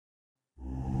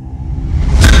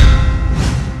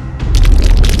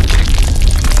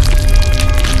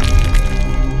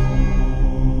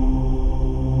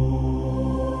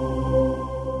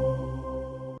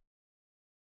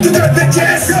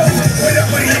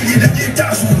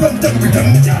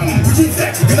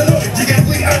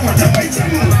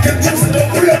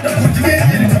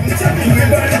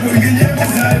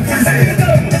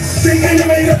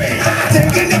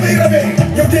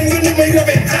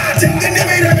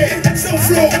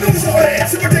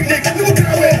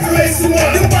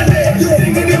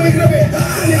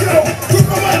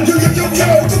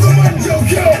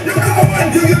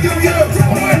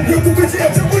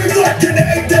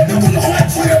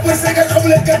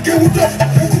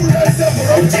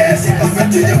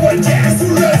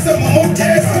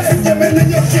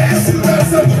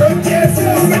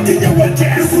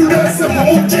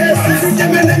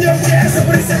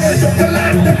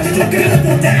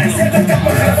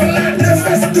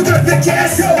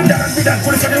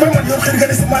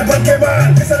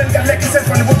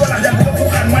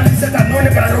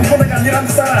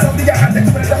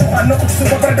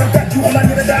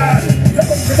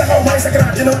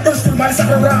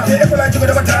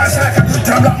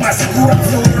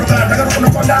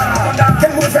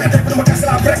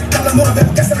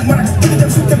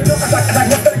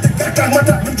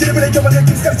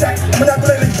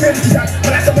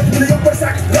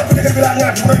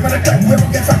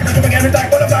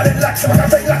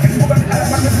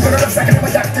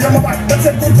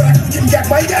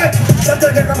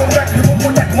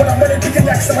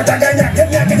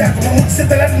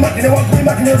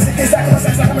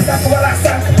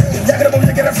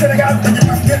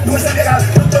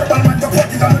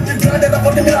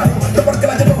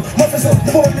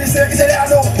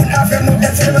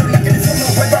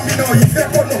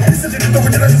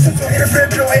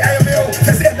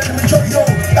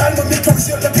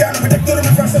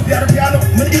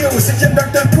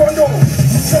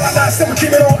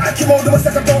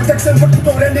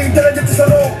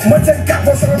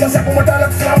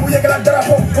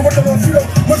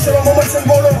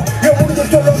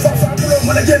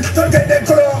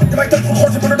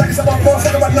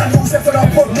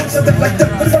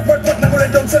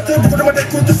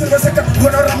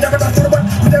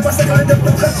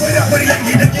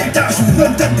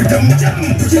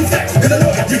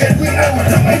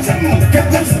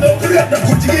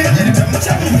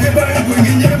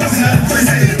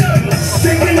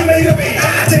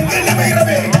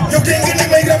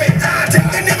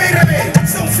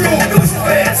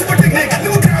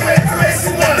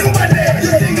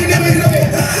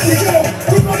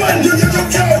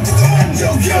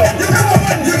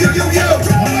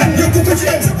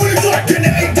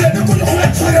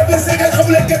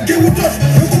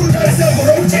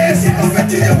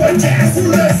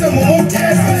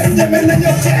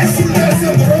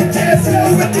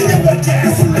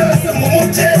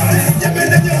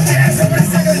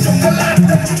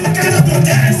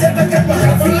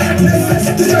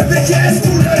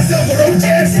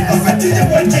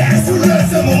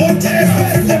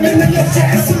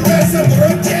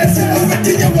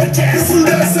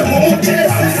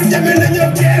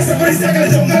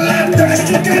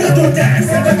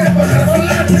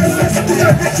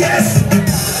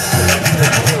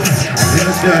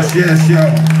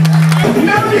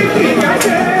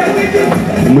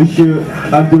Monsieur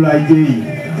Abdoulaye Thies,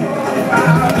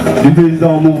 du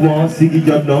président mouvement Siggi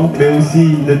Jotna, mais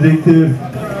aussi le directeur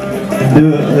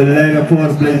de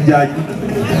l'aéroport Blaise Diagne,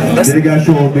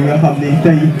 délégation bi nga xam ne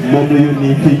tey moom la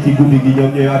yónni fii ci guddi gi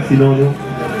ñoom ñooy agsi noonu.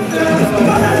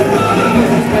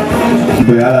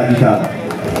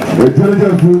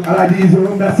 jërëjëf Alaaji Iso,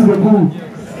 merci beaucoup.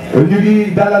 ñu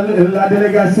ngi dalal la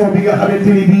délégation bi nga xamante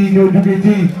ni bii ñoo jóge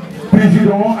ci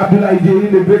président Abdoulaye Thies,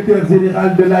 le directeur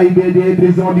général de l'AIBD,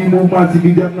 président du mouvement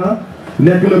Siggi Jotna,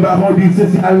 nekk le baron du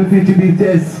social fii ci biir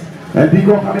Thiès. di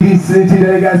ko xam ne ci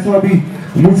délégation bi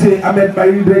monsieur Ahmed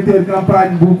Baye, directeur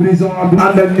campagne bu président Abdou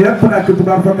àndal ñëpp nag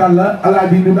tubaab fakal la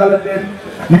Alaaji ñu dalal leen.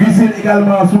 ñu ngi seen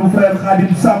également sunu frère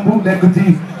Khadim Samb nekk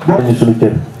ci bopp ñu suñu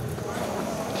cër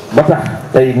ba tax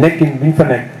tey nekkin bi ñu fa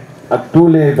nekk ak tous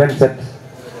les 27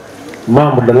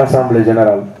 membres de l'Assemblée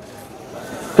générale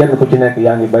kenn ku ci nekk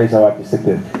yaa ngi bay sa waat ci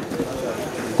secteur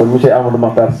kon monsieur Amadou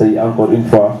Makhtar Seye encore une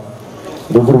fois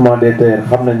regroupement des tailleurs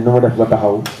xam nañ nu ma def ba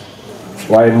taxaw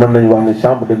waaye mën nañu wax ne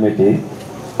chambre de métier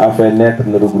a fait naître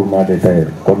le regroupement des tailleurs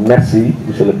kon merci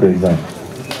monsieur le président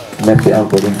merci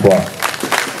encore une fois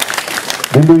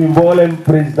di nuyu mbooleem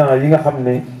président yi nga xam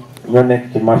ne ñoo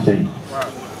nekk ci marché yi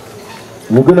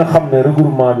ñu gën a xam ne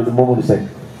regroupement bi du Mamadou Seck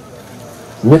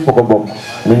ñëpp ko bokk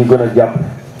nañu gën a jàpp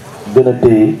gën a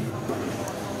téye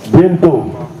bientôt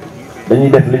dañuy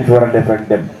def li ñu fi war a def rek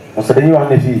dem parce que dañuy wax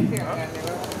ne fii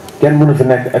kenn mënu fi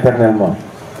nekk éternellement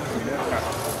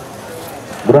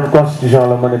bu doon constitution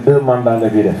la ma ne 2 mandats nga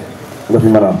fi def nga fi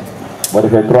mën a am boo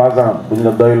defee 3 ans bu ñu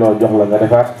la doyloo jox la nga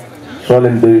defaat soo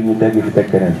leen doy ñu tegg fi teg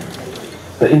keneen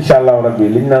te incha allahu rabbi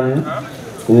liñ naan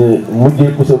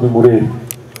mujjee puso bi mu réer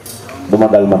du ma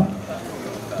dal man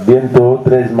bientôt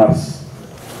 13 mars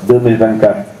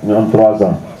 2024 ñu am 3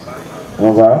 ans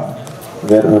on va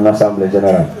vers une assemblée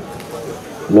générale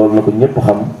loolu na ko ñëpp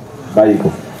xam bàyyi ko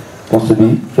poste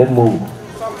bi kenn moomu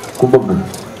ku bëgg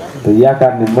te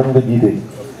yaakaar ni mën nga jiite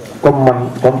comme man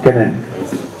comme keneen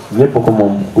ñëpp ko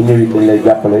moom ku ñëwit dañ lay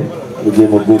jàppale nga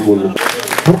jéem a góorgóorlu.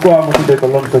 pourquoi ma tuddee ko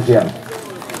l'homme social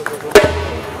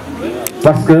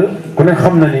parce que ku ne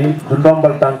xam na ni du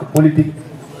ndombal tànk politique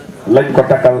lañ ko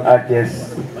takkal à Thiès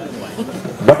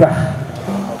ba tax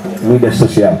muy def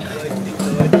social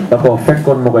da koo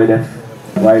fekkoon mu koy def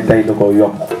waaye tey da koo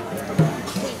yokk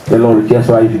te loolu Thiès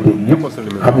waaye fi dégg yëpp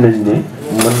xam nañ ne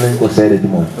mën nañ ko seede ci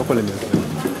moom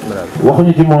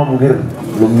waxuñu ci moom ngir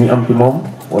lu ñuy am ci moom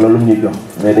wala lu ñuy jox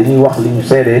mais dañuy wax li ñu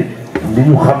seede li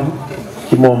ñu xam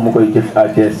ci moom mu koy jëf à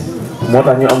Thiès moo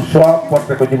tax ñu am choix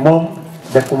porté ko ci moom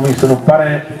def ko muy sunu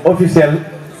parrain officiel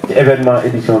ci événement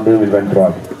édition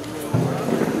 2023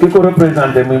 bi ki ko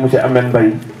représenté muy monsieur Amène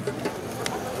Mbaye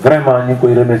vraiment ñu ngi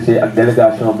koy remercier ak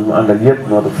délégation bi mu àndal yëpp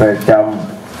notre frère Thiam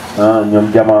ñoom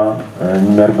Jama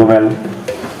maire Gomel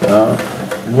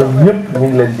ñoom ñëpp ñu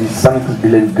ngi leen di sant di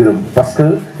leen gërëm parce que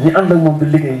ñi ànd ak moom di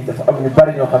liggéey dafa am ñu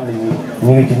bari ñoo xam ne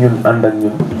ñu ngi ci ñun ànd ak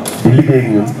ñun di liggéey ak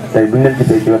ñun tey bu ñu leen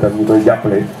gisee ci wetam ñu koy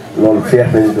jàppale loolu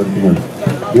fierté ñu doon ci ñun.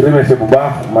 di remercier bu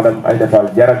baax madame Aïda Fall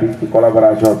Jarabi ci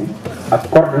collaboration bi ak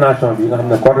coordination bi nga xam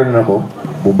ne coordonné na ko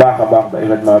bu baax a baax ba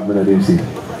événement bi mën a réussir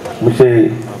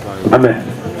monsieur Ahmed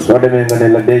soo demee nga ne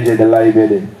la DG de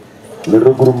l'AIBD le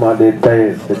regroupement des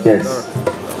tailleurs de Thiès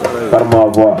par ma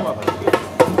voix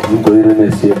ñu ngi koy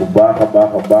remercier bu baax a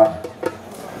baax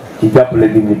ci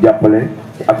jàppale gi ñu jàppale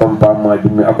ci accompagnement bi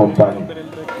mu accompagné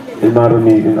il m'a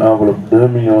remis une enveloppe 2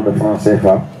 millions de francs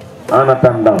CFA en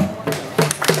attendant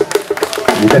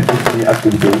ñu def ci suñuy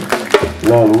activité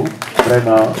loolu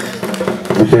vraiment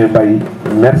monsieur Mbaye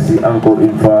merci encore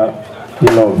une fois ci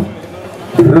loolu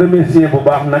di remercier bu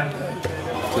baax nag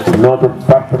notre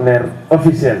partenaire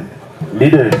officiel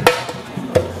leader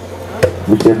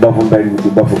monsieur Bafou Mbaye di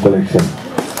Bafou collection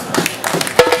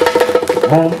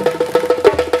moom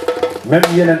même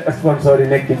yeneen sponsors yi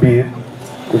nekk ci biir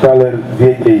tout à l'heure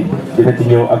VJ dina ci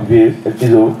ñëw ak VJ ak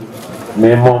ISO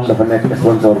mais moom dafa nekk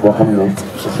sponsor boo xam ne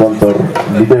sponsor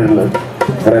leader la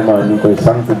vraiment ñu ngi koy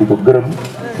sant di ko gërëm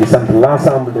di sant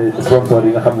l'ensemble des sponsors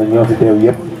yi nga xam ne ñoo fi teew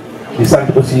yëpp di sant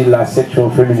aussi la section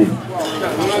féminine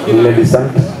ñu ngi leen di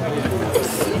sant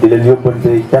di leen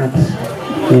yóbbante cant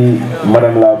ci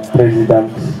madame la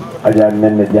présidente Adja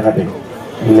Nene Diakhaté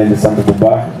ñu leen di sant bu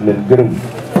baax leen gërëm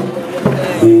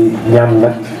di ñaan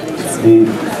nag di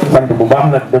sant bu baax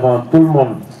nag devant tout le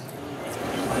monde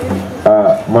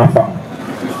à ma femme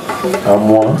à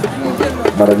moi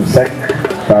madame Seck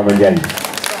Fama Ndiaye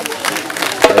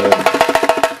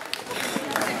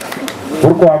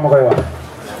pourquoi ma koy wax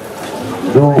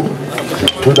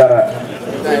du dara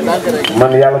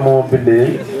man yàlla moo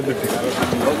bindee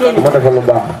ma defal lu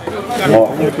baax ma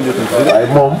wax waaye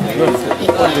moom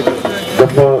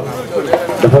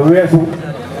dafa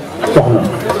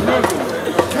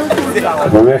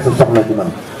weesu soxna ci man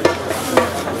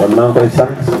kon maa ngi koy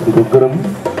sant di ko gërëm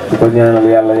di ko ñaanal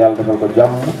yàlla defal ko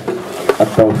jàmm ak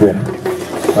tawfeex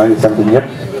maa ngi sant ñëpp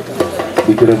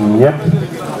di gërëm ñëpp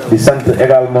di sant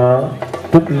également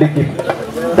toute l'équipe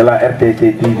de la RTT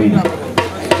TV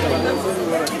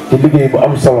ci liggéey bu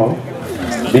am solo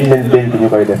biñ leen dénk ñu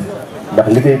koy def ndax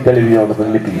liggéey télévision dafa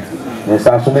métti mais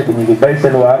saa su nekk ñu ngi bay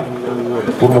seen waar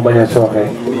pour mu bañ a sooxe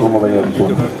pour mu bañ a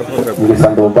suuf ñu ngi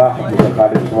sant bu baax monsieur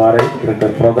Khadim Soumaré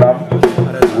directeur programme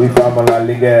muy Fama la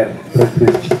Linguère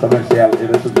directrice commerciale et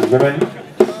ressources humaines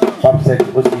Pape Seck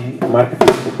aussi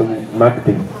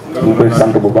marketing ñu ngi koy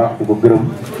sant bu baax di ko gërëm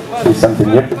di sant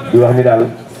ñëpp di wax ni daal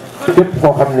képp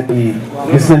koo xam ne kii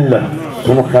gis nañ la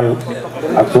suñu xel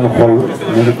ak suñu xol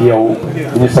ñu ngi ci yow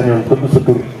ñu sañoon tudd sa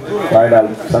tur waaye daal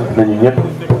sant nañu ñëpp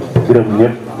gërëm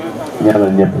ñëpp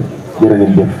ñaanal ñëpp jërë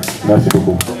ngeen jëf merci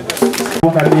beaucoup.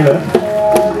 Boubacar nii la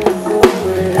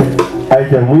ay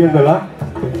jëf mu yëngal la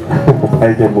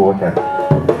ay jëf Boubacar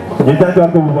ñu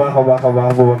tàccuwaat ko bu baax a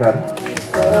baax Boubacar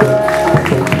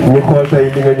ñu xool tey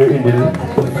li nga ñu indil.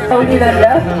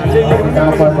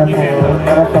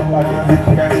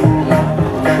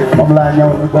 moom laa ñëw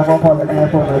ni boo ko xoolee da ngay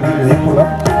foog rek yëpp la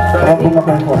romb nga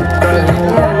koy xool.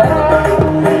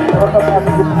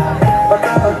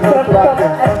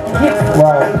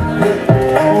 waaw.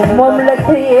 moom la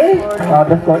trié. waaw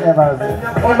daf ko évasé.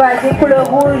 Évasé couleur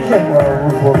rouge. waaw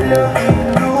rouge boobu la.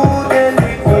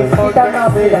 Totalement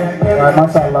blanc. waaw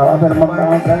macha allah affaire moom da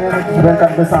ngeen ci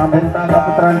 24 décembre ak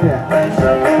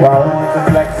 31 waaw.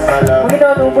 mu ngi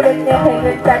noonu bu leen neexee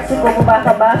ngeen tàcc ko bu baax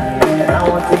a baax.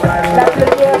 la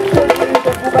première tenue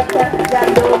de Boubacar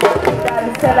Diallo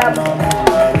Darou Salam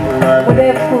mu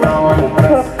def crop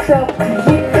top jean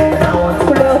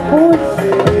couleur rouge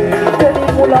tenue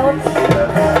moulante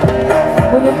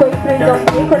bu ñu koy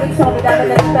présenté collection bi daal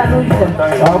la nekk rouge.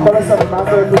 waaw collection bi maa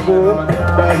ngi koy dugg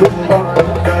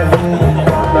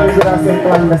immigration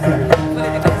clandestine.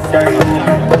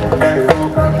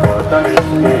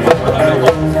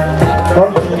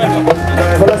 kon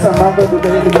collection maa ngi koy dugg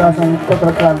immigration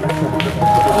contre clandestine.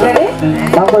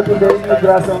 maa ngi koy dugg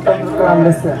immigration contre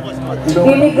clandestine.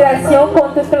 Immigration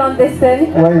contre clandestine.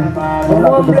 oui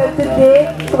moom la tuddee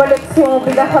collection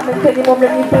bi nga xamante ni moom la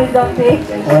ñuy présenté.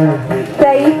 oui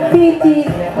tey fii ci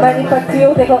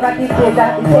manufacture décorative des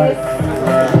arts du Thies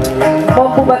moom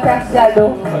Boubacar Diallo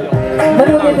mën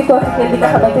nga leen di constater li nga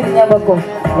xamante ni ñaama ko.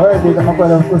 oui bii dama koy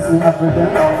def costume africain.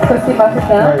 costume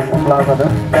africain. oui moom laa ko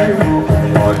def.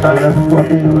 def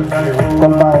tuuti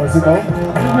col baaw si kaw.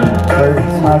 oui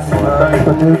semence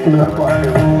ko deux couleurs quoi.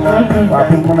 waaw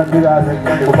pour mën a dégager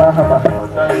bu baax a baax.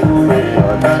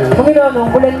 mu ngi noonu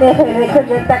bu leen neexee rek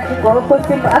ngeen tàcc ko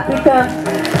costume africain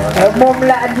moom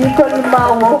la andi col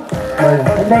maawo. oui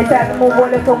ndeysaan mu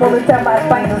boole ko moom itam ak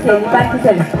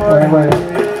panticel. oui oui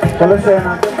collection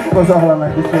nag ko soxla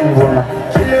nag disponible na.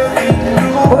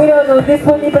 mu ngi noonu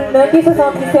disponible na ci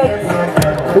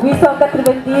 77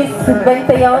 890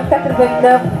 21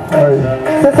 89. oui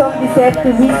 77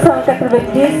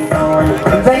 890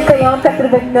 21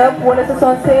 89 wala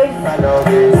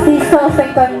 76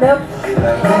 659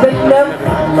 29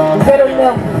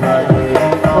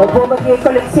 09 boo bëggee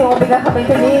collection bi nga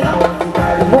xamante ni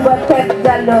Boubacar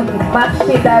Diallo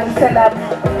marché Darou Salam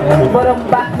borom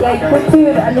baax yaay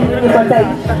couture andi ñu ko tey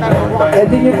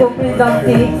di ñu ko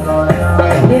présenté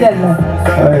di leen la.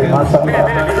 oui macha allah.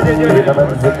 dama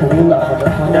def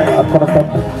ak crop top.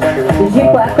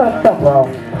 jupe ak crop top. waaw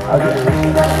ak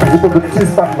jupe bu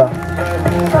 6 pattes la.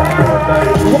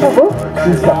 jupe bu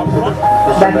 6 pattes.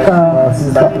 d'accord. waaw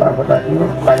 6 pattes laa ko daal.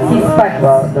 6 pattes.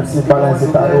 waaw def si balance si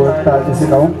taal bi si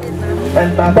kaw.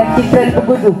 def ci trail bu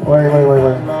gudd. oui oui oui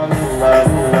oui.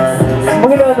 mu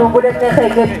ngi noonu bu leen neexee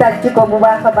ngeen tàcc ko bu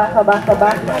baax a baax a baax a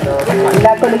baax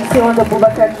la collection de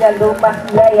Boubacar Diallo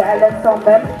Marseille à l'instant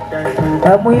même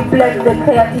muy pleine de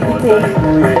créativité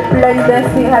pleine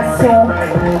d'inspiration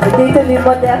des tenues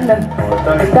modernes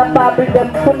capable dem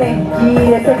fu ne ci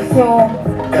réception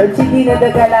ci dîner de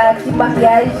gala ci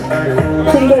mariage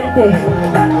ci ngénte.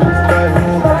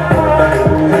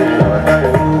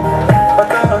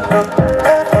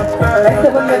 est-ce que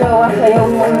mën nga loo wax yow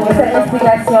sa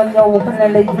inspiration ñëw fan la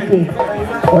lay dikkee.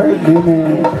 oui lii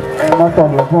nii ma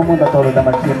toll foo mën a toll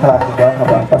dama ci xalaat bu baax a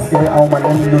baax parce que aw ma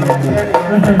leen lu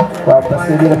nii. waaw parce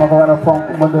que lii dama ko war a fonk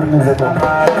moderniser ko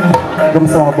gëm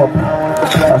sama bopp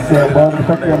parce que boo bu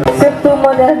fekkee surtout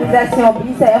modernisation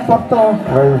bi c'est important.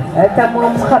 oui te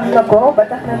moom xam na ko ba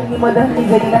tax na mu ngi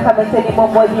moderniser li nga xamante ni moom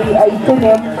moo di ay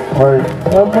tenues. oui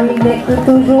muy nekk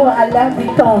toujours à l'air du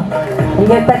temps.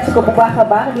 ngeen tàcc ko bu baax a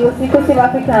baax lii aussi costume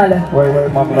africain la. oui oui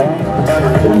moom la.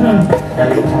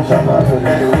 macha allah.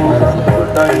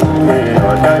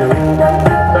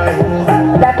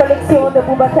 La collection de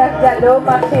Boubacar Diallo,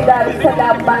 marché Darou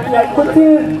Salam, mariage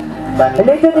couture.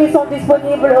 Les tenues sont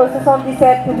disponibles au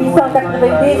 77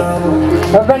 890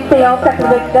 21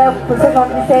 89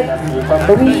 77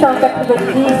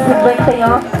 890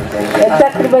 21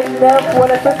 89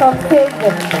 wala 76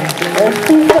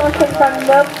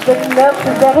 659 29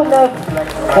 09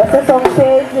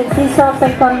 76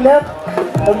 659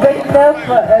 29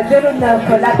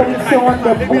 09 la collection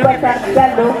de Boubacar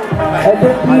Diallo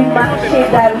depuis marché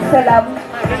Darou Salam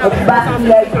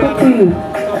mariage couture.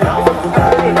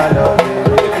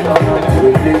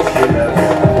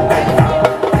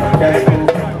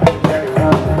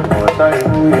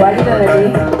 waa li dana di.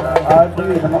 ah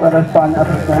bii dama ko def pagne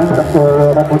africain def ko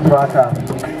robe 3 quarts.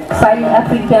 pagne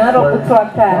africain robe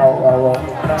 3 quarts. waaw waaw waaw.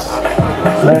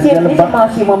 léegi li ci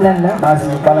manche yi moom lan la. manche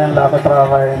yi baleine laa ko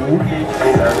travaillé nii.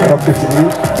 robe bi si nii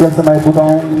jël samay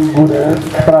bouton guude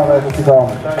travaillé ko ci kawam.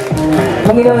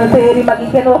 mu ngi doon tailleur yi mag yi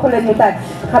kenn waxu leen ñu tàcc.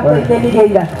 xam nañ ne liggéey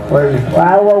la. oui.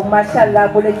 waaw waaw macha allah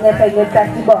bu leen neexee ngeen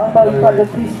tàcc ba encore une fois de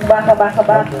plus bu baax a baax a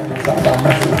baax.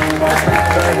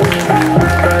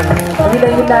 ñu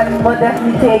dañu naan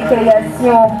modernité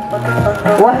création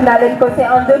wax naa leen ko c'est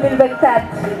en 2024.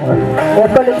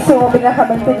 collection bi nga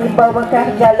xamante ni Boubacar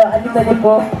Diallo andi nañu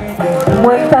ko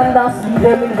mooy tendance bi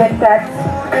 2024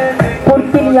 pour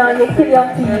clients yeeg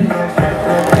clientes yi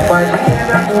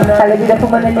xale bi dafa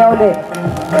mën a ñëw de.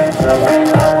 Merci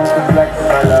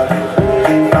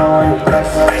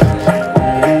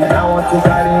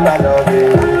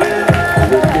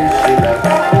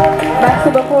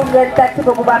beaucoup, ngeen tàcc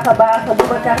ko bu baax a baax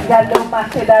Boubacar Diallo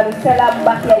marché Darou Salam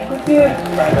Mbacke ay couture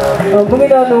mu ngi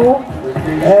noonu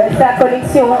sa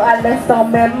collection à l'instant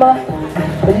même.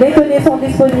 Les données sont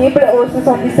disponibles au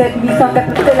 77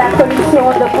 880. C'est la collection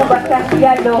de Boubacar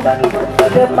Diallo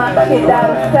de marché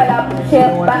Darou Salam cher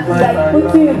Mbacke ay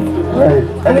couture mu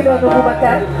ngi noonu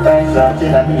Boubacar.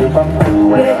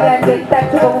 ngeen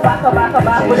tàcc ko bu baax a baax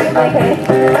bu leen nekkee.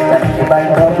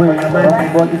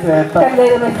 kan lay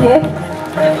remercier.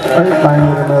 maa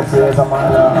ngi remercier sama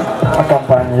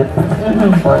accompagné yëpp.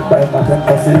 mooy Baye Maguette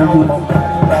parce que lii moom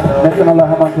nekk na loo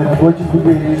xamante ne boo ci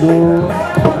duggee nii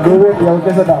doo wéet yow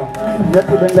kese daal. ñëpp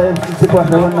dañ lay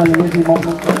supporté woon na lii fii moom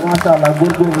macha allah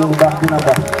góorgóorlu bu baax dina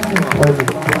baax. mooy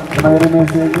lii damay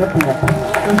remercier ñëpp ñëpp.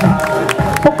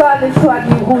 Pourquoi le choix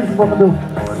du rouge Bordeaux?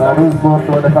 waaw rouge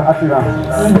Bordeaux dafa attirant.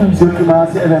 surtout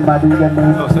si événement bi ngeen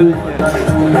di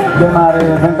démarré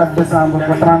 24 décembre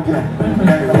ba 31.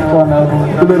 kon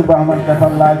couleur boo xamante dafa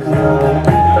laaj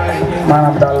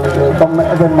maanaam daal comme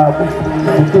événement bu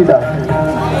kii daal.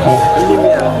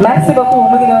 Merci beaucoup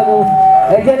mu ngi noonu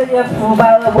jërëjëf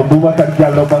Boubacar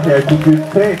Diallo marché ay couture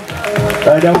très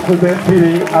donc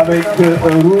inspiré avec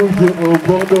rouge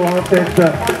Bordeaux en tête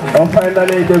en fin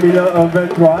d'année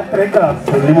 2023 très classe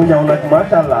li mu ñëw nag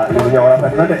macha allah li mu ñëw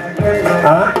rafet na de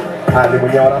li mu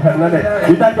ñëw rafet na de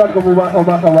ñu tàggat ko bu baax a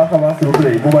baax s'il vous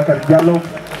plaît Boubacar Diallo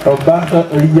baax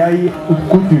yaay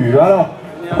couture alors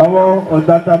avant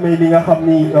d'entamer li nga xam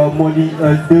ni moo di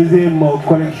deuxième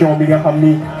collection bi nga xam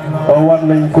ni war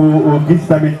nañ ko gis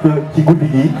tamit ci guddi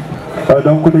gi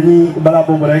donc dañuy balaa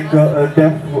boobu rek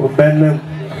def benn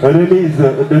remise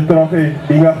de trophée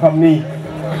bi nga xam ni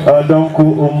donc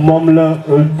moom la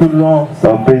tournant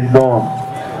président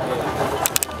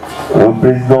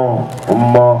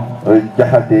ma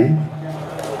Diakhaté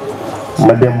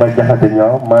ma Demba Diakhaté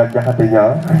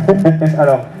ñaa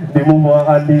alors du mouvement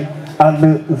ànd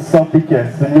soppi Thiès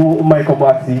ñu may ko mu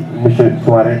agsi monsieur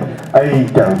Souaré ay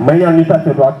can may ñaan ñu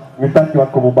tàccuwaat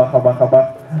ko bu baax a baax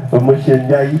monsieur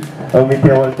Ndiaye mi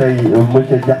teewal tey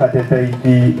monsieur Diakhaté tey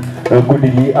ci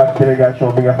guddi gi ak délégation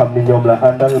bi nga xam ni ñoom la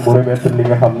àndal mu remettre li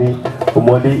nga xam ni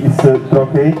moo di ce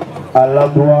trophée à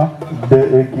l'endroit de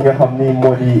ki nga xam ni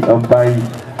moo di Baye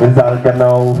Zal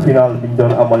gannaaw final bi ñu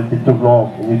doon amal ci tournoi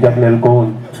ñu jagleel ko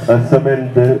semaine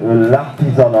de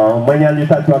l'artisanat may ñaan ñu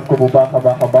tàccuwaat ko bu baax a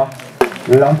baax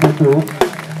la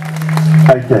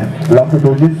photo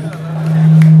juste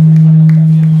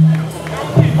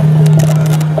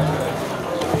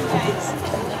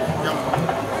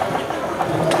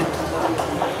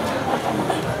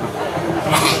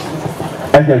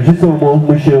juste un mot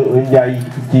monsieur Ndiaye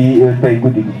ci tey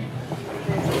guddi gi.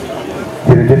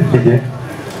 jërëjëf Didier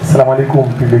salaamaaleykum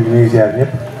public ñuy ziar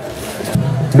ñëpp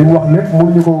li mu wax lépp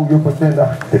mënuñu ko yóbbante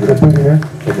ndax bëri na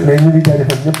mais ñu ngi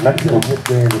jaajëfal ñëpp merci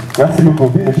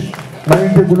beaucoup maa ngi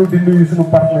jégalu di nuyu suñu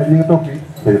partenaires yi nga toog fii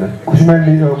ku si mel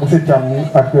ni monsieur Thiam ñi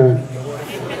ak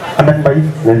Amet Mbaye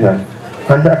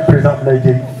ànd ak président Lay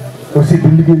Dieye aussi di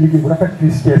liggéey bu rafet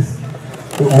fii si Thiès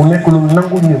mu nekk lu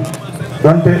nangu ñun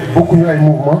donte bokkuñu ay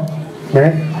mouvement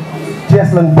mais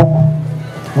Thiès lañ bokk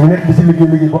ñu nekk di si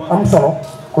liggéey bu am solo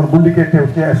kon bu liggéey teew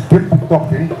Thiès képp toog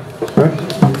fii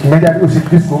média bi aussi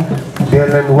gis ko dina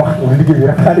leen wax liggéey bi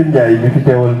rek. Khadim Ndiaye mi fi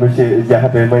teewal monsieur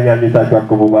Diakhaté may ñaan ñu tàccuwaat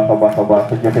ko bu baax a baax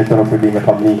joxe trophée bi nga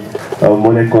xam ni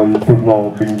mu nekkoon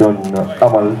tournoi bi ñu doon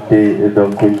amal te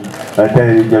donc tey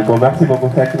jël ko merci beaucoup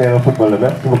fekk nee na football la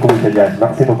merci beaucoup monsieur Diagne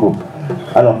merci beaucoup.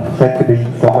 alors fekk di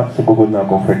sa match bëggoon naa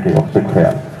koo fekkee wax dëgg fa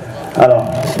yàlla alors.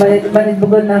 man it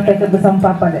bëggoon naa fekk ba sama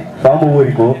papa de. faa ma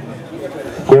wëri ko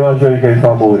kuy wax jooju kay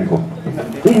faa ma wëri ko.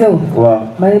 Iso. waaw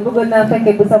man it bëggoon naa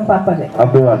fekkee ba sama papa de.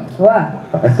 Abdoulaye. waaw.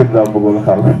 est-ce que dinaa bëggoon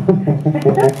xam.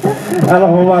 alors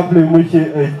on va appeler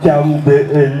monsieur Thiam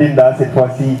de Linda cette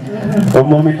fois-ci.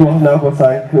 moom it wax naa ko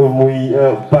sànq muy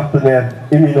partenaire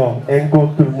éminent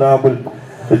incontournable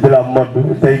de la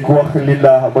mode tey ku wax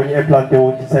Linda ba ñu implanté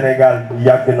woon ci Sénégal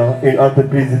yàgg na une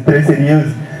entreprise très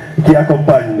sérieuse qui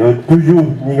accompagne toujours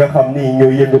ñi nga xam ni ñoo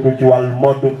yëngatu ci wàllu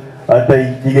mode tey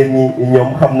jigéen ñi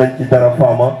ñoom xam nañ ci dara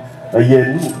faama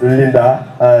yéen Linda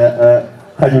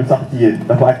xajul sax ci yéen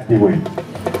dafa ak niveau yi.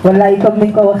 wallaay comme ni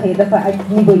nga ko waxee dafa ak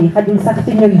niveau yi xajul sax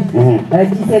ci ñun.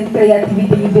 ci seen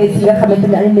créativité yu bees yi nga xamante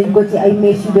ne am nañ ko ci ay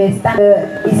mèches yu bees tax.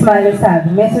 Ismaïla Sarr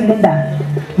mèche Linda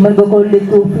mën nga koo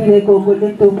léttoo firee ko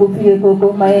léttoo ko firee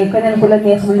ko maye keneen ku la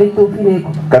neex mu léttoo firee ko.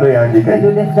 kado yaa ngi kay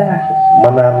du def dara.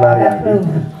 mën naa yaa ngi.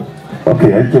 ok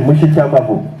monsieur Thiam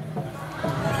Abou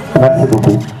merci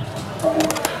beaucoup.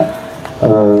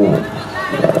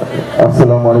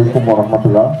 Assalamualaikum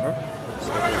warahmatullah.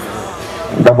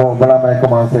 D'abord balaa may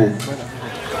commencer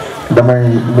damay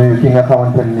nuyu ki nga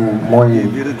xamante ni mooy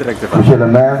monsieur le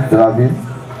maire de la ville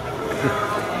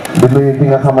di nuyu ki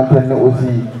nga xamante ni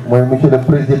aussi mooy monsieur le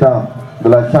président de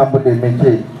la chambre des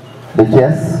métiers de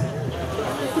Thies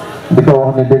di ko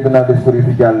wax ni dégg naa discours yi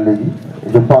fi jàll léegi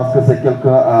je pense que c'est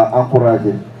quelqu'un à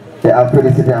encourager et à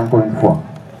féliciter encore une fois.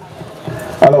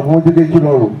 Alors bu ma jógee ci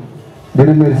loolu di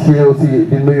remercier aussi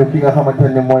di nuyu ki nga xamante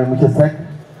ni mooy monsieur Seck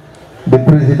le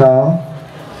président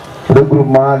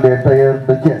regroupement des tailleurs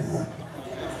de Thies.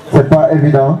 C'est pas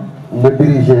évident de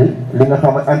diriger li nga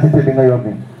xam entité bi nga yor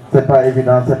ni c'est pas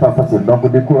évident, c'est pas facile, donc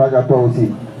du courage à toi aussi.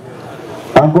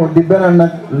 Encore di beneen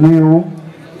nag nuyu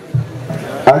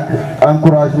ak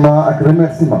encouragement ak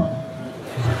remerciement.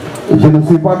 Je ne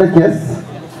suis pas de Thies,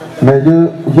 mais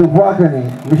je vois que ni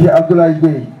monsieur Abdoulaye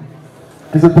Gueye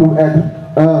qui se trouve être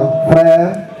un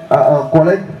frère à un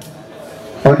collègue,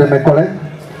 un de mes collègues,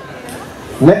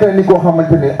 nekk na ni koo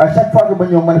xamante ni à chaque fois que ba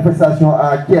ñëw manifestation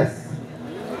à Thies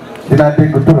dinaa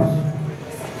dégg turam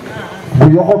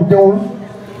bu yoxoom ñëwul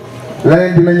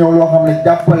leneen dina ñëw loo xam ne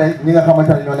jàppale ñi nga xamante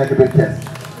ne ñoo nekk biir Thies.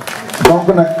 Donc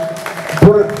nag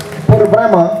pour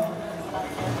vraiment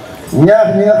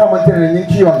ñaax ñi nga xamante ne ñu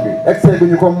ngi ci yoon bi excès bi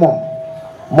ñu comme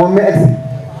moom mi egsi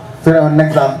c'est un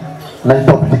exemple nañ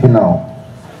topp ci ginnaaw.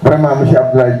 Vraiment monsieur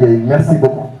Abdoulaye Gueye merci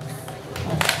beaucoup.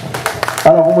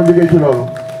 Alors bu ma jógee ci loolu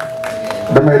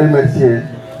damay remercier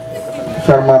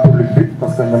charmant public bi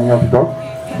parce que ñoom ñoo fi toog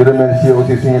di remercier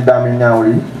aussi suñu daam yi ñaawul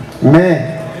yi mais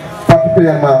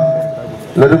particulièrement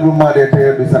le regroupement des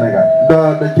tailleurs du Sénégal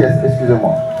de Thies,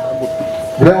 excusez-moi.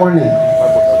 di leen wax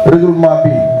ni regroupement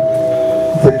bi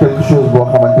c'est quelque chose boo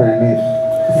xamante ne ni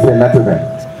c'est naturel,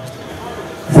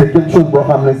 c'est quelque chose boo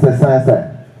xam ne c'est sincère,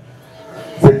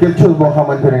 c'est quelque chose boo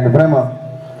xamante ne ni vraiment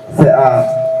c'est à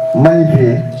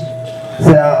magnifier,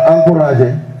 c'est à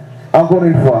encourager. Encore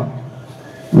une fois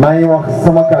maa ngi wax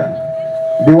sama kàddu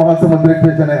di waxal sama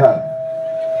directeur général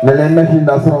ne les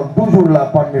Méchinda seront toujours là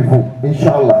parmi vous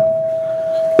inchallah.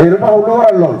 Et lu tax lu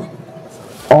waral lool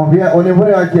on est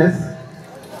venu à Thies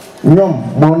ñoom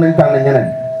mënoon nañ tànn ñeneen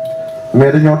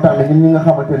mais dañoo tànn ñun ñi nga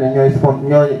xamante ne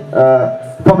ñooy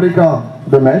fabricant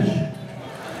de mèche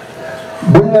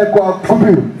buñ ne quoi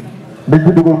coupure dañ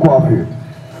ci dugal coiffure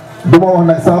du ma wax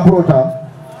nag sans pour autant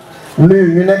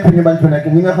nuyu ñu nekk ñu bañ fi nekk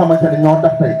ñi nga xamante ne ñoo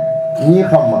tax tey ñii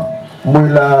xam ma muy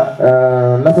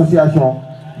l'association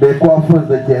des coiffeuses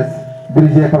de Thies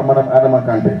dirigée par madame Adama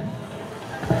Kanté.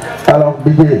 Alors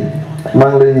DJ maa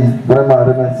ngi lay vraiment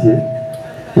remercier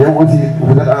yow aussi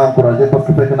vous êtes à encourager parce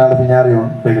que fekk naa la fi ñaari yoon.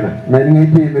 dëgg la mais ni ngay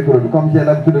téye micro bi comme j'ai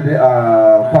l'habitude de dire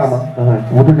à Fama.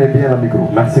 vous tenez bien le micro.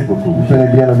 Merci beaucoup. Vous tenez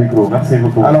bien le micro. Merci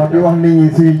beaucoup. Alors di wax nit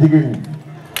ñi suñu jigéen ñi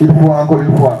il faut encore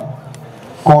une fois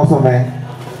consommer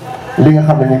li nga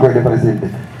xam ne ñu ngi koy defaree seen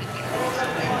dëkk.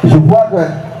 Je vois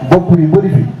que bopp yu bëri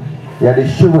fi y a des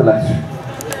cheveux là-dessus,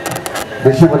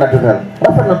 des cheveux naturels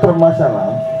rafet na trop macha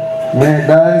allah mais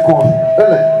daa leen ko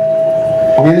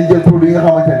ëllëg ngeen di jël produit yi nga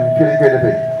xamante ne fii lañ koy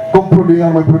defee comme produit yi nga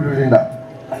xam mooy produit Linda.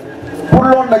 Pour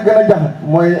loolu nag gën a jax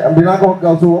mooy dinaa ko wax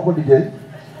gaaw su woo ko liggéey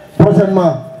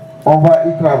prochainement on va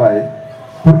y travailler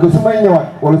pour que su may ñëwaat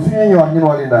wala su ñuy ñëwaat ñun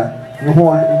waa Linda ñu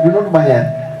xool d'une autre manière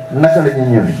naka la ñuy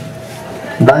ñëwee.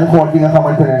 daañu xool ki nga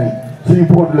xamante ne ni suñu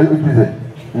produit lay utiliser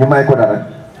ñu may ko dara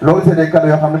loolu c'est des cadeaux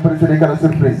yoo xam ne peut-être c'est des cadeaux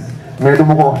surprise mais du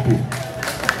ma ko wax fii.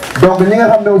 Donc ñi nga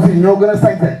xam ne aussi ñoo gën a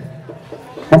sañse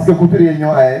parce que couturier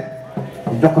ñoo aye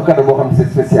jox ko cadeau boo xam ne c'est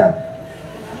spécial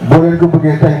boo leen ko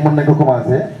bëggee tey mën nañ ko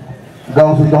commencer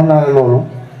gaaw su jox naa la loolu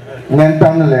ngeen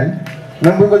tànn leen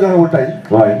même bu ñu ko joxewul tey.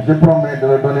 je promets de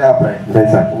le donner après.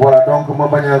 ndeysaan voilà donc ma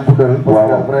bañ a guddal. parce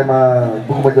que vraiment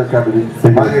bëgguma jël kàddu bi.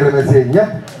 maa ngi remercier ñëpp.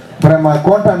 Vraiment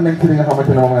kontaan nañ ci li nga xamante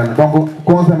ne moom nga ne donc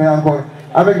consommer encore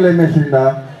avec les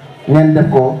Méchinda ngeen def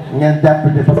ko ngeen jàpp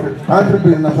ci parce que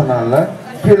entreprise nationale la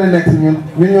fii la nekk si ñun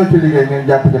ñoo ci liggéey ngeen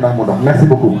jàpp ci ndax mu dox merci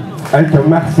beaucoup. Aïcha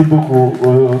merci beaucoup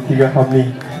ki nga xam ni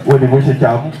wala monsieur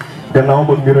Thiam gannaaw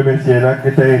bëgg ñu remercier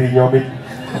nag tailleurs yi ñoom it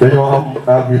dañoo am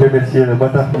envie remercier la ba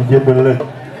tax ñu jébbal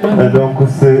la donc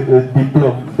ce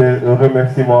diplôme de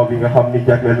remerciement bi nga xam ni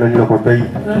jagleel nañ la ko tey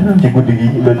ci guddi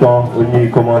gi le temps ñuy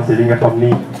commencer li nga xam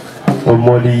ni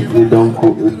moo di donc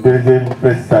deuxième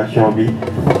prestation bi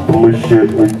monsieur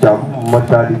Thiam ma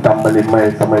daal di tàmbali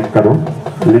maye samay cadeau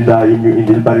Linda yi ñu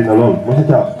indil bari na lool monsieur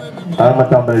Thiam ma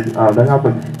tàmbali da ngaa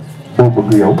bëgg boo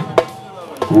bëgg yow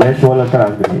mèche wala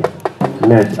calendrier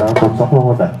mèche kon soxla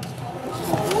ko dara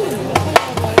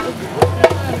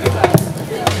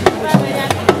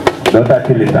doo tàcc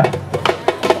Linda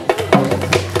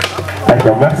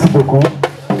ayca merci beaucoup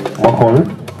ma xool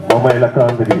ma may la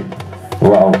calendrier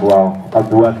waaw waaw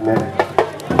Abdou Wade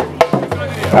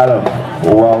alors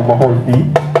waaw ma xool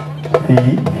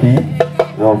fii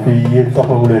non fii yéen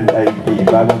soxlawu leen ay kii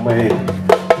baa nga maye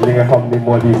li nga xam ni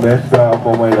moo di mes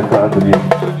moo may la calendrier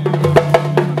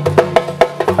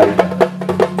ay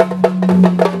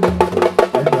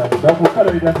donc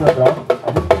cadeau yi des na donc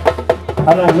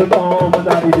alors le temps ma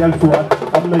daal di dellusiwaat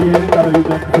am na yeneen cadeau yu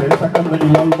nekk fee sakkan nañu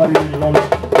lool bari nañu lool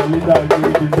li daal di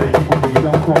indi tey ci guddi gi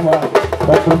donc on va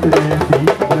procéder ainsi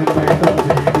dinañ maye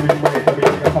calendrier yi dinañ maye tamit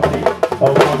li nga xam ni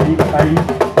moo di ay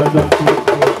donc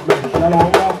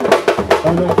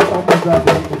alors donc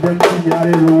dem ci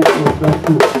ñaareelu donc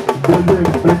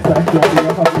deuxième prestation bi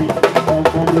nga xam ni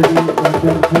moom la ñu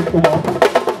dem directement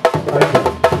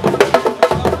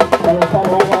alors Papa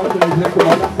on va enchaîner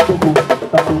directement merci beaucoup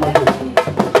Tabou Mbacké.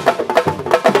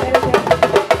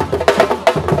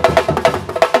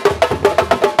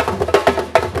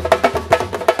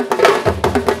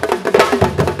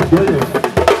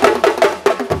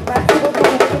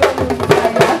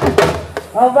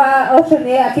 On va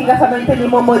enchaîner ak ki nga xamante ni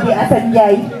moom moo di Assane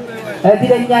Ndiaye di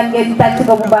leen ñaan ngeen tàcc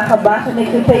ko bu baax a baax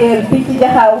nekk tailleur fii ci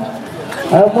Jaxaaw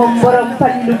moom borom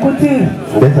Family Couture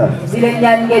di leen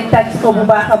ñaan ngeen tàcc ko bu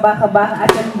baax a baax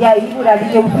Assane Ndiaye mu daal di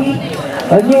ñëw fii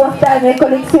ñu waxtaanee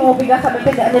collection bi nga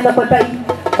xamante ni andi na ko tey.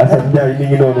 Assane Ndiaye mi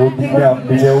ngi noonu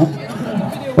di ñëw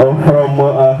from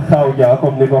Xawja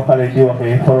comme ni ko xale di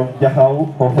waxee from Jaxaaw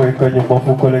foofoy ko ñu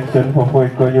boppu collection foofoy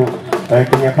ko ñu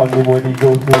ki nga xam ni moo di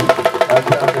góor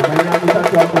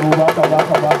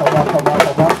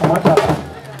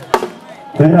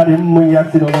sëñ Xadim mu ngi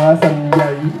agsi noonu Assane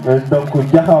Ndiaye donc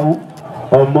Jaxaaw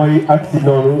mooy agsi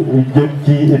noonu jëm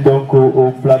ci donc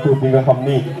plateau bi nga xam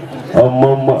ni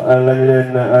moom lañ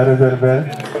leen réservé.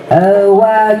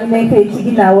 waa ñu nekkee ci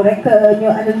ginnaaw rek ñu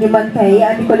andil ñu mannequin yi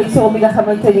andi collection bi nga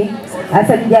xamante ni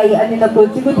Assane Ndiaye andi na ko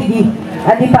ci guddi gi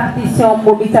andi partition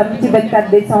boobu itam ci 24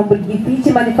 décembre gi fii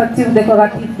ci manufacture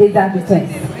décorative des arts du Thies.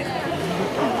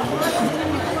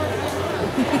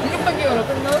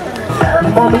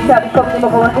 moom itam comme ni ma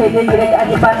ko waxee léegi rek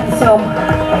andi partition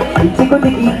ci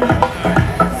guddi gi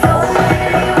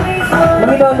mu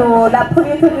ngi noonu la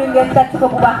première tenue ngeen tàcc ko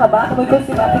bu baax a baax muy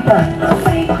costume africain.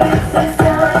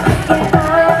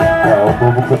 waaw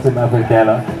boobu costume africain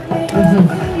la.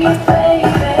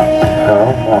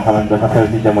 waaw moo xamante dafa xew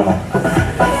ci jamono.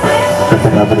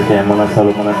 costume africain mën a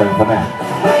solo mën a dem fu ne.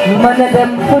 mën a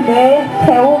dem fu ne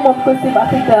xew moom costume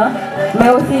africain mais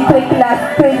aussi très classe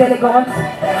très élégante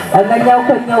nga ñëw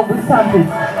ko ñëw bu simple.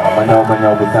 waaw ma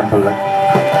ñëw bu simple rek.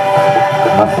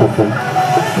 mas costume.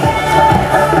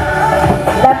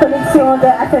 La collection de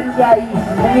Assane Ndiaye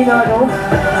mu ngi noonu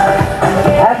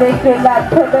avec la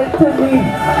très belle tenue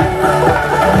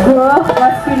góor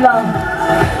masculin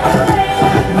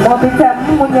moom itam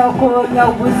mu ñëw ko ñëw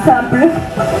bu simple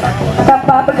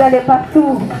capable d'aller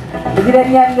partout di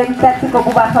leen ñaan ngeen tàcc ko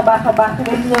bu baax a baax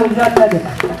ngeen ñëw jaune la de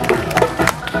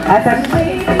Assane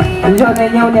jaune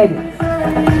ñëw ne de.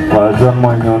 waaw jaune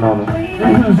mooy ñëw noonu.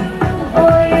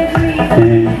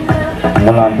 ci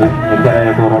Moulante ñu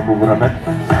créé ko robe bu rafet.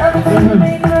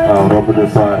 waaw robe de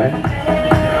soirée.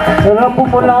 robe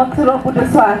moulante robe de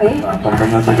soirée. waaw comme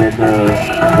dañoo jógee que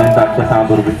 24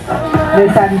 décembre bi.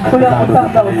 ndeysaan couleur bu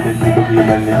tendance. yu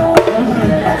mel nii.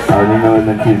 waaw ñu ñëwal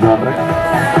leen ci jaune rek.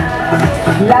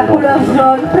 La couleur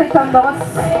jaune très tendance.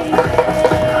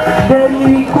 de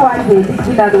nuit croisée digg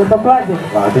ginnaaw bi dafa croisé.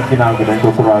 waaw digg ginnaaw bi dañ ko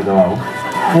croisé waaw.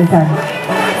 ndeysaan.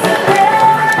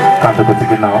 kant ko ci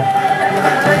ginnaaw.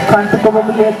 kant ko ba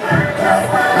mu nekk.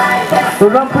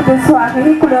 robe de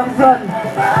soirée couleur jaune.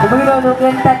 mu ngi noonu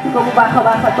ngeen tàcc ko bu baax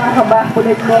a baax bu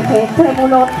leen neexee très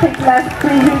moulante très classe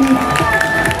très jolie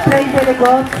très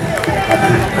élégante.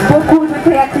 beaucoup de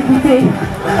créativité.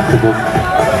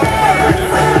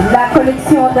 La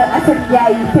collection de Assane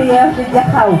Ndiaye tailleur de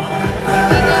Jaxaaw.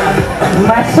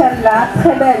 Machallah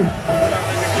très belle.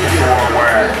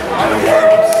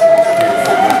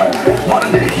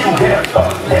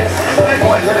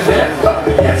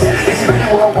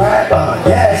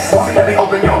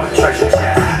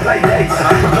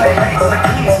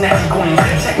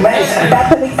 La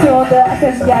collection de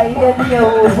Assane Ndiaye leen ñëw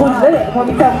rouge la moom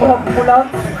itam robe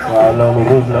moulante. waaw loolu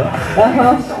rouge la.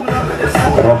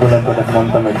 robe lañ ko def moom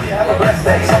tamit.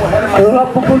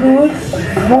 robe bu rouge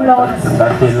moulante.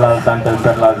 daal ci laal dentelle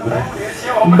perlage bi rek.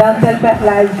 dentelle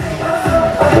perlage.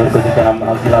 loolu ko ci kanam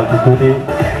ak laal ci tuuti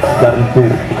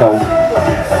garniture ci kaw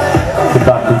ci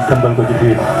baat bi tëmbal ko ci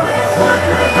biir.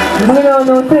 mu ngi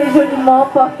noonu très joliment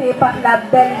porté par la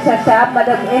belle Chacha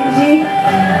madame NJ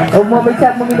moom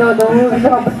itam mu ngi noonu une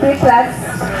robe très classe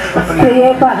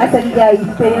créée par Assane Ndiaye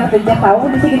tailleur de Jaxaaw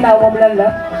li ci ginnaaw moom lan la.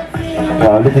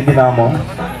 waaw li ci ginnaaw moom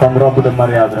comme robe de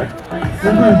mariage rek.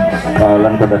 waaw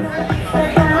lan ko def.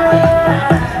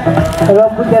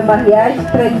 robe de mariage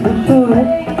très bu tuuru.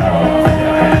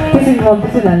 tisi bi moom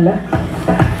tisi nan la.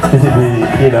 tisi bi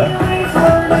kii la.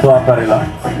 soit Paris la.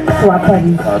 soit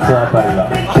Paris. waaw soit Paris la.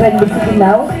 train bi ci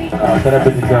ginnaaw. waaw train bi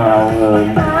ci ginnaaw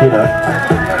kii la.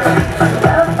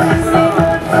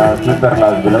 ci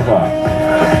perlage bi la quoi.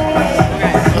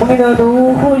 mu ngi noonu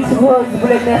rouge rose bu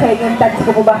leen neexee ngeen tàcc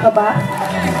ko bu baax a baax.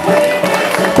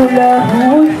 couleur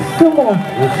rouge saumon.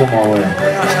 rouge saumon oui.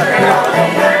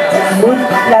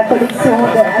 La collection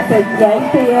de avec,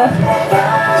 Tailleurs,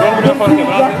 Défile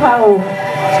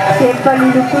chez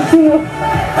Family de couture.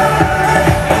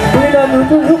 Oui, nous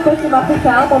toujours costume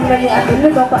africain, comme l'année à venir,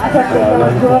 donc à chaque fois, on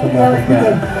doit venir au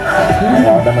Thies.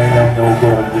 waaw damay ñëw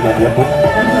góor ak jigéen yëpp.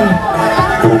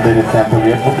 pour benn simple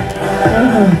yëpp.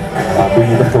 waaw bi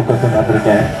ñu def ko costume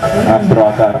africain. marche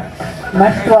 3/4.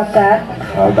 marche 3/4.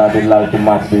 waaw daal di laal ci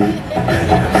marche bi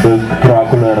 2-3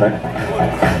 couleurs rek.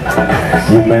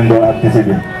 yu méngoo ak tissu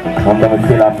bi. moom tamit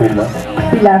fil à fil la.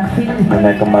 fil à fil. mu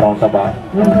nekk marron tabac.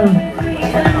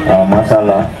 waaw macha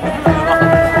allah.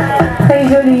 Très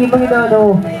joli, mu ngi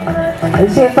noonu.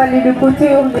 Chez Family de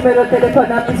couture, numéro de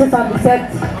téléphone 77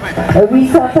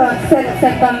 837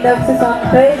 59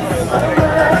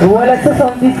 73 wala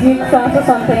 78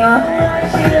 161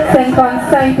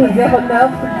 55 09.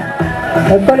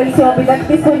 collection bi nag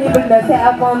disponible na c'est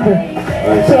à vendre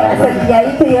chez Assane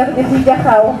Ndiaye Tailleurs depuis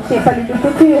Diakhao chez Family de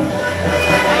couture.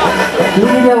 li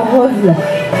ñu ñëw rose la.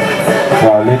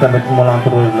 waaw lii tamit moulante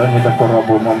rose la ñu def ko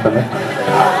robe moom tamit.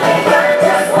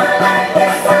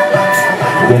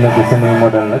 génn bi suñuy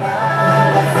modèle nag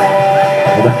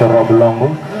ñu def ko robe longue.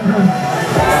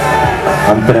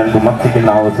 am train bu mag ci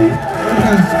ginnaaw aussi.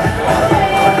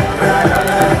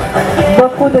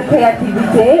 beaucoup de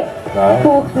créativité. waaw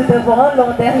courte devant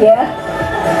long derrière.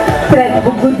 train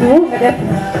bu gudd nga def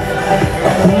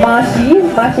manche yi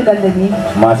lan la nii.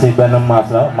 manche yi benn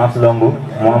manche la manche longue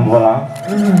mu am volant.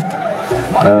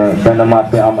 benn manche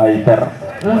bi am ay per.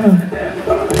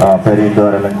 waaw per yi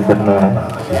doore lañ ci def noonu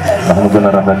ndax mu gën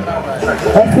a rafet.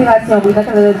 inspiration bi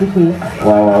naka la la dikkee.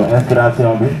 waaw waaw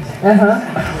inspiration bi.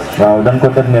 waaw dañ ko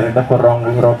def nii rek def ko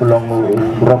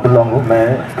robe longue mais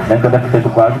dañ ko def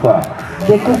découpage quoi.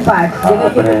 découpage. da nga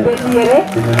jël benn yére.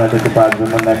 dindi na découpage bi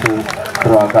mu nekk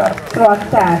 3/4.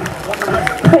 3/4.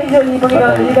 très joli mu ngi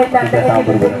noonu li dañ naan da nga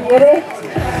jël benn yére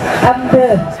am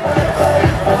 2.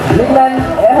 li ñu naan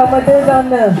xaw ma 2 en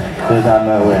 1. 2 en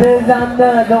 1 oui. 2 en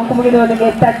 1 donc mu ngi noonu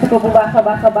ngeen tàcc ko bu baax a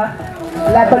baax a baax.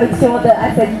 la collection de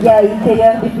Assane Ndiaye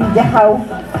Tailleurs depuis Diakhao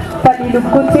Family de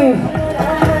couture.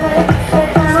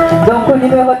 donc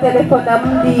numéro téléphone am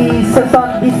di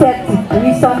 77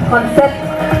 837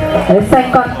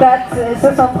 54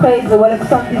 73 wala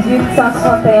 78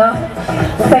 161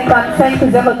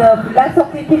 55 09. la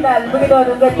sortie finale mu ngi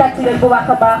noonu ngeen tàcc leen bu baax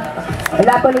a baax.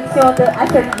 la collection de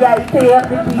Assane Ndiaye Tailleurs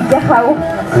depuis Diakhao.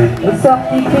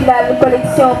 sortie finale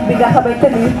collection bi nga xamante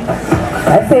ni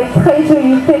c'est très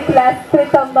joli, très classe, très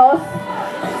tendance,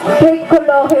 très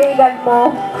coloré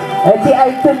également. ci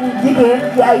ay tenues jigéen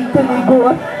ci ay tenues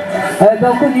góor.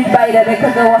 donc ñu bàyyi la rek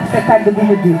nga wax sa kàddu bu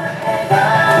mujj.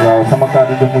 waaw sama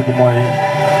kàddu bu mujj mooy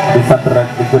di sant rek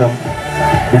di gërëm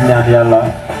di ñaan yàlla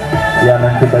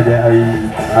nañ ci daje ay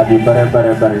at yu bare.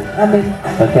 amiin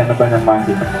te kenn bañ a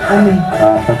manqué. amiin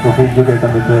waaw parce que fiy jógee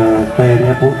tamit Tailleurs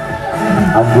yëpp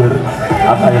am wër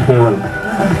ak ay xéewal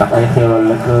ndax ay xéewal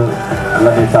rek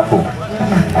la di sàkku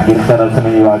ngir teral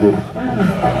suñuy waajur.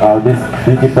 waaw di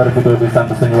ci profité di sant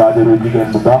suñu waajuru jigéen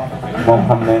bu baax moom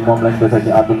xam ne moom lañ dese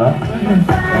ci àdduna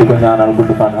di ko ñaanal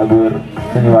gudd fan ak wér.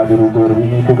 suñu waajuru góor bi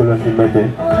ñuy dugaloon ci métier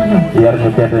yar ñu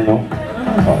teete ñu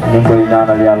ngi koy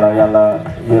ñaanal yàlla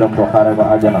yërëm ko xaare ba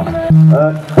àjjana.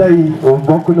 tey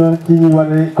bokk na ci ñu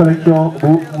wane collection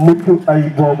bu mucc ay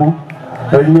boobu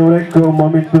ñëw rek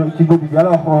moom it ci guddi gi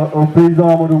alors président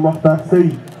Amadou Mokhtar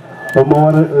Seye ma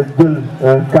war a jël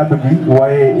kàddu gi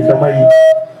waaye damay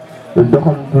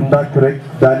doxantu ndànk rek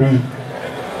daal di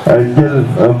jël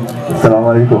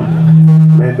salaamaaleykum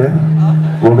mais def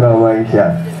moo gën a waa ngi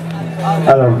siyaar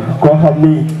alors koo xam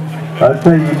ni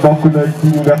tey bokk na ci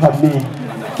ñi nga xam ni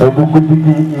bu guddi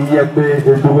gi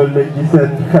yembee dugal nañ ci seen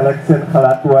xel ak seen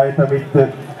xalaat waaye tamit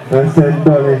seen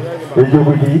doole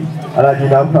jógu ji Alaaji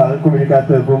Naam Fall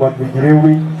communicateur bu mag bi ci réew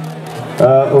mi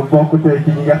bokk tey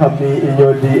ci ñi nga xam ni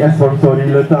ñoo di sponsor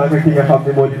yi le temps que ki nga xam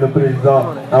ni moo di le président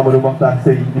Amadou Mokhtar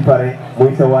Seye di pare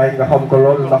muy sa waay nga xam ko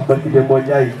lool ndax barki dem moo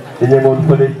Njaay dañu moon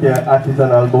fële ci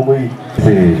artisanal ba muy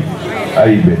c'est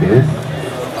AIBDS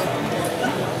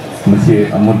monsieur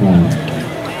Amadou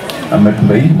Ahmed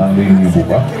Mbaye maa ngi lay nuyu bu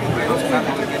baax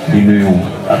di nuyu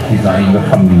artisans yi nga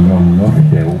xam ni ñoom ñoo fi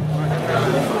teew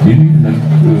di nuyu nag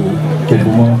te du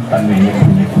ma xàmme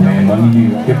ñëpp mais maa ngi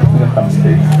nuyu képp nga xam ne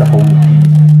tey taxaw na ci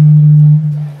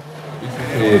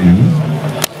UCR yi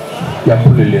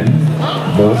jàppale leen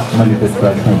ba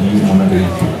manifestation bi mën a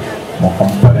réussir moo xam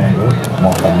parrain nga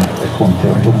moo xam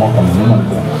sponsor nga moo xam nu mën a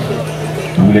doon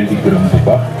ñu ngi leen di gërëm bu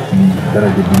baax ci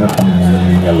daraja bi nga xam ne moom la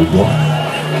ñu yàlla jox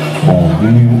bon di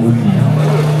nuyu aussi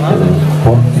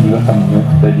force yi nga xam ne ñoo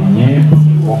ci daje ñëpp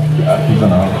bokk ci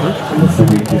artisanat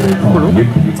jóge ci région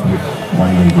yëpp maa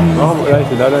ngi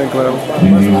leen di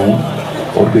nuyu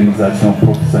organisation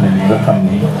professionnelle yi nga xam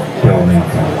ni teew nañ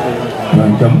fi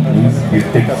ñooñu tam ñu ngi si biir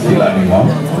textile aliment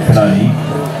defe naa ni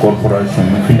corporation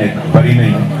yi fi nekk bari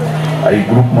nañu ay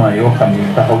groupement yoo xam ni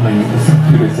taxaw nañu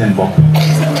structuré seen bopp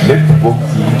lépp bokk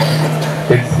ci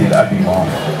textile habillement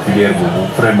filière boobu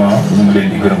vraiment ñu ngi leen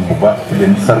di gërëm bu baax di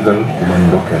leen sargal di leen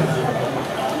ndokkeel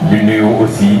di nuyu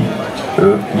aussi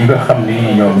ñi nga xam ni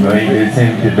ñoom ñooy les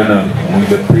invités d'honneur muy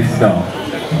le président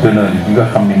d'honneur yi nga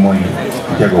xam ni mooy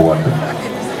Diaga Wade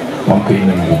maa ngi koy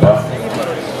nuyu bu baax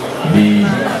di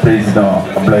président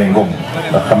Ablaye Ngom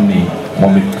nga xam ni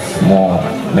moom it moo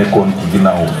nekkoon ci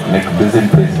ginnaaw nekk deuxième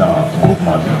président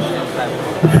groupement bi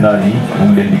defe naa ni ñu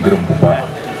ngi leen di gërëm bu baax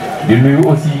di nuyu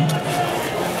aussi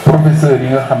professeurs yi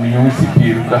nga xam ne ñu ngi si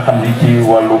biir nga xam ni ci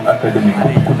wàllu académie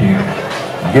couture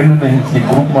génn nañ ci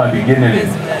groupement bi génne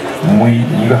leen muy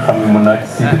ñi nga xam ne mën naa ci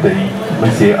cité tey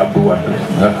monsieur Abdou Wade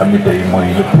nga xam ni tey mooy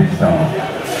le président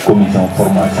commission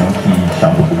formation ci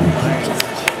chambre de métier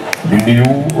di nuyu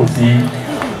aussi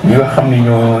ñi nga xam ni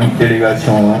ñooy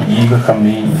délégation yi nga xam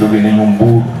ni jóge nañu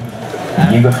Mbour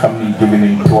ñi nga xam ni jóge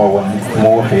nañu Tivaouane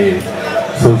moo waxee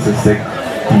Socé Seck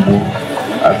ci Mbour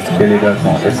ak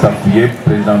délégation staff bi yëpp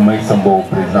président Maysa Mbow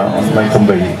président Maysa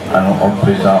Mbaye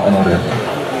président honoraire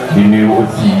di nuyu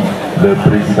aussi le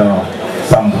président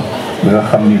Samb bi nga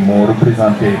xam ni moo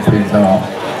représenté président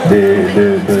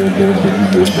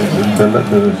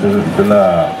de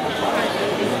la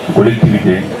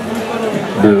collectivité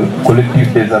de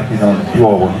collectif des artisans de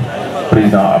Tivaouane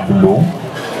président Abdoulo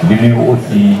di nuyu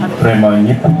aussi vraiment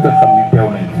ñëpp nga xam ni teew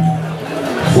nañ fi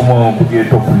su ma bëggee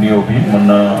topp nuyoo bi mën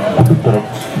na gudd trop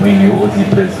muy nuyu aussi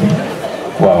presse bi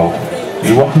waaw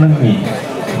li wax nag ni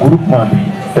groupement bi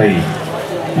tey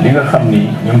li nga xam ni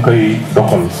ñu ngi koy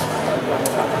doxal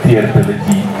fierté la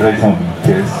ci région bi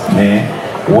Thiès mais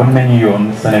won nañu yoon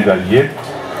Sénégal yëpp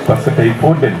parce que tey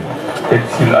foo dem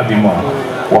textile habillement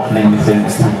wax nañ ni seen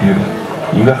structure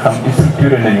yi nga xam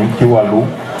structuré nañu ci wàllu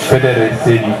fédéré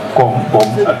seen i koom-koom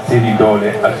ak seen i doole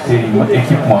ak seen i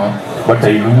équipement ba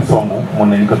tey lu ñu song mën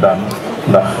nañ ko daan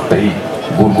ndax tey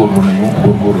góorgóorlu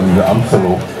nañu am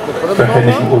solo fexe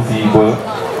nañu aussi ba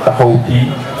taxaw ci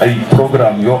ay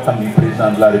programme yoo xam ni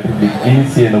président de la république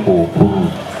initié na ko pour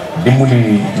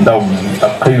dimbali ndaw ñi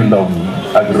ak xëyu ndaw ñi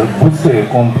ak rebooster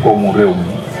koom-koomu réew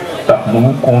mi tax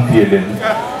mu confier leen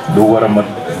lu war a mat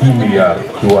 10 milliards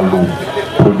ci wàllu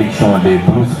production des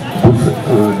bourses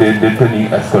des tenues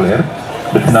scolaires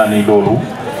def naa ni loolu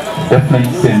def nañ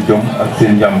seen jom ak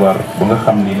seen njàmbaar ba nga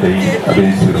xam ni tey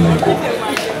réussir nañ ko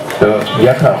te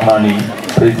yaakaar naa ni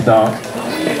président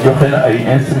joxe na ay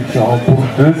instructions pour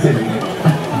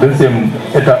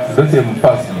deuxième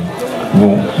phase bi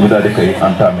ñu daal di koy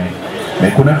entamé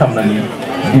mais ku ne xam na ni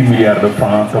 10 milliards de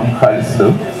francs comme xaalis la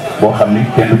boo xam ni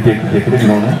kenn du jékki-jékki rek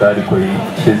noonu daal di koy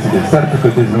décider certes que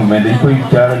décision mais dañ koy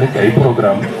jaarale ci ay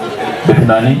programme defe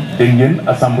naa ni dégg ngeen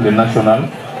assemblée nationale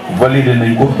validé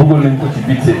nañ ko dugal nañ ko ci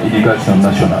budget éducation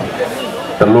nationale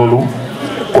te loolu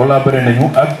collaboré nañu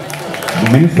ak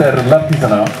ministère de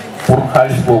l'artisanat pour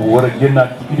xaalis boobu war a génnaat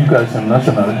ci éducation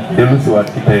nationale dellu siwaat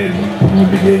ci tailleur yi pour ñu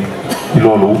liggéey ci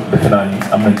loolu defe naa ni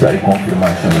am nañ ci ay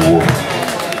confirmation yu wóor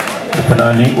defe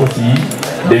naa ni aussi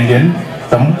dégg ngeen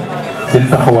tam seen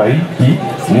taxawaay ci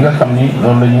ñi nga xam ni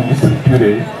noonu la ñu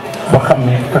structuré ba xam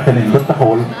ni fexe nañ ba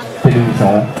taxawal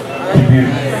télévision ci biir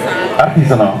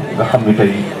artisanat nga xam ni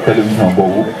tey télévision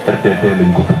boobu RTT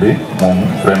lañ ko tuddee moom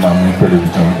vraiment muy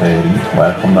télévision tailleur yi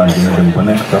waaye xam naa dina dem ba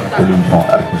nekk sax télévision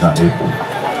artisan et tout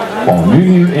bon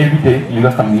ñu invité yi nga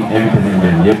xam ni invité nañ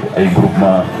leen yëpp ay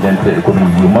groupement d'intérêt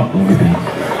économique yu mag ñu ngi fi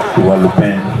ci wàllu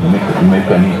peintre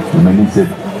mécanique menuisier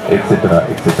et cetera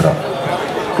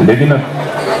léegi nag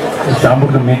chambre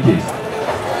de métier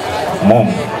moom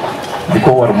li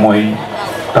ko war mooy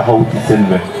taxaw ci seen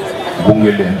wet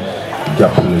gunge leen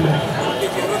jàppale leen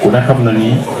ku ne xam na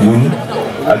ni ñun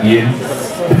ak yéen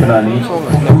defe naa ni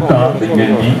tout le temps dañ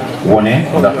leen di wone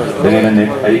ndax da ngeen a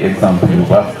nekk ay exemple yu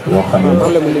baax yoo xam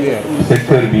ne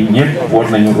secteur bi ñëpp war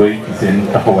nañu roy ci seen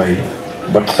taxawaay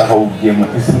ba taxaw jéem a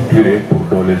structuré pour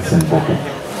dooleel seen bopp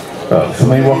su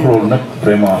may wax loolu nag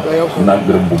vraiment naa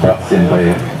gërëm bu baax seen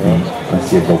bailleur di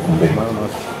monsieur Bafou Mbengue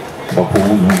Bafou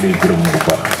ñu ngi lay gërëm bu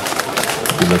baax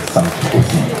di la sant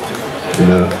aussi di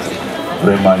la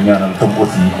vraiment ñaanal tam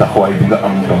aussi taxawaay bi nga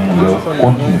am tam nga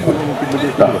continuer ko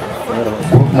ndax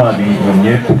groupement bi ñoom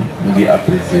ñëpp ñu ngi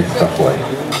apprécier si taxawaay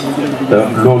te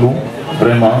loolu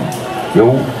vraiment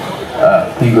yow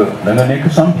kii nga da nga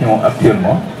nekk champion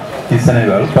actuellement ci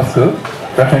Sénégal parce que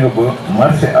fexe nga ba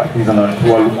marché artisanal ci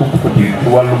wàllu coupe couture ci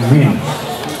wàllu mine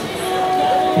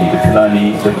yi defe naa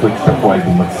ni def ko ci taxawaay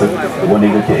bu mat sëkk wane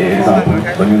nga ci ay exemple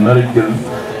ba ñu nar a jël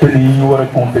tenue yi ñu war a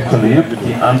confectionné yëpp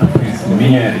ci entreprise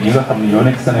minière yi nga xam ne ñoo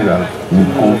nekk Sénégal ñu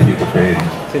confier ko tailleur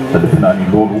yi te defe naa ni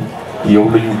loolu yow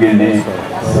la ñu génnee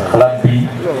xalaat bi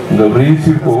nga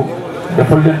réussir ko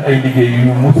defal leen ay liggéey yu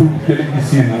ñu mosul jële ci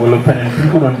Chine wala feneen fi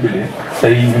ñu ko doon jëlee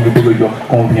tey ñu ngi bëgg a jox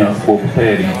confiance boobu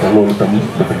tailleur yi te loolu tamit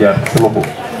dafa jaar ci sa loxo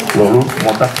loolu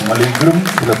moo tax ma lay gërëm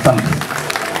di la sant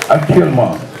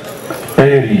actuellement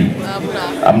tailleur yi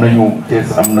am nañu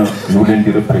Thiès am na ñu leen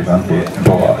di représenté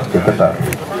Doha ca Qatar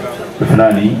defe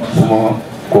naa ni su ma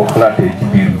koo xalaatee ci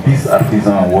biir 10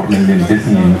 artisans war nañ leen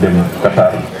désigner ñu dem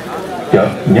Qatar ca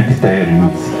ñetti tailleur yu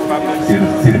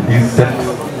sur 17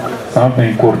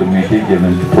 120 corps de métier jël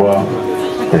nañ ci 3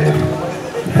 tailleurs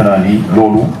defe naa ni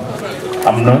loolu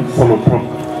am na solo trop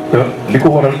te li ko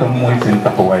waral tam mooy seen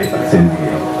taxawaay ak seen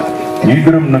liggéey ñuy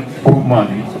gërëm nag groupement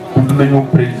bi tudd nañu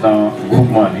président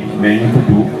groupement bi mais ñu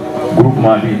tudd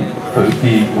groupement bi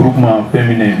ci groupement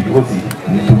féminin bi aussi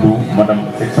ñu tudd madame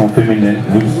section féminine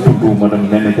ñu tudd madame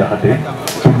Néné Diakhaté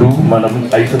tudd madame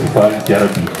Aïssatou Fall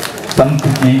Diarabi sant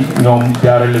ci ñoom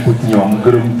jaarale ko ci ñoom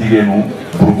gërëm jigéenu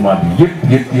groupement bi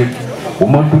yëpp bu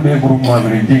ma tuddee groupement bi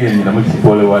rek jigéen ñi dama ci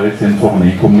boole waale seen soxna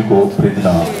yi comme ni ko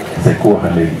président Seck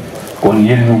waxee léegi kon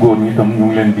yéen ñu góor ñi tam ñu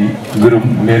ngi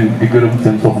leen di gërëm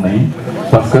seen soxna yi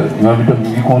parce que ñoom itam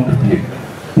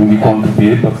ñu ngi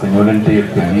contribuer parce que ñoo leen téyel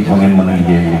kër yi ba ngeen mën a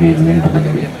liggéey bi ngeen bëgg a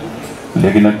liggéey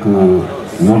léegi nag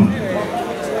ñun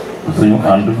suñu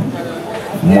ànd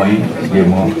mooy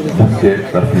jéem a booster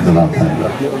l'artisanat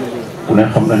Sénégal ku ne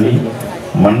xam na ni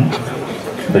man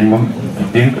dañ ma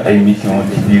dénk ay mission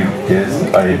ci biir Thiès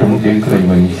waaye dama dénk nañ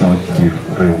ma mission ci biir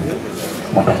réew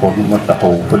moo taxoon ma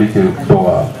taxaw fële ca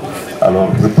Doha alors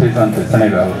représenter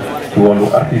Sénégal ci wàllu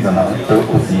artisanat te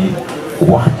aussi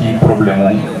wax ci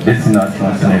problème destination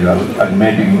Sénégal ak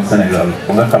made in Sénégal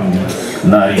ba nga xam ni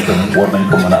naar yi itam war nañ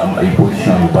ko mën a am ay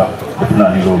position yu baax def naa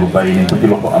ni loolu bàyyi nañ ko ci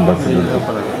loxo ambassadeur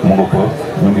mu nga fa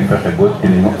ñu ngi fexe ba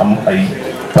dinañu am ay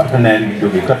partenaires yu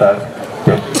jógee Qatar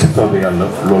te ci soobee yàlla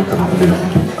loolu tam du leen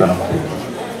ubbi ci kanam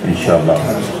incha allah.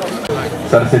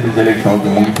 chargé des élections bi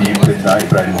mu ngi ci président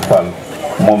Ibrahima Fall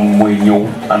moom mooy ñëw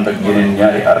ànd ak yeneen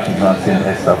ñaari artisan seen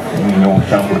staff ñu ñëw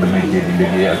chambre de métier di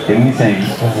liggéey ak techniciens yi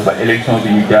ba élection bi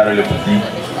ñu jaarale ko ci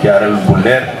jaaral bu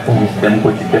leer dem ko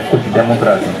ci def ko ci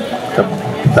démocratie te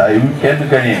saa yu kenn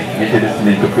gagné ñi ci des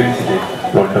nañ ko félicité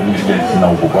loolu tam ñu leen si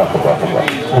naw bu baax a baax a baax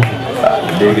waaw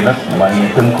léegi nag maa ngi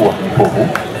tënk wax ni foofu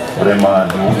vraiment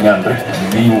di ñaan rek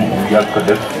lii ñu yàgg ko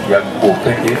def yàgg koo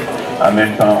fekkee en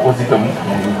même temps aussi tam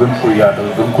ñu gën ko yaatal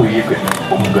gën ko yëkkati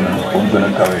ba mu gën a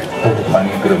kawe maa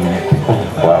ngi gërëm ñëpp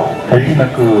waaw léegi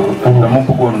nag dama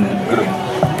bëggoon gërëm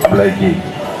Ablaye Dieye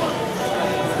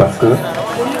parce que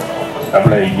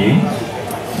Ablaye Dieye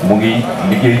mu ngi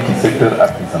liggéey ci secteur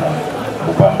artisanal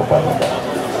bu baax a baax a baax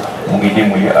mu ngi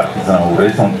dimbali artisan wu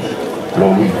Région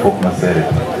loolu il faut que ma seere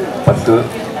parce que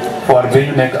foire ba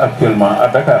ñu nekk actuellement à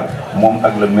Dakar moom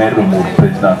ak le maire de Mbour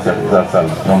président Cheikh Issa Sall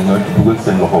ñoom ñoo ci dugal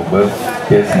seen loxo ba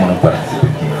Thiès mën a participer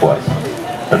ci foire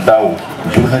te daaw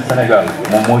journée Sénégal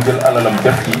moom moo jël alalam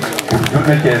def ci pour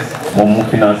journée Thiès moom mu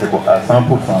financé ko à 100%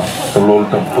 te loolu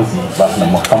tam aussi baax na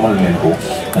ma xamal leen ko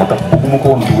moo tax bëgguma ko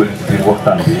woon dugal ci biir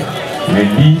waxtaan bi mais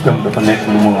lii itam dafa nekk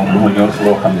lu ma ñor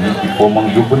loo xam ni il faut ma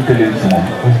yóbbante leen si moom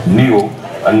nuyoo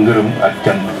ak ngërëm ak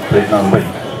cant président Mbaye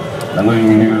da ngay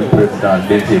nuyu président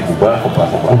DG bu baax a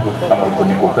baax a baax xamal ko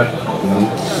ni ko kat ñun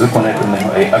reconnaître nañu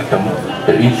ay actam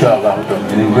te incha allah tam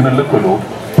dinañ gën a lëkkaloo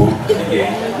pour liggéey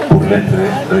pour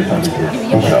l'intérêt de région de Thiès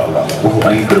incha allah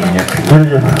maa ngi gërëm ñëpp.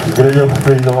 jërëjëf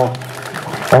président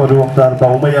Amadou Mokhtar Ba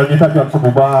ma yàlla ñu tàggat ko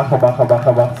bu baax a baax a baax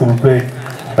a baax s'il vous plaît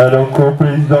donc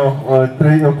président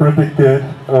très protecteur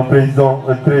un président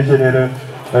très généreux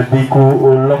di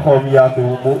ko loxoom yaatu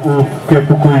mu uuf képp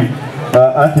kuy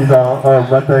artisan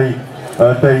ba tey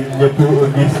ñëpp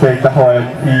gis tey taxawaayam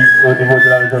fii au niveau de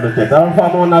la région de Thiès. Alors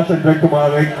Fama on enchaîne directement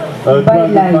avec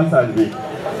troisième passage bi.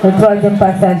 Le troisième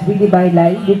passage bi di Baye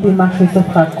Laye depuis marché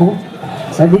Sofraco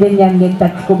di leen ñaan ngeen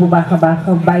tàcc ko bu baax a baax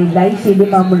Baye Laye chez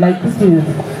Limamou Laye Couture.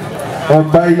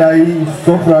 Baye Laye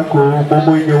Sofraco moom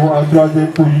mooy ñëw en troisième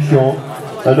position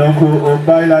donc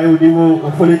bàyyi laay au niveau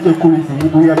fële ca coulisses yi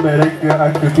bu yemee rek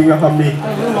ak ki nga xam ni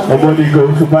moo di góor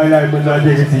su bàyyi laay mën naa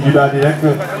jege si ñu daal di rek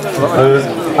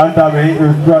entamé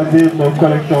troisième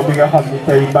collection bi nga xam ni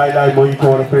tey bàyyi laay moo ñu ko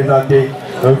war a présenté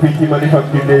fii ci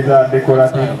manufacture des arts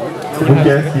décoratifs bu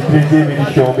Thiès ci 13e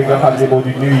édition bi nga xam ne moo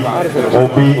di nuit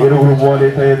bi regroupement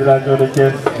des tailleurs de la région de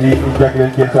Thiès di jagleel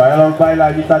Thiès waaye alors bàyyi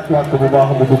laay ñu tàccuwaat ko bu baax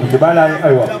mu dugg ci bàyyi laay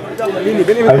aywa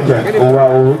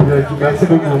waaw merci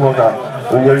beaucoup mon gars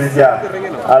ñu ngi ziar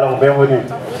alors bienvenue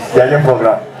jaajëf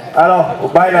programme alors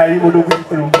bàyyi laay yi mu dugg ci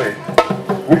s'il vous plaît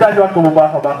ñu tàccuwaat ko bu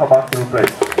baax a baax s'il vous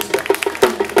plaît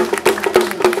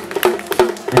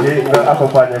il nga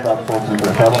accompagné par son s'il vous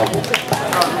plaît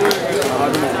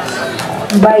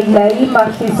Bailay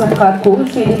marché Sofraco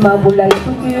chez les Maboulay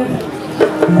Couture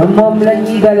moom la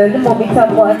ñuy dalal moom itam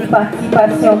mu andi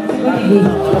participation ci guddi gi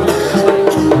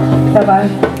ça va.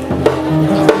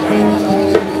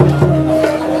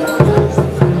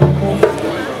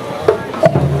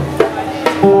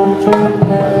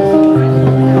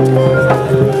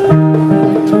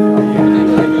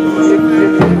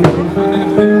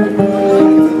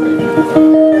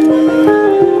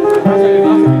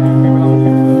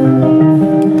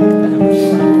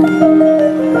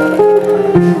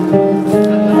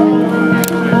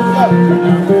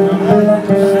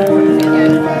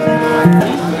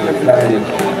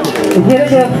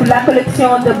 La collection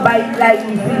de Bailay,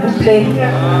 s'il vous plaît.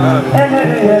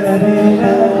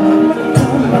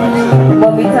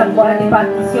 Moom itam mu andi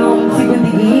partition ci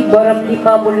guddi gi borom li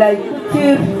Maboulay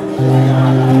Couture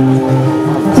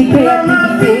ci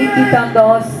créativité ci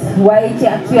tendance waaye ci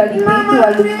actualité ci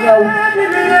wàllu ñëw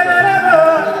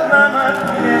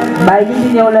Baye li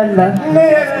ñëw lan la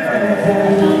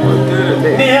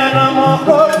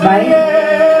Baye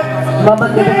mama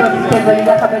nga defoon ci thème li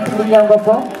nga xamante ni ñëw nga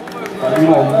ko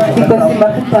ci costume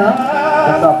africain.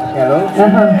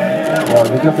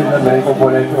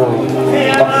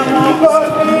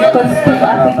 Costume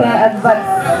africain ak vax.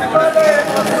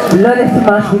 loolu ci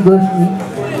manche bi gauche bi.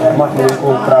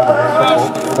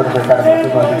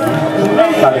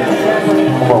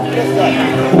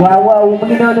 waaw mu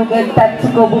ngi noonu ngeen tàcc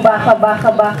ko bu baax a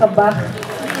baax.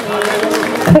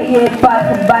 Créé par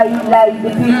Bailay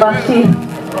depuis marché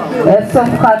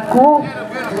Sofraco.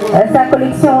 Sa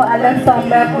collection à l'instant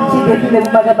même ci défilé bu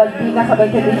mag a mag bi nga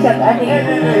xamante ni chaque année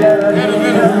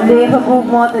les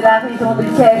regroupements de la région de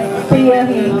Thiès Tailleurs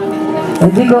yi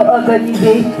di ko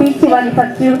organiser fii ci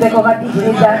manufacture décorative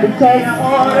des arts de Thiès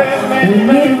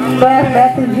ngir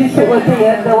permettre juste aux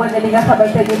tailleurs de wane li nga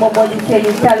xamante ni moom moo di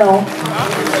seeni talent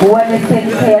wane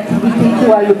seeni créativité ci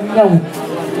wàllu ñëw.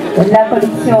 La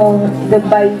collection de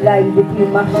Bailay depuis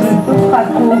marché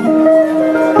Sofraco,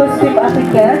 costume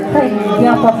africain très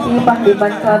bien porté par les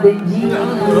mannequins de NJ.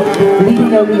 Li di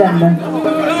ñëw li lan la.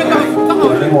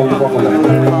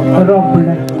 robe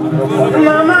la.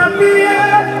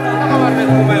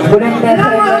 bu leen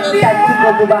neexee ngeen tàcc ko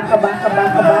bu baax a baax.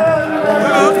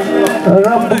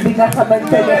 robe bi nga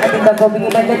xamante ne andi na ko mi ngi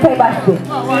mel ne tey baas bi.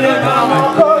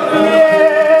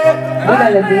 bu la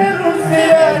la bi.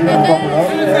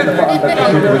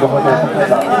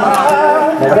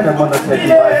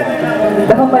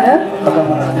 dafa mën a.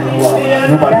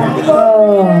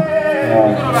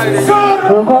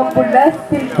 robe la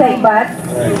style taille basse.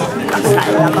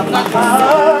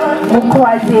 mu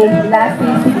croisé la ci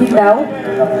ginnaaw.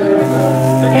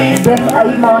 def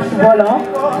ay manches volantes.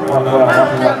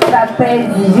 ça pèse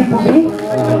jupe bi.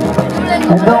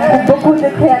 donc beaucoup de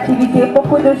créativité,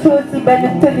 beaucoup de choses ci benn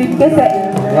tenue kese.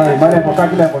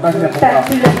 tàcc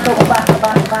leen ko bu baax a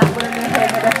baax bu la neexee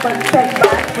nga def ko taille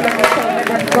basse bu la neexee nga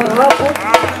def ko robe.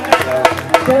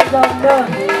 deux hommes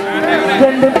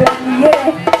jënd benn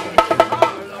yére.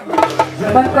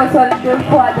 mën ko sol deux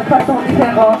fois de façon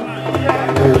différente.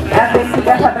 avec li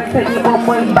nga xamante ni moom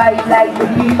mooy Bailay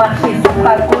depuis marché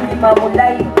Sofraco di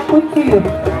Maboulay Couture.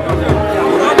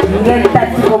 ngeen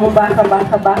tàcc ko bu baax a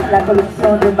baax la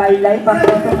collection de Bailay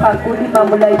marché Sofraco di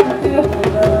Maboulay Couture.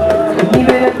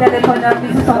 numéro de téléphone am di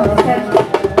 77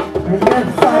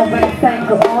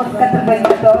 925 11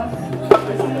 94.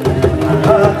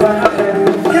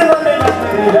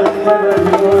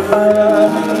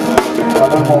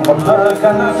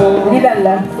 Lii lan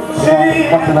la.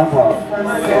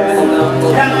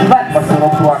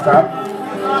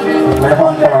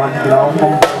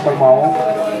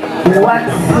 wax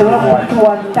robe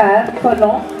 3/4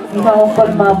 collant nga am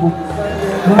collement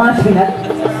bu manche bi nag.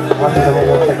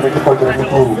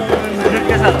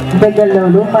 dëgg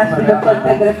loolu manche bi la ko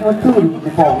teg rek ma tuuru.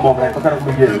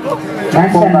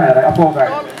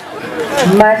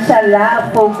 macha allah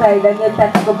foofu kay dañuy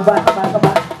tàcc ko bu baax a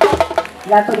baax.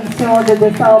 La collection de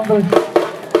décembre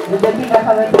depuis nga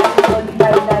xamante ni moo di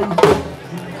bàyyi laay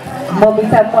moom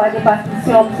itam mu andi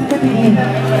partition si début yi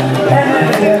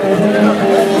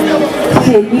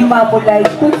chez Limamou Laye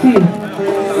Couture.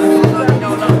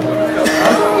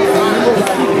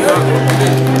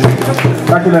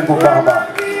 tàcc leen ko bu baax a baax.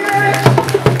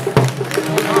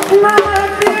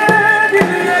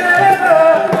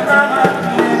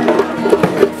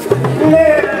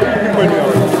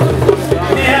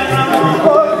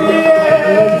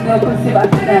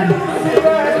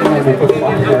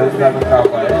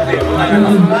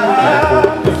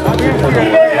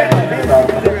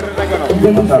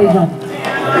 Demi-saison.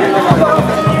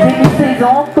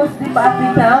 Demi-saison, costume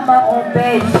africain, marron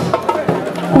beige.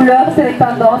 Couleur, c'est les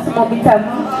tendances, mon bitam.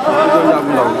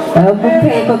 Vous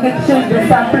créez quelque chose de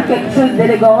simple, quelque chose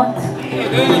d'élégant.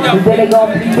 D'élégant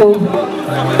plutôt.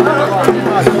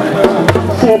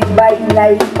 Chez Baye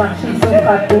Laye, marché sur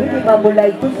Frappé, Limamou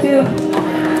Laye Couture.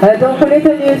 Donc les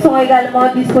tenues sont également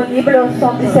disponibles au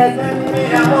 77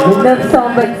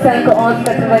 925 11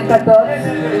 94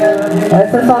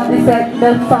 77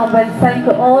 925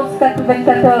 11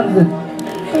 94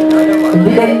 di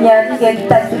leen ñaan ngeen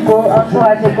tàcc ko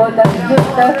encouragé ko ndax jot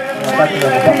na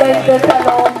plein de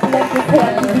talent, plein de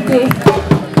créativité,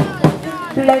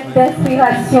 plein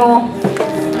d'inspiration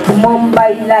moom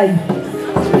Baye Laye.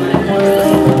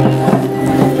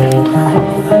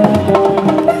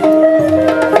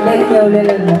 léegi ñëw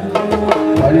leneen la.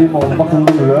 waaye lii moom mbokk mi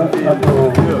dugg la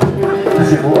ak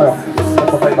si bu oyof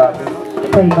dafa fay baax.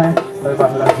 fay baax. fay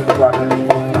baax la si bu baax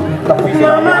tax ko ci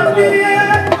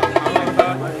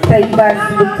fay baax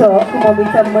bu toog moom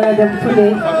itam mën a dem fule.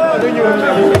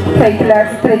 fay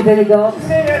classe très élégante.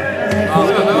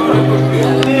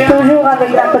 toujours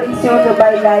avec la collection de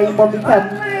Baye Laye moom itam.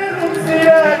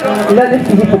 loolu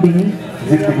ci jipp bi nii.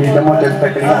 jipp bi dama dem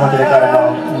fekk li nga xamante ne carrément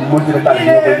multimétal yi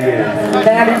ñoo koy liggéeyee.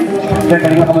 da nga dem. fekk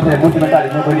li nga xamante ne multimétal yi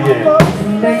ñoo koy liggéeyee.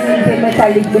 menuisier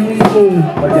métallique bi muy liggéeyee.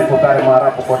 ma jël ko carrément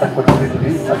ràpp ko teg ko ci jipp bi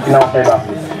ak ginnaaw fay baax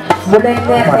bi. bu leen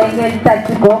neexee ngeen tàcc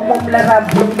ko moom la ràbb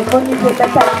bi menuisier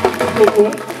métallique bi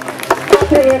liggéeyee.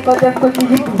 créé ko def ko ci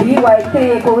jipp bi waaye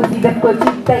créé ko aussi def ko ci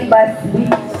taille basse bi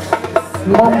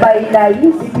moom Baye Laye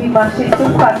depuis marché sur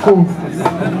Fraco.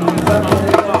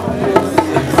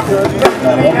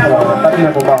 tàcc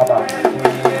na bu baax a baax.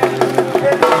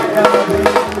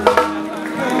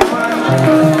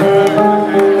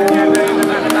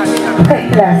 Très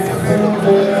classe.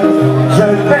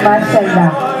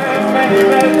 Machallah.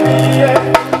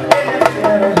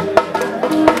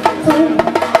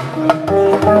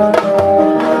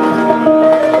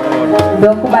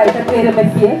 donc Baye da koy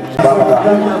remercier. baax a baax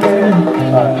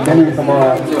waaw kenn sama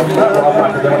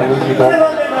marché jamono bi ñu toog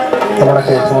sama rakk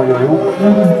sama yooyu.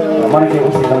 man kay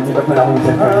aussi tam ñu def na amuñu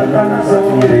seen kër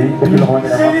ñoom yére yi depuis loo xamante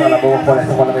ne macha allah boo ko xoolee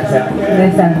sa xol dafay seet.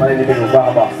 ndeysaan ma leen di déglu bu baax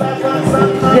a baax.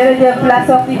 jërëjëf la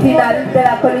sortie finale de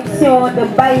la collection de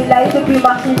Baye Laye depuis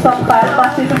marché central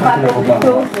marché central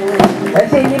plutôt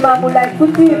chez Limamou Laye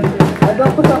Couture.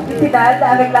 Donc sortie finale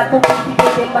avec la complicité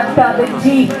des mannequins de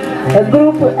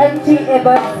Groupe NJ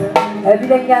Family. di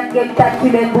leen ñaan ngeen tàcc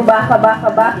leen bu baax a baax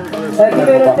a baax.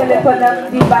 numéro téléphone am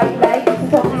di Baye Laye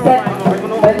 77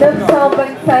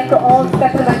 925 11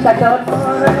 94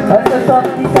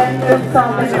 77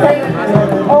 925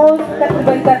 11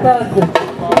 94.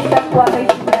 lii nag waa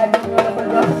Région ñoo la ko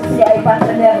jox ci ay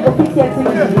partenaires officiels ci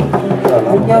musique bi.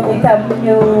 ñoom itam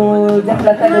ñu jox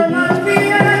la cadeau bi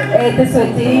et te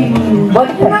souhaiter une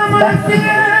bonne fête. Merci.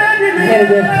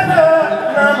 jërëjëf.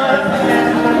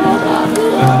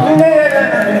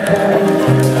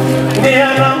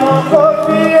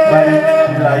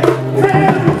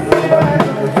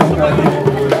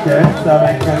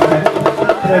 Avec une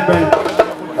très belle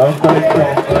collection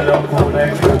donc on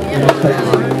est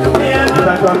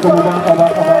d'accord que bu baax a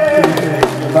baax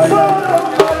a baax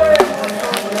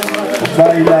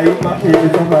Baye Laye marché bi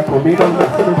soxla ko mi doon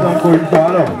marché de Franco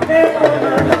Inch'Allah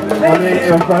on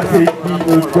est passé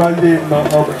ci troisième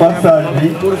passage bi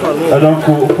donc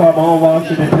Fama on va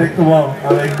enchaîner directement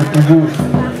avec toujours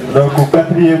donc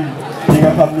quatrième li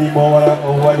nga xam ni moo war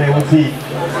a wane aussi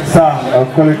sa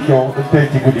collection tey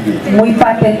ci guddi gi. muy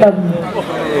Pathé Ndong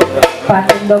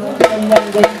Pathé Ndong ñoom ñoo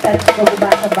ngi leen tàcc ko bu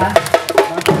baax a baax.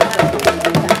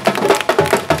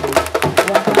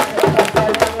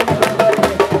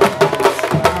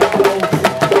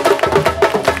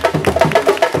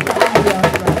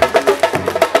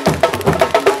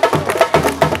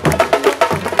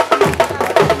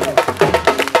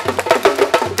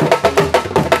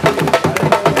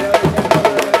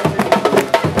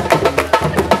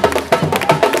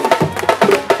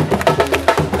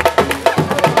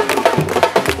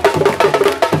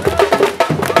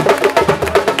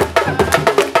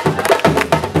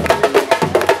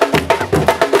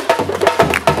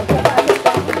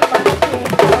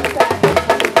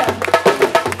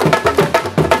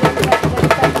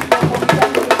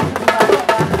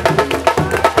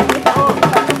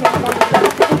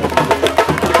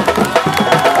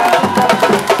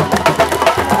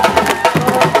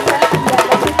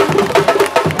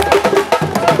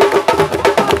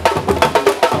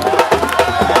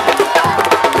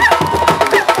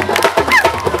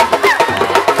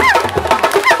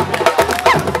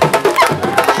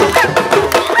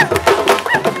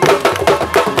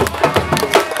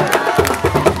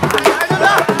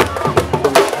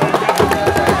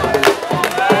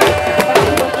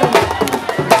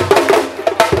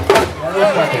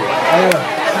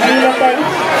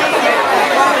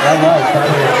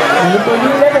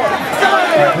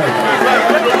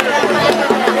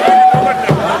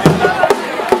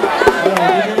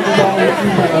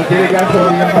 délégation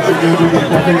yi nga xam ne ñoo jógee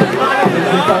côté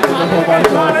centre de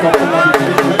formation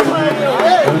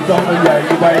Soxna Ndiaye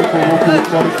ñu bàyyi ko moom ñu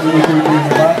koy nuyu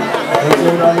bu baax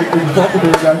ñëw na avec une forte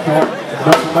délégation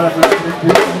donc madame la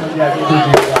directrice Soxna Ndiaye ñu koy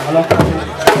nuyu bu baax alors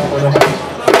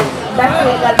merci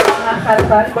également à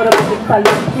Khalfal borom bi Fall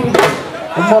ci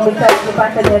moom itam di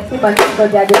partenaire ci man ko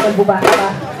jaajëfal bu baax a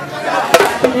baax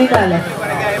nuyu naa la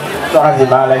soxna si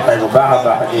maa lay fay bu baax a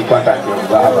baax di kontaan bu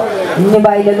baax a baax ñu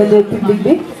bàyyi la nga nuyu public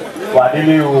bi waa di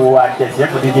nuyu waa Thiès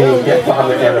yëpp di nuyu ñëpp koo xam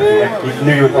ne teew na fi rek di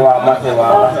nuyu waa marché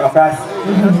Ocass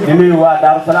di nuyu waa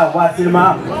Darou Salam waa Silma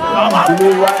di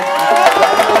nuyu waa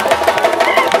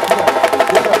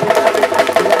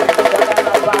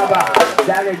baax a baax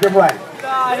jaa ngeen jëf waay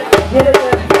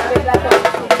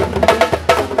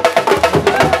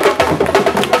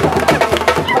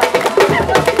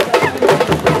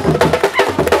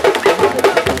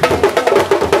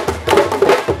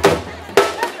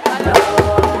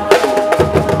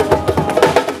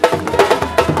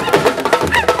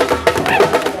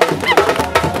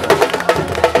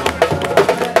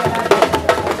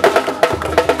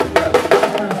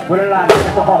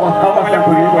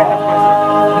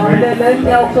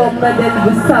ñëw ko modèle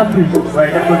bu simple.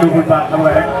 waaye def ko double baax xam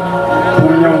nga rek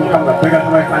pour ñëw xam nga bëggal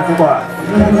samay fan si quoi.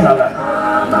 incha allah.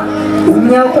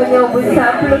 ñëw ko ñëw bu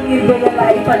simple ngir bëggal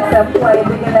ay fansam waaye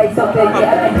bëggal ay soppeek yi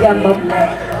ak ay jàmbam.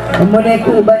 mu nekk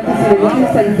ban tissu la ñu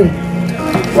sañse.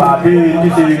 waaw bii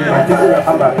tissu yi tissu yoo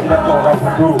xam nga ñu def ko romb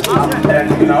duru am terrain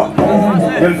ci ginnaaw.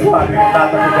 jël si part bi daal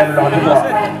ko ci benn loxo ci quoi.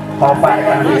 xaw fàtte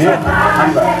kanam yi xam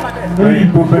nga. yooyu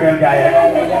pour bëggal gars yi rek.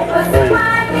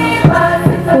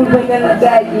 pour bëggal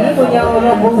gars yi mu ñëw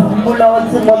robe mu la woon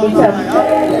si moom itam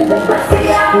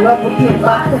robe qui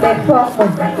marque des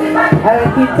formes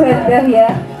avec une traîne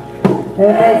derrière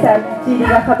ndeysaan ci li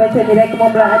nga xamante ni rek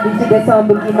moom la andi ci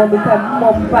décembre gi moom itam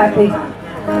moom Pathé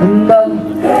Ndong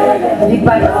di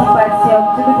participation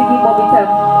ci guddi gi moom itam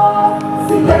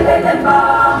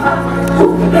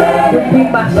depuis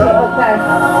marché Ocass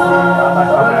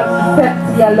sant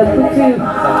yàlla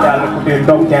couture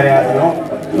Ndong création.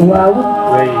 waaw.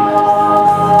 oui.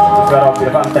 garab bi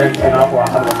dafa am terrain ci ginnaaw quoi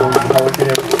xam nga boobu xaw a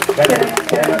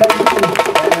jëlee.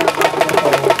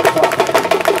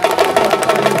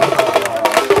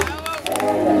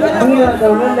 mu ngi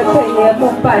doon loolu la koy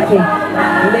moom Pathé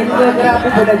léegi ñoo grand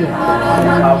boubou la ñu.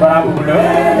 waaw grand boubou la.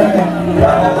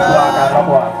 waaw 3 4 la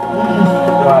quoi.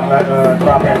 3 mètres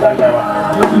 3 mètres daal lay wax.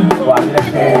 waaw ñu def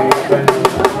benn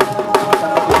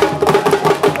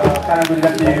kanam bi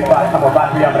def ci baat xam nga baat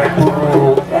bi am rek pour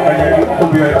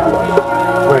ëmb yooyu.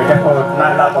 oui def ko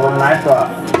naan laa ko ba mu naaj quoi.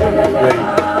 oui.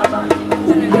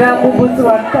 grand boubou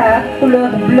 3 quarts couleur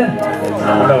bleu.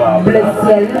 bleu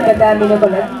ciel nga daamine ko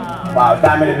nag. waaw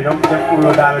daamine bi donc def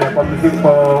couleur daamine comme si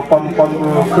comme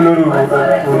couleur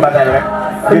mbasin rek.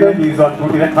 dina ci zone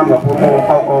tuuti rek xam nga pour mu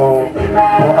xaw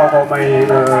ko may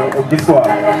gis quoi.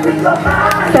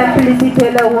 simplicité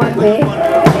la woote.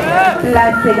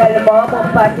 place également moom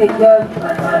Pathé Ndong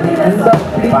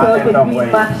plutôt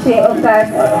depuis marché Ocass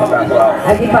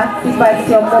ak di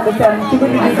participation moom itam ci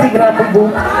guddi gi ci grand boubou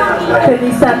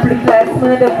tenue simple classe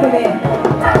mën a def ku ne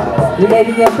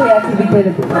léegi ñëw créativité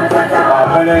la ko. waaw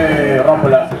bële romb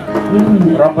la.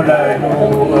 romb la ñu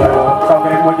kaw gi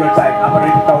rek moo jël taay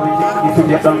après ci kaw ci suuf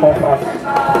yëpp doon conférence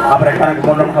après kanam gi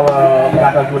moom la mu xaw a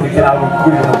gàttal tuuti ci laa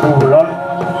guddi ko tuubu lool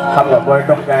xam nga booy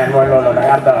dox gaañ mooy loolu da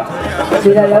nga am dara.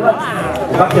 dina la wax.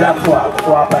 vax la ak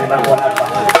soit bari na wala ak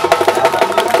vax.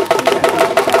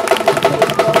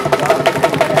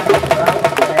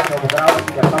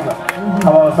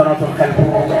 xaw a sonal suñu xel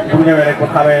bu ñëwee rek bu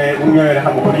xawee bu ñëwee rek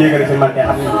xam nga bu yéegale suñu man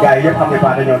xam nga gars yi yëpp xam ne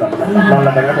Pathé ñëw na noonu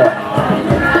la demee quoi.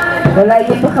 walaay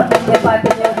yëpp xam nañ ne Pathé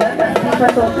ñëw na ndax ci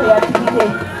façon créativité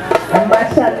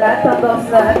macha allah tendance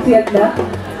la actuelle la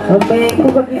mais ku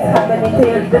ko gis xam nga ne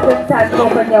tey dëggantaan moo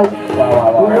ko ñëw.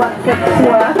 waaw wax cette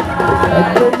fois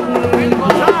tenue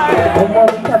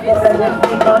moom itam moom la def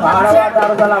dimanche. waaw ana waa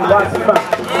Darou Salam waa Silma.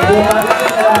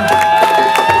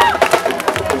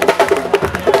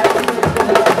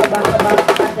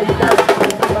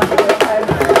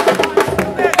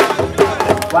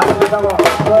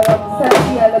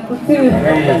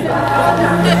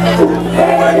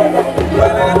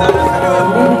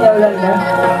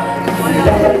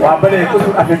 waaw ba léegi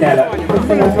couture africain la.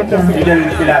 ñu jël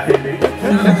filature bi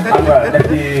xam nga def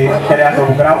ci création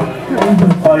bu grave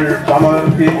xool ba ma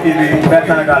fii bi benn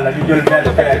Sénégal la ñu jël benn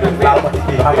créé bi laal ko ci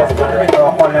kii xam nga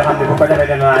xool ne xam ne bu ko defee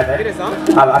dana naaj rek xam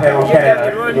nga affaire boobu créé la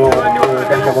rek ñu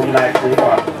def ko comme naaj bi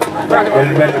quoi jël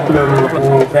benn couleur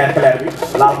bu vert clair bi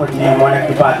laal ko ci moo nekk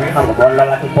ci base bi xam nga boole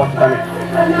la ci poche tamit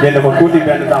jënd ko tuuti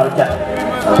benn genre cat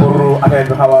pour affaire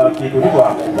bi xaw a kii tuuti quoi.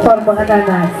 Forme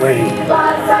ananas. Oui.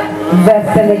 Vers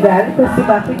Sénégal,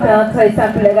 costume africain très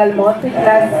simple également, très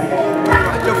classe.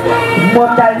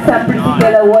 Moom daal simplicité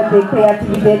la woote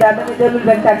créativité daa mel ni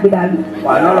 2024 bi daal.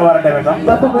 waaw noonu la war a demee sax.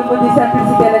 ba ko muy mujj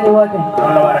simplicité la ñu woote.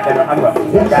 noonu la war a demee xam nga.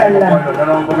 incha allah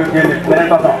dañoo bëgg a génne beneen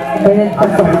façon. beneen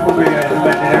façon. am na bëgg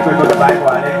dinañ koy bëgg a bàyyi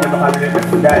quoi léegi ñu xam ne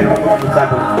gars yi ñoo bëgg lu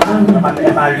simple. ñu xam ne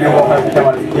instant bii boo xam ne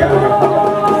jamono ji jéem a ñëw xam nga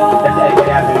def ci ay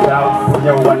création yu gaaw pour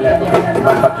ñëw wan leen ko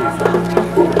ban facture.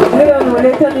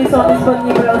 Les tenues sont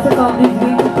disponibles au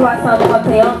 78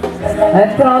 331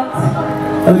 30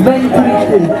 28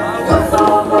 29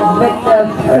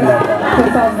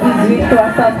 78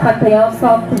 331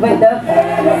 30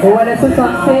 29 wala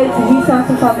 76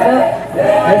 869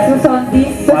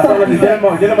 70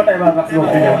 77. jël ma Taïba sax yow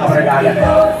ñëw après nga àggal.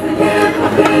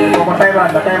 kooku Taïba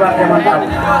la Taïba démonté am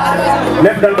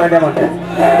lépp dañ koy démonté.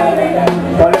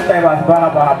 xool leen Taïba bu baax a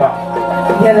baax a baax.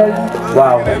 jëlal.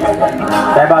 waaw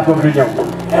Taïba boobu du ñëw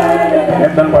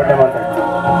lépp dañ koy démonté.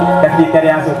 def ci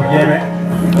création bu yéeme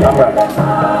xam nga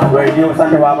waaye ñëw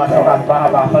sant waa marché Ocass bu baax a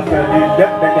baax parce que lii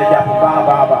lépp dañ koy jàpp bu baax a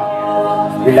baax a baax.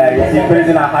 bilaay si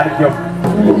président Khadim Diop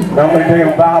donc koy jógee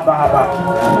bu baax a baax a baax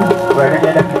waaye dañ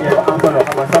koy def liggéey bu am solo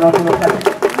xam nga solo suñu xel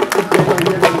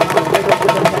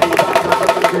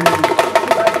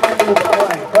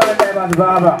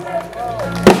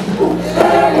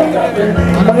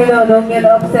mu ngi noonu ngeen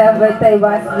observé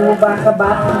Taïba bu baax a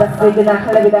baax ndax dégg naa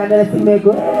xale bi daa mel ne si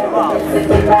méego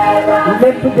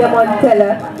lépp démonté la.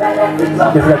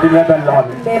 gis nga dina benn loxo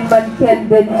bi. mais man kenn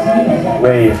Benji.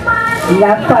 oui.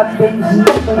 la femme Benji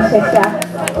muy Checha.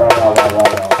 waaw.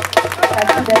 ak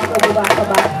ci def ko bu baax a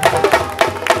baax.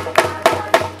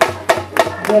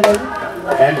 jërëjëf.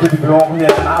 benn petit bi boo ko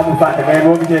gisee dana amul fàtte mais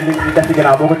boo gisee li def ci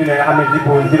ginnaaw boo ko dindee nga xam ne zip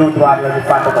 03 la ñu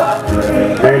fàtte ko.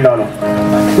 oui loolu.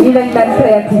 lii lañ daan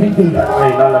créativité. oui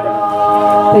noonu la dem.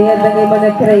 te yéen da ngay mën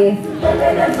a créer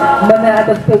mën a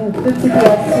adopté wu toute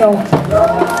situation.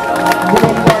 di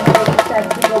leen ñaan tàcc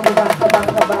ko bu baax a baax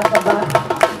a baax a baax.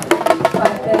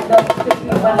 parce que donc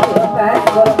depuis marché Ocass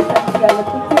borom sant yàlla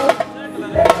couture.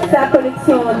 sa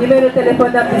connexion numéro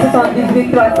téléphone am di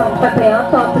 78 331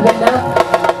 30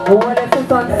 29 wala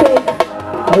 76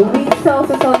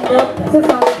 869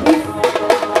 70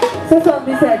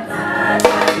 77.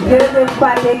 jërëjëf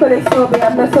Pathé collection bi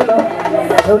am na solo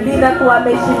lii nag waa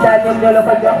Méchine daal ñoom ñoo la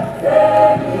ko jox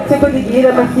ci guddi gi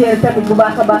remercier tamit bu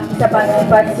baax a baax ci sa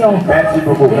participation. merci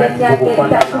beaucoup di leen ñaan ngeen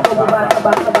tàcc ko bu baax a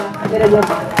baax a baax jërëjëf.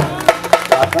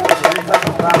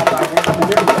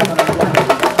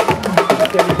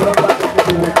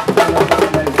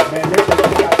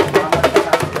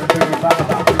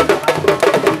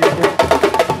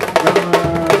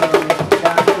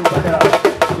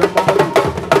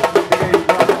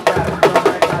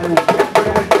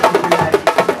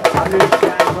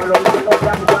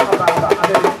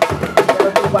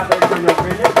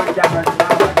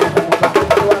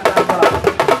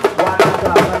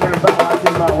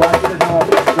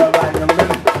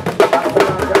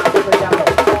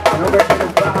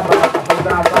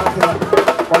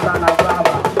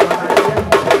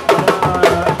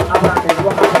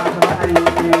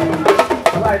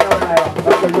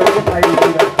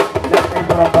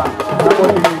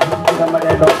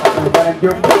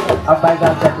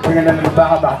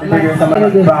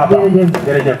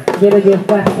 jërëjëf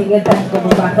merci ngeen tàcc ko bu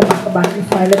baax a baax a baax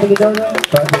Ismaïla mi ngi doon.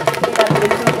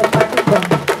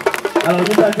 alors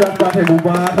ñu tàccuwaat Pathé bu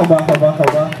baax a baax a baax a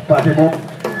baax Pathé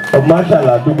moom macha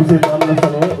allah dugg seen am na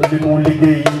solo li mu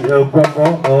liggéey gongo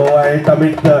waaye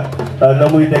tamit la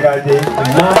muy dégagé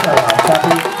macha allah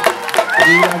Pathé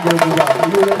ñu yàggee bu baax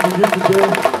ñu leen di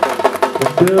juste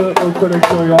deux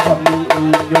connexions yoo xam ni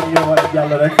ñoom ñoo war a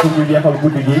jàll rek pour ñu jeexal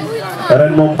guddi gi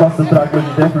ren moom fast track la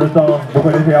ñu def le temps bu ko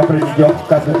defee après ñu jox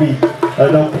kàddu bi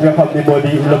donc nga xam ni moo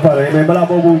di le parrain mais balaa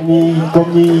boobu ñi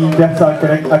comme ñi def sànq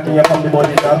rek ak ñi nga xam ni moo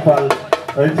di Naar Fall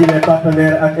ci les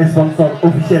partenaires ak sponsors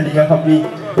officiels yi nga xam ni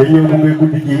ñoo mu ngi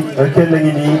guddi gi kenn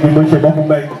ngi nii di monsieur Bafou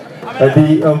Mbengue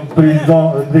di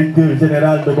président directeur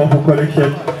général de Bafou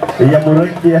Collection yamul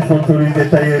rek ci sponsorisé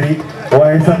tailleur yi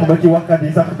waaye sax ba ci waxkat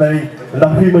yi sax day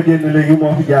ndax fii ma génn léegi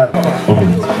moo fi jaar.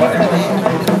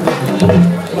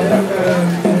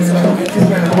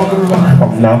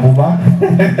 xam naa bu baax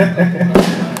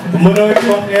mënoo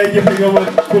wax ngay jëfe nga ma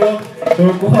ku la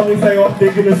ku xam ni say wax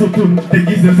dégg na sa tur te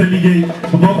gis na sa liggéey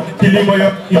bokk ci li ma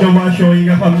yokk innovation yi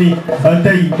nga xam ni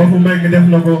tey Bafu Mbengue def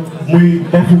na ko muy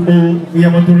Bafu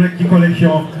yamatul rek ci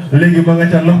collection léegi ba nga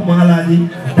ca lox ma alaaji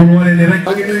pour wane ni rek.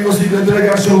 maa ngi nuyu aussi la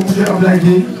délégation monsieur Abdoulaye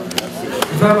Dieye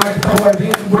vraiment ci taxawaay bi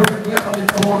bu rafet bi nga xam ne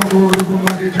taxawoon na ko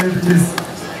regroupement des Tailleurs de Thies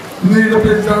nuyu le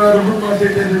président regroupement des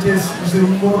Tailleurs de Thies monsieur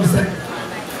Mamadou Seck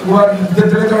waa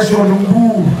délégation de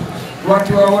Mbour waa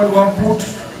Tivaouane waa Pout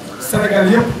Sénégal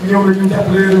yëpp ñëw nañu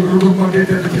jàppale regroupement des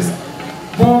Tailleurs de Thies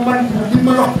bon man li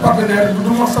ma wax partenaire du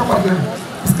ma wax sa partenaire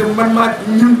parce que man maa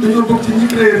ñun dañoo bokk ci ñi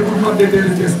créé regroupement des Tailleurs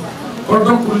de Thies kon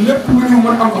donc lépp lu ñu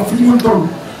mën am ak fu ñu mën toll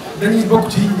dañuy bokk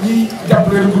ci ñi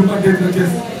jàppale regroupement des Tailleurs de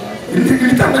Thies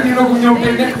li tax nag ñu ne ko ñëw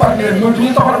tey nekk partenaire mooy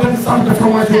dañuy taxawal benn centre de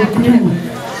formation couture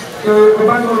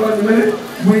Banjul la ñu mel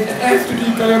muy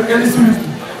institut Tailleurs et styliste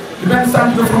benn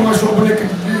centre de formation bu nekk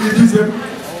di 10e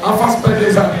en face Palais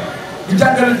des Arts di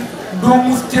jàngal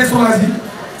doomu Thiessois yi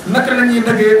naka la ñuy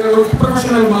daggee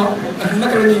professionnellement ak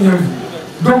naka la ñuy ñëwee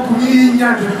donc ñuy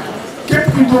ñaan képp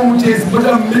kuy doomu Thiès ba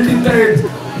nga am métier tailleur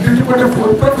nga di ko def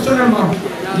professionnellement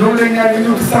ñoom lay ñaan nga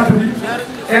ñëw ci centre bi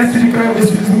institut Tailleurs et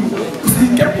styliste aussi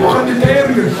képp koo xam ne tailleur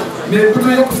nga mais bu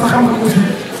yokk sa xam-xam aussi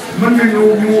mën nga ñëw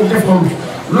ñu def loolu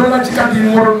loolu laa ci kàddu yi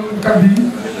mu waroon kàddu yi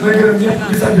may gërëm ñëpp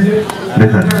di sant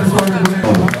ñëpp.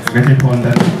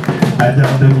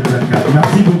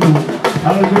 Merci beaucoup.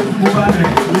 Alors, vous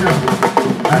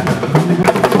parlez.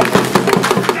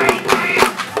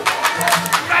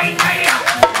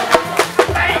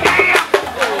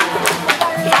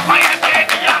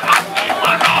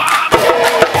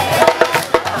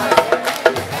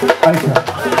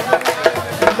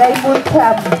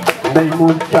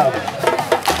 Maymoun Thiam.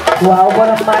 Waaw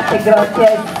borom marché Grand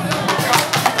Thiès.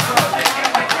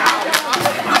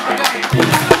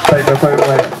 Tey da koy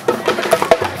way.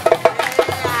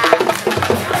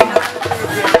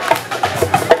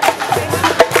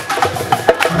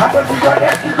 Xamal bu ko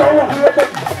def ci kaw wax la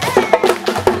dëgg.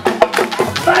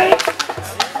 Bay.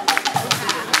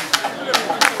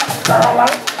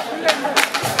 Tarawal.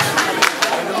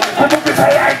 Ku bëgg sa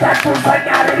yaay tàccul sa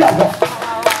ñaari loxo.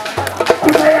 Ku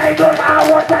sa yaay doon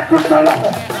aawoo tàccul sa loxo.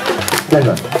 Dégg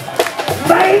nga.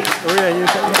 Bay.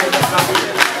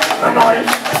 Anoy.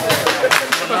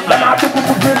 Danaa dugg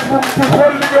bu Facebook ci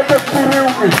xool li nga def ci réew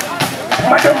mi.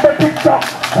 Ma dem ba TikTok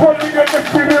xool li nga def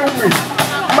ci réew mi.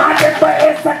 maa dem ba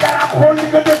Instagram xool li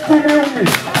nga def ci réew mi.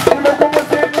 su ma ko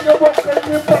mosee ñi nga bokk ak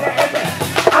ñëpp la aimé.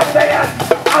 am nga yar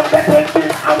am nga teggin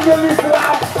am nga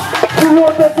lislaam.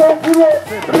 fuloo te soo fuloo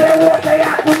réewoo te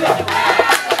yaatu ñëpp.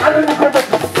 ana ñu ko bëgg.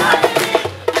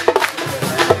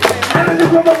 ana ñu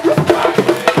ko bëgg.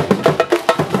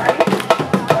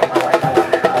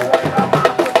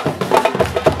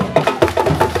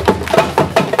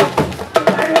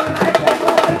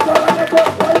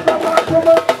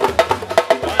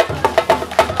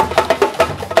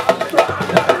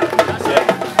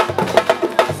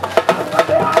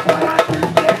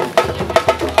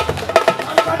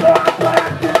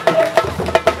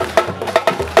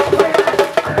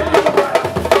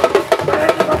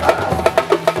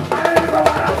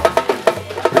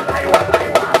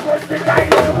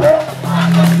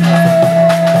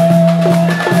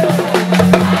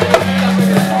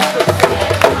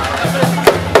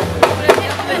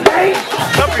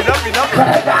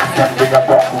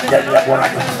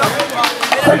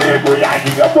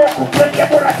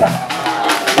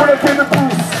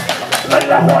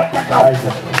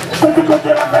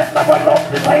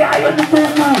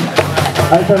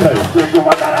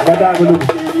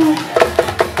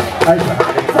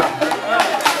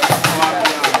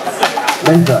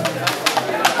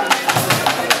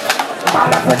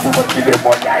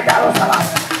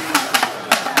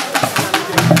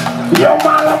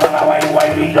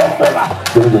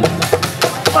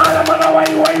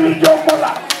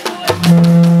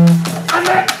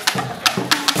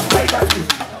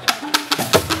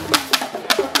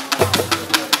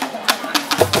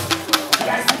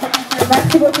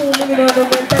 Merci beaucoup, mu ngi noonu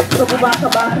ngeen teg ko bu baax a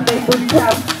baax Maymoun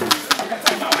Thiam.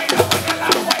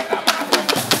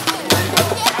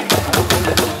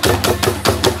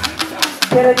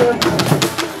 Jërëjëf.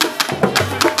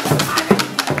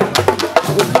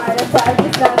 Ismaïla Sarr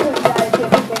gis naa ko solidarité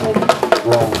bi nga ñëw.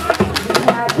 Waaw.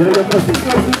 Jërëjëf aussi.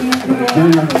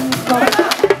 Jërëjëf.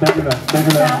 Dëgg la dëgg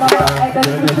la.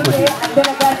 Jërëjëf aussi.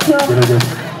 Jërëjëf.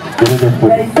 Jërëjëf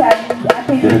aussi.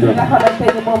 Jërëjëf nga xamante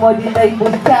ni moom moo di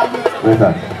Maymoun Thiam.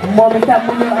 moom itam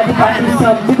mu ñëw andi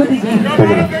partition bi guddi gi.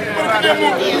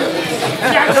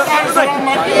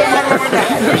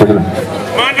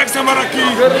 maa ngi sama rakk yi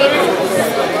ñu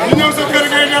ñëw sa kër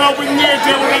ngay nelaw bu ñu ñëwee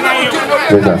teewul la naa yow.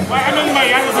 waaye am nañu may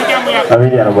yàlla sa jàmm yàgg.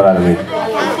 amiin yaa rabbal aalamiin.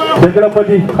 dëgg la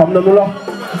Petit xam nañu la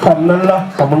xam nañu la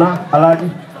xam naa alaaji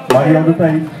maa ngi yow du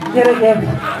tey. jërëjëf.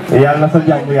 yàlla na sa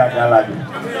jàmm yàgg alaaji.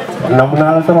 nam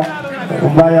naa la trop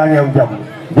mbaa yaa ngi am jàmm.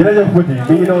 jërëjëf Petit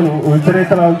mi ngi noonu très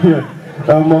talentueux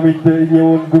moom it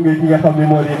ñëwoon gunge ki nga xam ne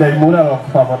moo di day mun a wax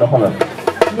Fama doxalal.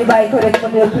 ñu bàyyi ko rek mu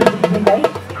ñëw tuuti bi Ndeye.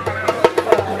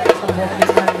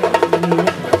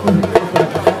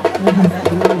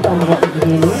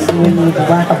 bu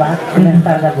baax a baax di leen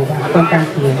sargal bu baax kontaan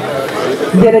ci yéen.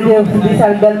 jërëjëf di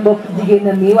sargal mbokk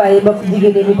jigéenam yi waaye mbokk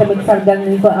jigéen yi tamit sargal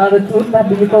nañu ko en retour ndax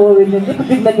bi ñu ko woowee ñun ñëpp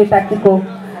dig nañu tàcc ko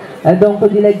donc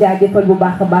di la jaajëfal bu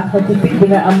baax a baax ci fit bi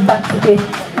nga am participé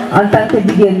en tant que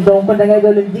jigéen donc da ngay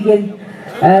doon jigéen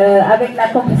avec la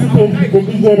complicité de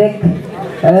DJ rek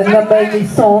nga may ni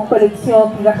son collection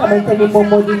ki nga xamante ni moom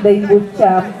moo di Ndeye Mbodj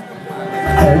Thiam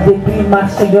depuis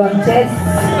marché Grand Thies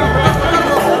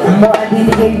moo andi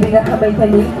liggéey bi nga xamante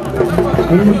ni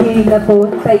liggéey na ko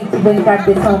tey ci 24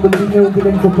 décembre bi ñëw di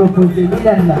leen ko proposé li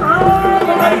lan la.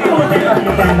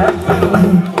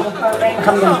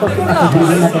 xam nga costume africain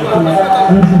bi ma tey ci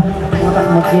moo tax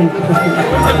ma génn ci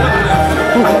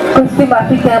costume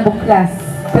africain bu classe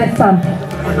très simple.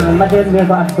 ma déggee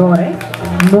ko ak doore.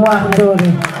 noir doré.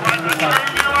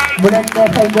 bu leen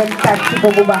neexee ngeen tàcc ko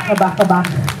bu baax a baax a baax.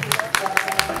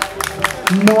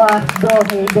 noir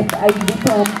doré def ay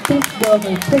boutons plus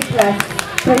doré très classe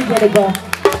très élégant.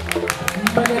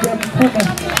 mën na dem fu ne.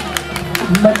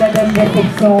 mën na dem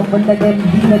réception mën na dem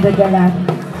dîner de gala.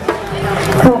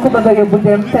 foo ko bëgg a yóbbu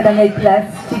dem te da ngay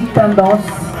classe ci tendance.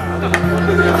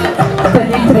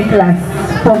 tenue très classe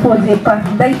proposée par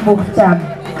Ndeye Mbodj Thiam.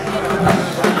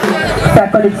 Sa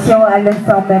collection à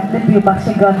l'instant même depuis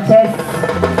marché Grand Thies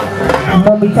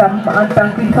moom itam en tant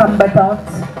qu'une femme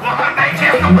battante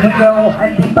mu ñëw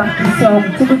andi partition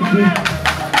ci guddi bi.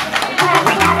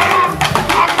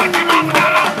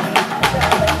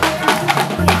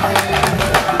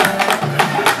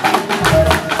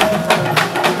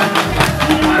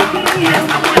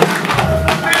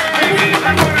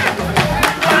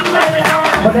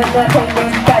 bu leen neexee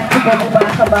ngeen tàcc ko bu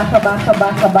baax a baax a baax a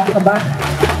baax a baax a baax.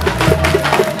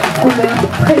 Couleur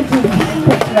très jolie,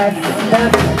 très classe,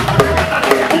 neutre,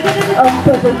 un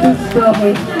peu de touche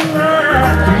dorée,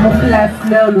 mu classe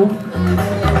loolu.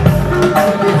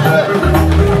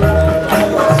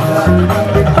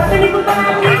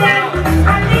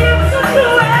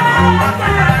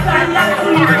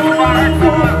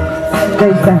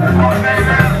 ndeysaan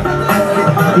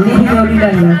lii di ñëw li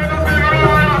lan la.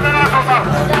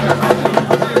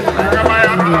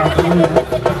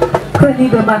 tenue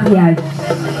de mariage.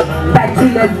 tàcc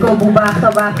leen ko bu baax a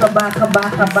baax a baax a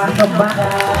baax a baax a baax.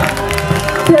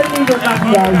 tenue de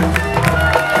mariage.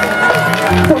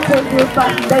 proposé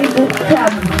par Ndeye Mbodj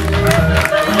Thiam.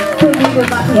 tenue de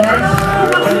mariage.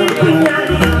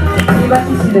 li ba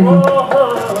ci si la ñu.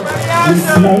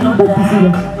 lay ba ci si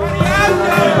la.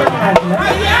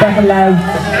 perlage.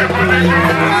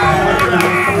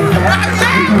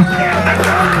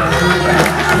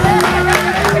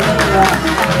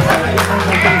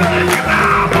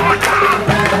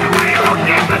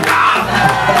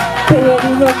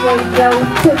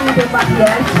 tenue de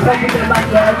mariage, robe de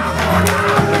mariage.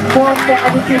 Moom moo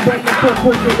andi ci benn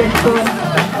proposé leen ko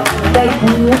Ndeye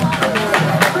Mbodj.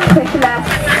 Très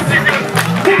classe,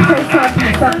 très simple,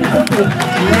 simplicité.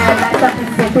 Mais la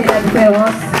simplicité fait la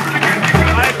différence.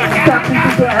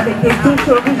 Simplicité avec des touches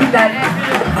originales.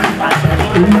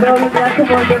 loolu nag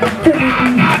moo dem tenue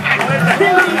bi.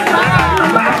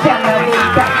 macha allah léegi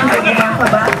tàcc na bu baax a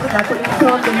baax la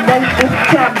collection de Ndeye Mbodj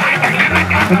Thiam.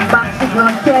 marché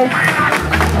Grand Thies.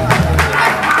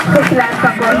 Très classe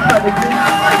encore une fois de plus.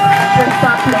 Très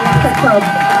simple et très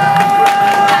sobre.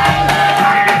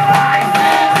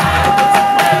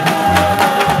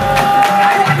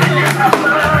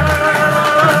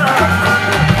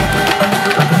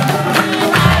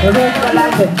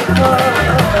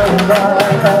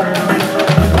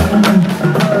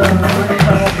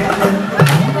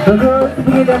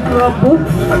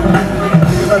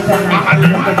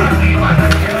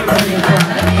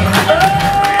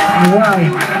 Wow.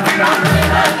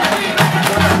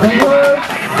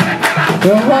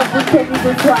 Robe tenue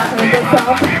de soirée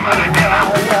décembre.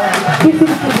 Ci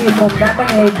biir moom daa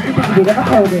bañ a ci biir dafa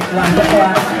xew de. waaw dafa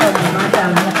waa macha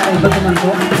allah nga xale bëgg nañ ko.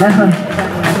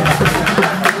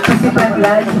 Ci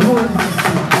perlage rose.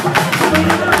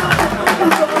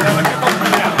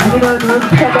 Ñu noonu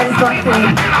très belle portée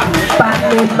par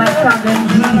les marchands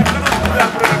d'NJ.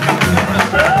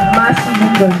 Marché bu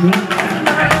ndol bi.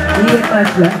 Lii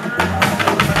marché la.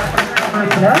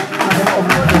 marché la.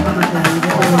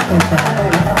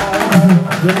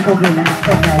 yéen ko génne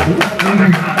seddaay bi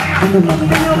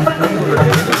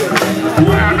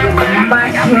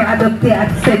marché adopté ak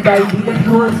seddaay bi dañ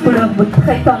ko couleur bu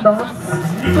très tendance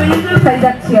très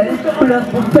actuelle couleur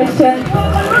bu fashion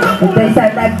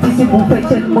ndeysaan ak tissu bu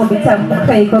fashion moom itam mu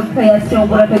xëy ko création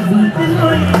bu rafet bi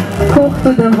courte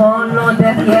devant long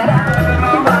derrière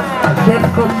def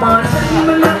ko manche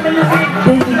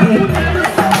dénudée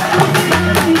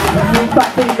ñu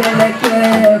fàttali leen rek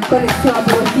collection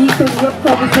bi aussi que ñëpp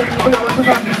sont disponibles au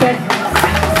 77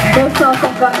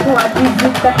 253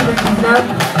 18 99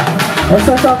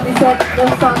 77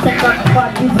 253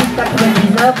 18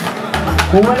 99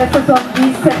 wala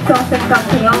 70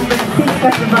 751 26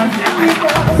 80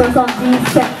 70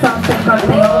 751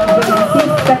 26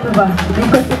 80 di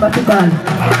ko ci Batigal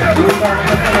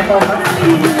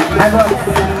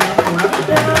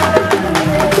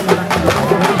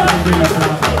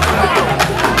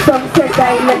comme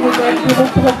seddaay la ñu nekk di mu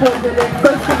propose leen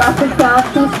costume africain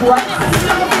tous boîte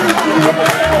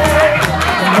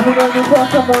mu noonu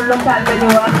kooku moom local la ñu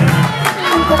wax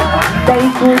day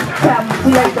bu càmm ci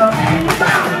lay doon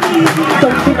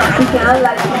costume africain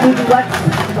laal ci biir wat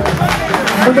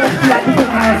mu def la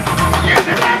différence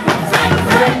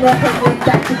mu leen neexee ngeen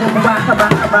tàcc ko bu baax a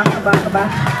baax a baax a baax a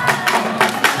baax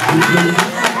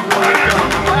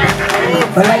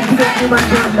walaay jigéen ñi man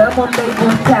doon la moom day bu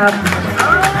càmm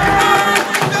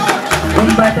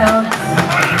une battante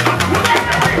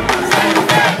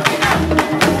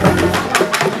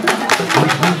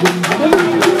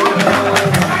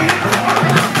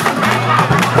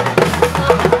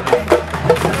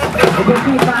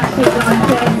depuis marché de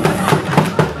Thies,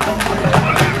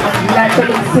 la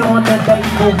collection de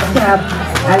Tailleurs Cap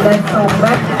à l'instant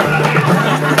même.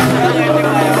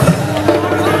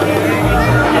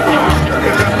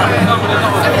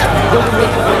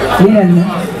 Lii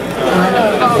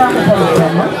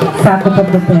saako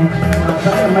pomme de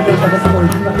terre.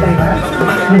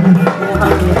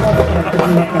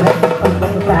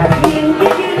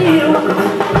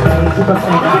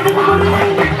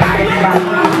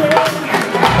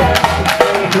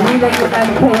 Lii la ñu naan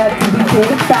créativité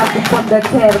saako pomme de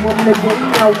terre moom la jël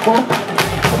ñaw ko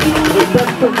def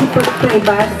ko ci taille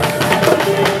basse.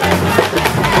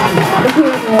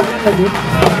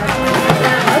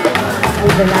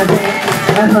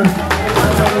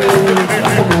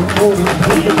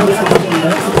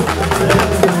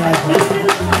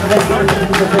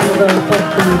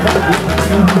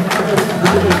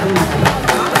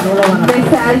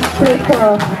 Message très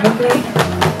fort,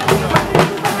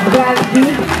 gaal bi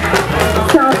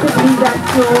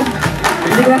sensibilisation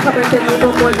li nga xamante ni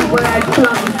moom moo di voyage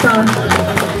clandestin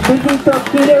bi ciy toog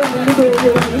ci réew mi liggéey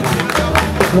réew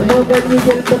mi moo gën ñu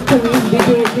jël dëkk yi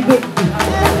liggéey liggéey bi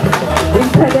une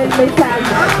très belle message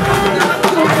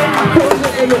très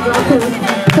élégant très joli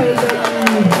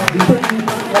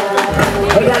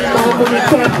également mu ngi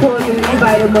pour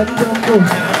l'environnement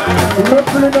donc lépp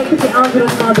lu nekk ci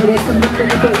environnement bi rek mën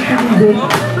nañu ko utiliser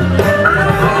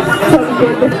sol ko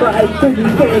def ko ay tenue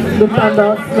créative de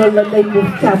tendance loolu la lay mu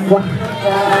càmm wax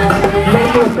lay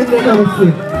mu fi ngeen a reçu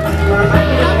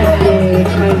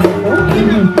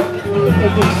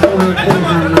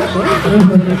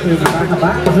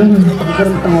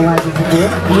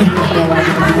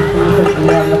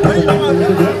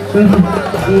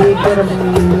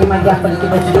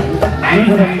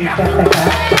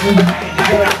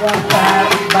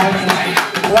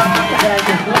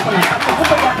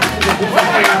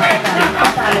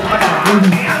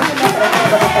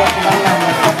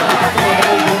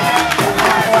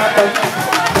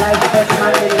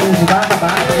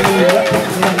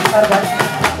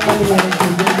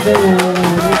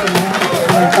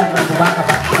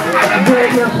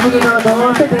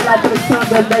C'était la collection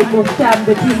de Tailleurs Cap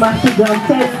depuis marché de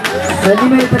Thies.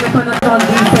 Numéro de téléphone 70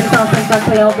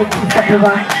 751 26 80.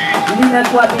 Lina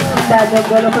quoi bismillah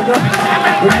de l'Okodo.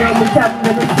 Et nous Cap de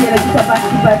monsieur de sa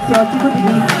participation ci guddi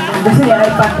gi de suñu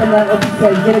ay partenaires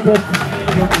officiels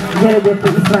jërëjëf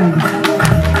Israël.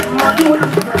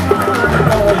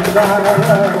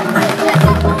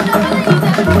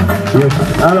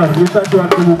 Alors ñu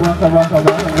tàccuwaat ko bu baax a baax a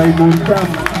baax ngay moom Thiam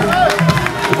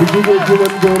bu jógee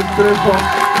juróom góor très fort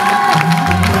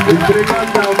une très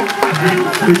grande dame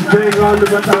une très grande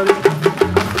battante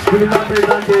qui nous a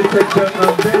présenté cette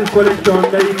belle collection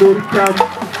ngay moom Thiam.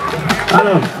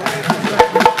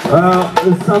 Alors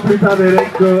sans plus tarder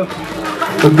rek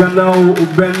gannaaw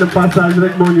benn passage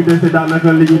rek moo ñu dese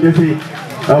daanaka li ñu dese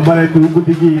bareetul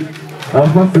guddi gi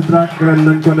first track ren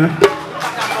nañ ko def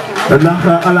ndax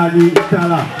Alaaji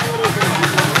Talla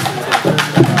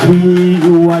bi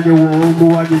waaj a woo mu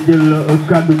waaj a jël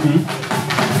kàddu bi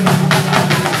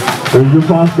je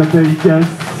pense que tey Thies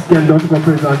kenn dootu ko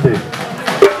présenté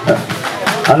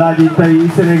alaaji tey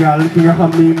Sénégal ki nga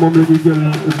xam ni moom la ñu jël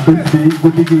bés bi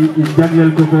guddi gi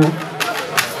jagleel ko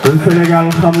Sénégal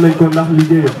xam nañ ko ndax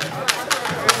liggéeyam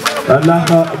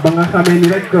ndax ba nga xamee ni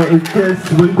rek Thies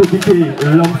bañ ko dippee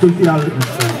l'homme social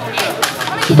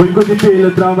bañ ko dippee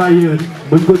le travailleur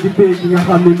bañ ko dippee ki nga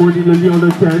xam ni moo di le lion de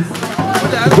Thies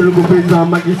jël ko président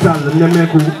Macky Sall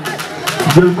nemmeeku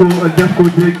jël ko def ko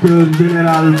directeur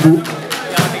général bu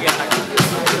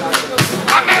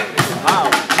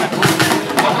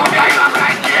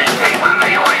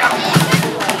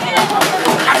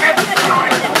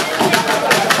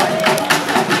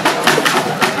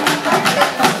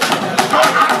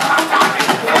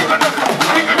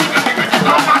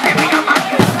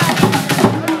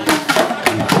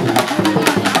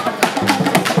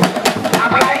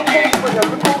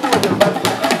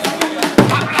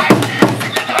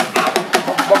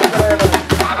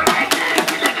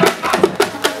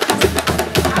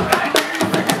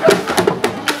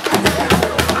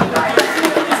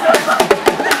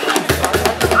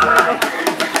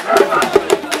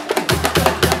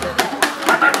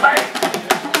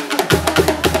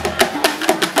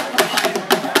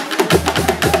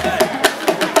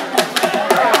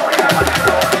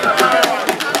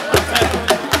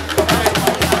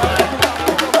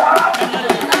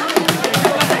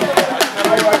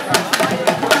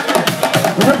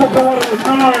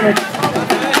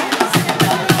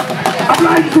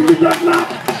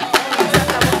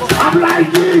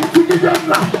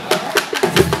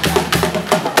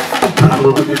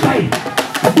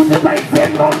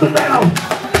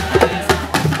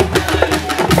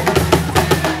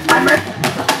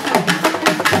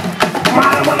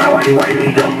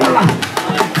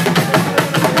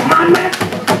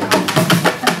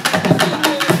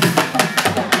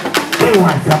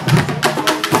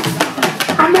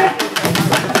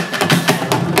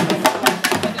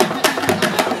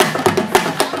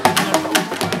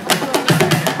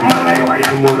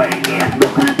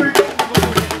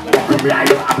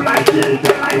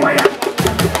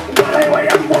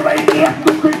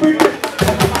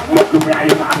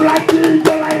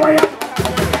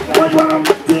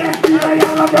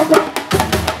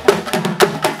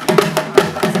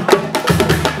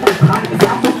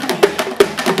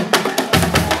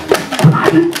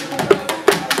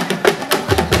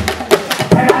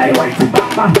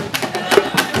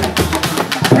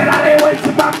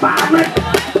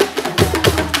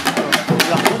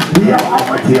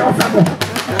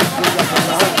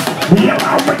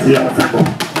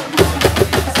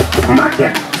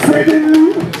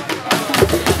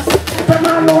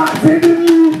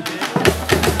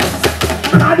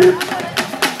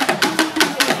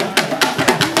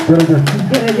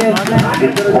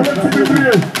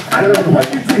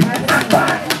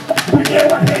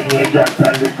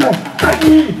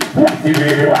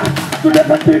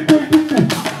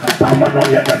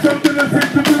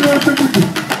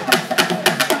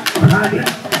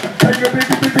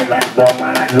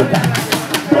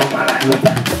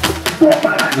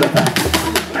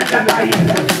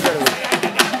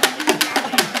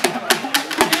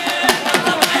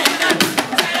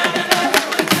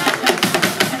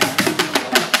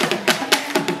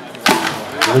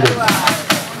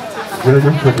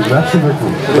Merci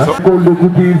beaucoup. École de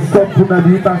Couture Sopp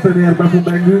Nabi partenaire Bafou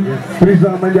Mbengue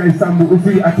président Mandiaye Samb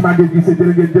aussi ak Maguette Guissé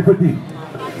jërë ngeen jëfati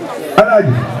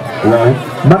Alaaji waaw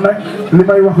man nag li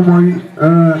may wax mooy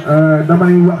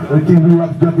damay wax ci bu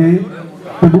wax jotee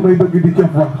te bu may bëgg di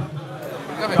cof wax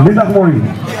li tax mooy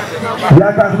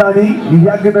yaakaar naa ni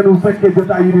yàgg nañu fekkee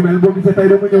jotaay yu ni mel boo gisee tey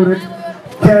dama ñëw rek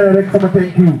ceere rek sama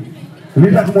tenkiw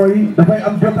li tax mooy dafay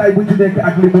am jotaay bu ci nekk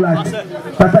ak li mu laaj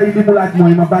te tey li mu laaj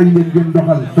mooy ma bàyyi leen ngeen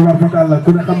doxal tubaab fakal la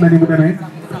ku ne xam na ni mu demee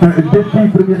depuis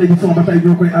première édition ba tey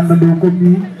ñoo koy àndandoo comme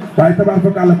nii waaye tubaab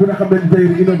fakal la ku ne xam na ni tey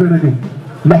innové nañu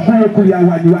ndax ku yokkul yaa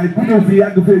wàññi waaye ku ñëw fii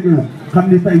yàgg fee ñëw xam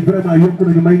ni tey vraiment yokku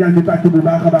nañu may ñaan ñu tàcc bu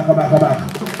baax a baax a baax a baax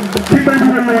ki may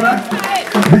dugal loolu nag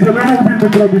di jël même ubbil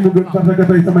micro bi mu gën parce que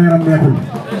tey sama yaram neexul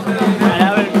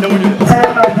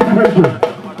sawoon naa ci dugal ko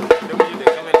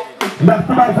ndax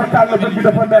tubaab fakal la bëgg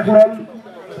dafa neex lool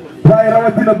waaye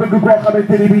rawatina bëgg koo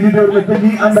xamante ni bii leader la te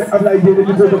ñi ànd ak Ablaye Dieng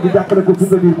dañu ko bëgg jàppale ko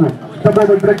soutenir ko te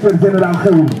booba directeur général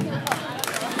xewul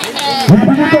ñii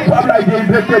bu ñu topp Ablaye Dieng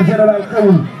directeur général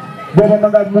xewul booba ma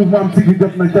ngaa mouvement am sigi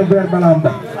jot na ca vers balaam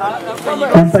ba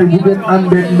kon tey bu ngeen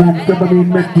àndee moom ca ba muy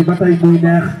metti ba tey muy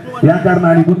neex yaakaar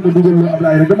naa ni buñ ma dugaloo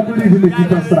Ablaye rek dama koy résumé ci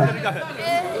fast track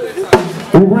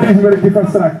dama koy résumé rek ci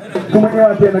fast track su ma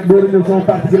ñëwaatee nag door a ñëw sama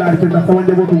particularité ndax sama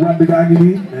njabootu wàdd gaa ngi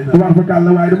nii tubaab fa kàll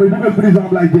la waaye damay dugal président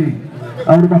Ablaye Dieng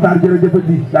Amadou Matar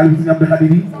jërëjëfati daal bi si ñam di xadi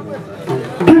bi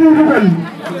ñuy dugal.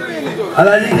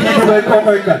 Alaaji ki ñuy dugal koo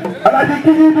koy kan. Alaaji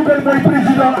ki ñuy dugal mooy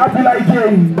président Abdoulaye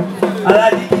Dieye.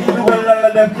 Alaaji ki ñuy dugal lan la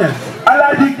def Thiès.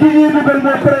 Alaaji ki ñuy dugal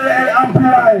mooy créer ay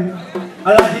emploi.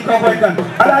 Alaaji koo koy kan.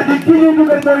 Alaaji ki ñuy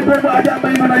dugal mooy doomu Adja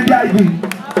Maymuna Njaay ji.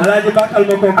 Alaaji bàkkal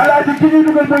ma kooku. Alaaji ki ñuy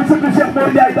dugal mooy sëtu Cheikh Mor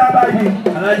Ndiaye Daba ji.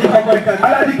 Alaaji koo koy kan.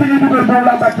 Alaaji ki ñuy dugal moom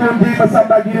la mbàkk yoon bii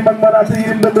Masamba Giri mag Maraata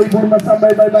Yirim Ndambay Buur Masamba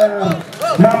bay bayaar.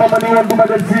 Maama ma ni woon du ma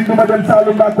dem Siin du ma dem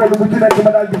Saalum Mbàkkoolu bu ci nekk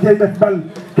ma daal di cay def bal.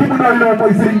 Ki mu doy loo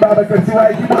mooy Serigne Babacar Si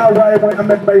waaye ki mu envoyé mooy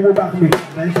Ahmed Mbaye mu baax mi.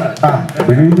 Ah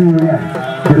da ngay nuyu yaay.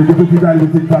 jërëjëf ci daal di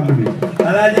Sëñ Fall bi.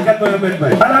 Alaaji kan mooy Ahmed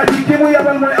Mbaye. Alaaji ki mu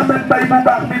yabal mooy Ahmed Mbaye mu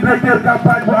baax mi directeur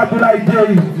campagne bu Abdoulaye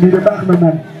Dieye. lii de baax na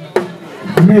moom.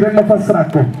 lii rek ma fast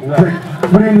track ko. rek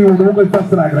bu dee nii moom dama koy fast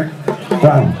track rek.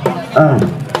 waaw ah.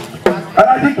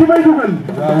 Alaaji ki may dugal.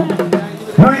 waaw.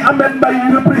 mooy Ahmed Mbaye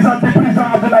représenté président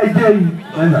Abdoulaye Dieye.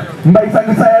 Mbaye sang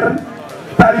sayer.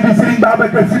 taalibi Serigne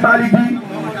Babacar Si Malick bi.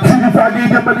 Sidi Fagi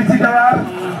jëmbali si Jawar.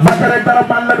 Bakare dara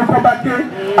man la du ko bàkke.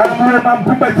 ak mu maam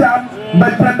Kumba Thiam.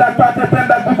 Mbaye Penda ak Pate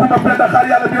Penda ak Bukuma Penda xaar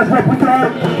yàlla bi des bopp Putroor.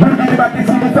 bur gi di bàkke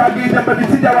Sidi Fagi jëmbali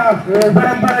si Jawar.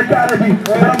 borom bare kaare bi.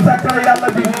 borom sàkkare yàlla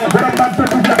bi. borom man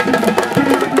tëddu jàpp bi. ci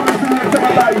biir bu ma suñu sama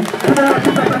baay. su ma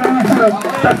wàccu ko dana wuyu si la.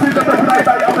 tafsir de Baye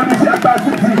Baye am na misi ak Ba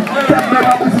Sisi. Thiam ne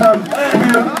ma Ousmane. oui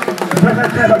joxe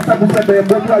xeex ak sangu sedd yam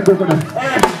boo tuwaay doo ko def.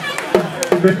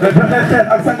 joxe xeex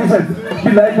ak sangu sedd.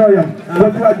 billaay ñoo yam boo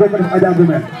tuwaay doo ko def Adja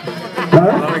Goumel.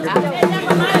 waaw.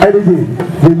 ay de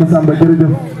Dieye Massamba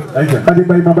jërëjëf. ayca Khady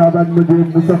Mbaye ma Baba ma Dieye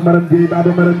Moussa Maram Dieye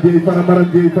Baba Maram Dieye Fara Maram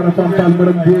Dieye Fara Fampal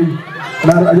Maram Dieye.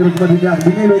 naaru ajaratu ma di ñaax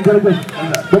bi nii lay jërëjëf.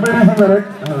 damay résumé rek.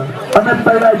 Ahmed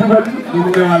Mbaye laay dugal.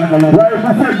 waaye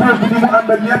bu fekkee bi ni mu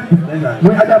ànd ak ñëpp.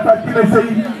 muy Adja Fatou Sey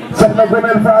soxna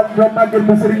Gomel Fall ñoom Maguette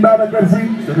mu Serigne Babacar Si.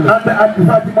 ànd ak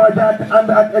Fatima Diack ànd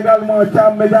ak également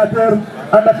Thiam médiateur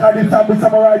ànd ak Khadim Samb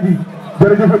sama waa ji.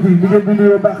 jërëjëfati li ngeen di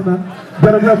nuyoo baax na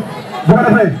jërëjëf bu ko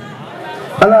defee.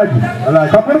 Alaaji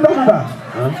xam nga lu tax mu baax.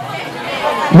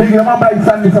 léegi dama bàyyi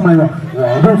sànni samay wax.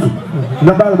 doosu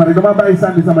nga baal ma rek dama bàyyi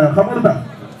sànni samay wax xam nga lu tax.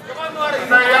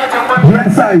 yenn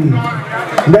saa yi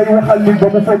ngay waxal nit ba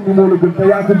mu foog ni moo la gën te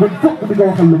yaa ko gën fokk di ko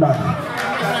waxal lu baax.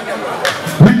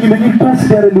 nit ñi dañuy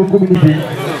considérer les communautés.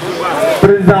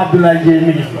 président Abdoulaye Dieye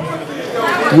mi ngi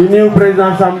ñu nuyu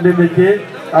président chambre des métiers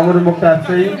Amadou Mokhtar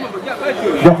Seye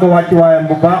jox ko wàccuwaayam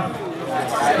bu baax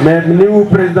mais nuyu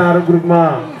président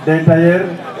regroupement des tailleurs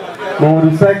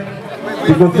Mamadou Seck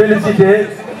di ko féliciter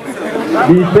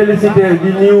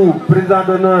di nuyu président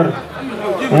d'honneur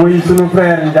muy sunu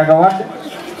frère Ndiaga Wade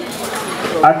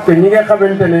ak ñi nga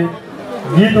xamante ne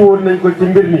jiitu woon nañ ko ci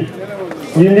mbir mi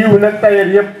ñu nuyu nag tailleur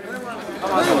yëpp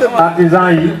artisan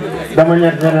yi de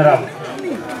manière générale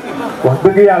wax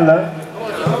dëgg yàlla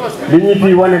li ñu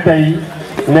fi wane tey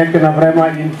nekk na vraiment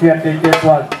une fierté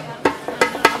thiessoise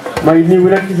may niw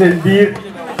nag ci seen biir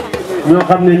ñoo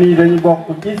xam ne nii dañu bokk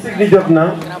ci Siggi jot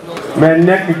na mais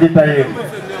nekk ci tailleur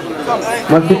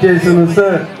ma cité sunu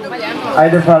sœur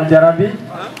Aïda Fall Jarabi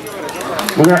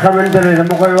bu nga xamante ne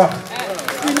dama koy wax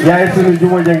yaay sunu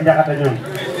Juma Jeng Jaxate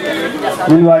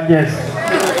ñun waa Thiès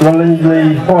loolu lañu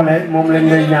lay xoolee moom lañ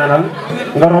lay ñaanal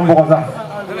nga romb ko sax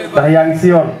ndax yaa ngi si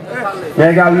yoon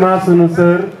mais également sunu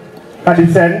sœur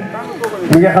Khady Sène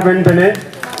mi nga xamante ne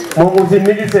moom aussi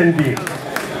mi ngi seen biir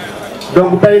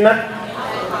donc tey nag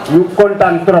ñu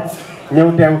kontaan trop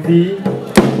ñëw teew fii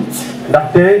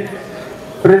ndaxte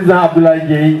président Abdoulaye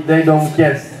Dieye day doomu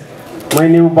Thiès may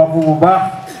niw bafu bu baax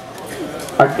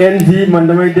ak NJ man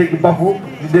damay dégg bafu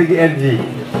di dégg NJ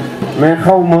mais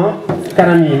xaw ma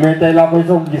kanam yi mais tey laa koy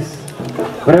soog gis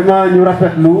vraiment ñu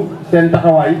rafetlu seen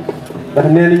taxawaay ndax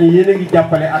nee nañu yéen a ngi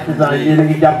jàppale artisans yi yéen a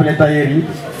ngi jàppale tailleurs yi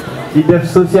di def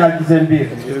social ci seen biir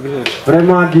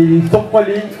vraiment di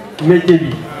soppali métier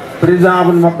bi président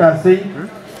Amadou Mokhtar Seye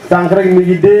sànq rek mi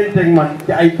ngi déyanteeg man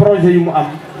ci ay projets yu mu am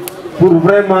pour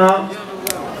vraiment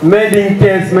made in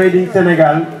Thiès made in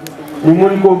Sénégal ñu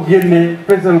mën koo génnee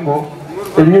fésal ko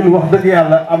te ñun wax dëgg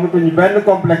yàlla amatuñu benn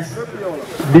complexe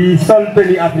di sol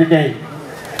tenue africain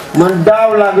yi man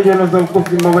daaw laa nga jëloon sol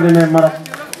costume ba ma demee Maroc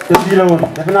te fii la woon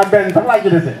defe naa benn sax laa ci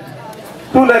dese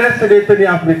tout le reste des tenues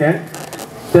africains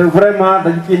te vraiment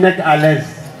dañ ciy nekk à l'aise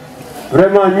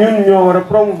vraiment ñun ñoo war a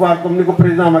promouvoir comme ni ko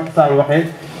président Macky Sall waxee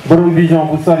borom vision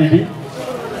bu sori bi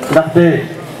ndaxte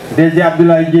DG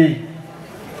Abdoulaye Dieye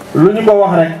lu ñu ko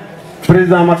wax rek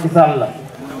président Macky Sall la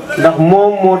ndax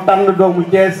moom moo tànn doomu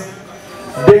Thiès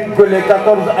dénk ko les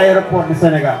 14 aéroports du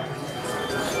Sénégal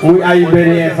muy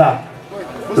AIBD SA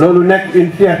loolu nekk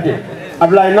une fierté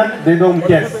Ablaye nag day doomu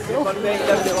Thiès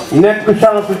nekk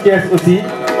chance su Thiès aussi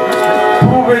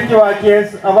prouvé ci waa Thiès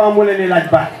avant mu leen di laaj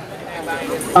baat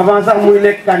avant sax muy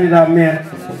nekk candidat maire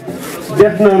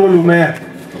def na rôle maire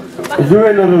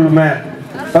joué na rôle maire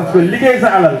parce que liggéey sa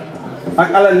alal ak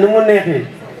alal ni mu neexee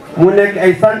mu nekk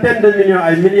ay centaines de millions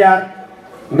ay milliards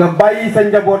nga bàyyi sa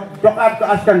njaboot joxaat ko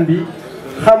askan bi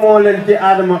xamoo leen ci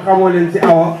Adama xamoo leen ci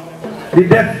Awa di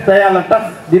def te yàlla tax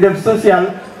di def social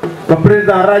ba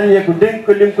président ràññeeku dénk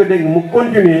ko lim ko dénk mu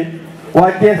continuer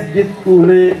waa Thiès gis ku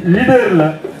ne leader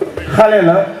la xale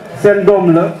la seen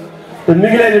doom la te mi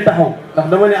ngi leen di taxaw ndax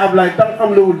dama ne Ablaye tam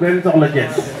xam la wul benn soxla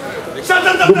Thiès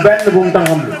du benn bu mu tam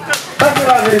xam la parce que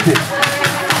la vérité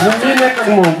ñun ñii nekk ak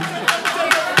moom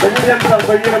dañuy dem sax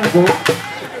ba yërëm ko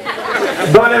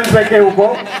dooleem fekkewu ko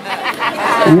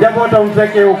njabootam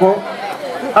fekkewu ko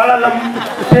alalam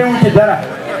teewu ci dara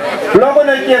loo ko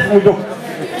ne Thiès mu jóg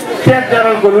Thiès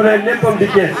jaral ko lu ne léppam di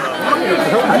Thiès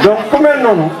donc ku mel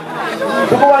noonu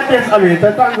su ko waa Thiès amee te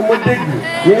sànq ma dégg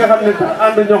ñi nga xam ne sax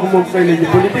ànd ñoo ko moom xëy na ci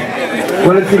politique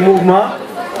wala ci mouvement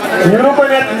ñu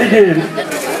reconnaître liggéeyam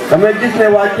damay gis ne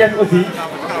waa Thiès aussi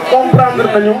comprendre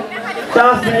nañu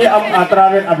chance bi ñuy am à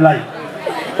travers Ablaye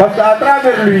parce que à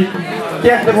travers lui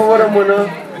Thiès dafa war a mën a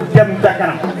dem ca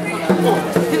kanam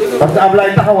parce que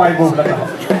Ablaye taxawaay boobu la taxaw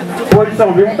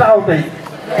position bi mu taxaw tey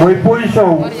mooy position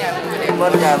wu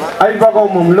ay wagon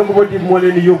moom locomotive moo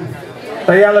leen di yóbbu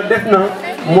te yàlla def na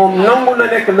moom nangu na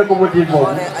nekk locomotive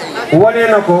boobu wane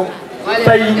na ko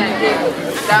tey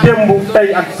démb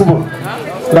tey ak suba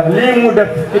ndax lii mu def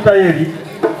ci tailleur yi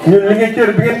ñun li ngay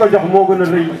cër bi ngeen ko jox moo gën a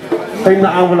rëy xëy na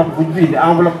enveloppe bu fii di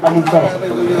enveloppe amul solo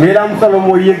mais la am solo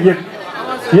mooy yëg-yëg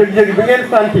yëg-yëg bi ngeen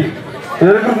sentir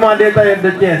le regroupement des tailleurs de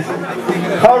Thiès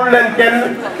xawlu leen kenn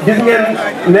gis ngeen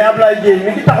ne Ablaye Dieye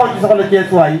mi ngi taxaw ci soxla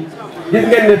Thiès waay gis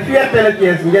ngeen ne fierté la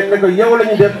Thiès ngeen ne ko yow la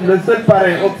ñu def le seul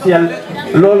parrain officiel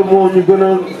loolu moo ñu gën a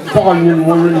soxal ñun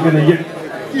moo la ñu gën a yëg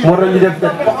moo tax ñu def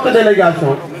cette forte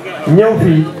délégation ñëw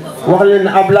fii wax leen ne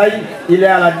Ablaye il est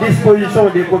à la disposition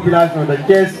des populations de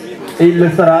Thiès et il le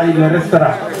sera il le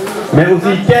restera mais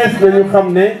aussi Thiès nañu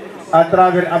xam ne à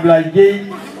travers Ablaye Dieye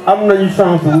am nañu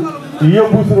chance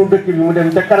yóbbu suñu dëkk bi mu dem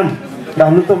ca kanam ndax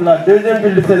nous sommes la deuxième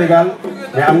ville du Sénégal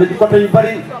mais am na ci côté yu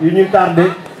bari yu ñuy tardé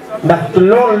ndax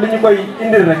loolu li ñu koy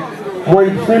indil rek mooy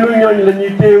suñu ñooñ la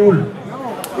ñuy téewul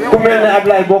ku mel ne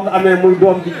Ablaye boo ko amee muy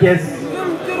doom ci Thiès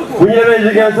bu ñu demee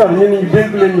Ziguinchor ñun ñu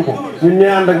dénk leen ñu ko ñun ñooy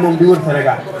ànd ak moom di wër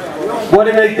Sénégal boo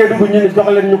demee Kédougou ñu ni jox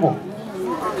leen ñu ko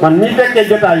man ñi fekkee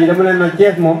jotaay yi dama leen na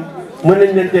Thiès moom mën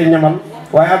nañ leen cee ñamal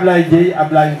waaye Ablaye Dieye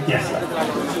Ablaye Thiès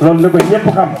la loolu la ko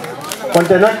ñëpp xam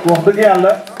konte nag wax dëgg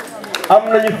yàlla am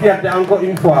nañu fierté encore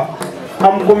une fois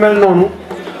am ku mel noonu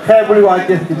xeebul waa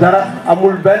Thiès ci dara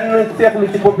amul benn seexlu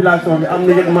ci population bi am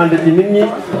na yërmande ci nit ñi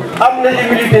am na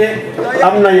humilité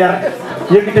am na yar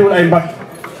yëkkatiwul ay mbagg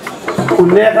ku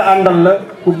neex a àndal la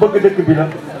ku bëgg dëkk bi la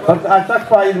parce que à chaque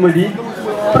fois il me dit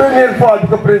première fois bi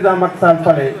ko président Macky Sall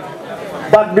fale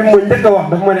baat bi mu ma njëkk a wax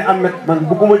dafa ma ne Ahmed man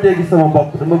bëgguma cee gis sama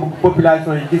bopp dama bëgg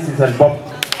population yi gis ci seen bopp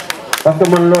parce que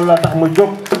man loolu la tax ma jóg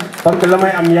parce que la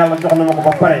may am yàlla jox na ma ko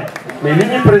ba pare mais li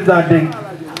ñuy président dégg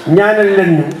ñaanal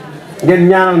leen ñu ngeen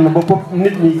ñaanal ma ba pop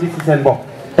nit ñi gis ci seen bopp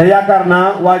te yaakaar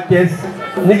naa waa Thiès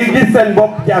ñi ngi gis seen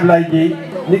bopp ci Ablaye Dieye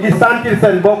ñi ngi sentir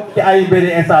seen bopp ci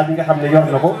AIBD SA bi nga xam ne yor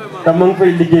na ko te ma ngi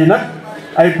fay liggéey nag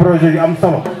ay projet yu am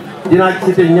solo dinaa ci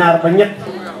cité ñaar ba ñett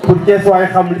pour Thiès waaye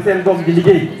xam li seen doom di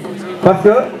liggéey parce que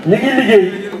ñi ngi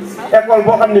liggéey école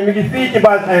boo xam ne mi ngi fii ci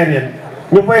base aérienne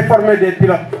ñu fay former des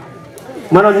pilotes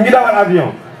maanaam ñu ngi dawal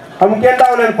avion xam kenn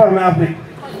daaw leen former Afrique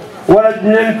wala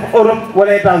leen Europe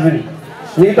wala États-Unis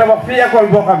ñu ngi tabax fii école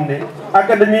boo xam ne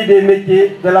académie des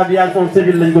métiers de l'aviation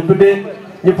civile lañ ko tuddee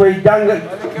ñu fay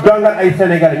jàngal ay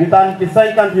Sénégalais ñu tànn ci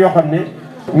 50 yoo xam ne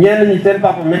ñenn ñi seen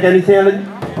papa mécanicien lañu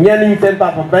ñenn ñi seen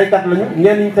papa baykat lañu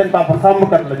ñenn ñi seen papa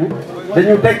sàmmkat lañu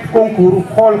dañu teg concours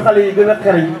xool xale yi gën a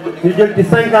xereñ ñu jël ci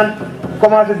 50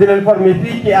 commencé di leen former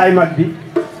fii ci AIMAC bi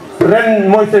ren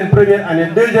mooy seen première année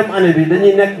deuxième année bi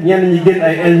dañuy nekk ñenn ñi gën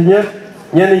ay ingénieur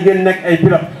ñenn ñi gën nekk ay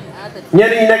pilote ñenn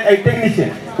ñi nekk ay technicien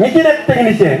ñi ci nekk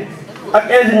technicien ak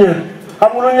ingénieur xam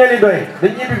nga lu ñu leen di doyee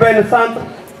dañu ubbi benn centre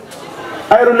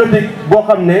aéronautique boo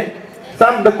xam ne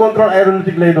centre de contrôle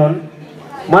aéronautique lay doon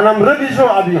maanaam révision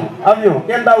avion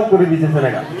kenn daawu ko réviser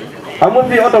Sénégal xam nga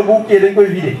fii oto bu kii dañ koy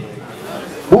vider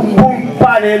bu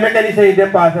paanee mécanicien yi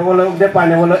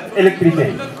dépanné wala électricien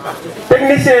yi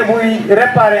technicien buy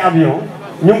réparer avion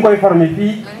ñu ngi koy former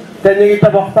fii te ñu ngi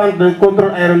tabax centre de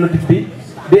contrôle aéronautique bi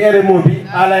di RMO bi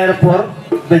à l'aéroport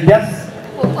de Diass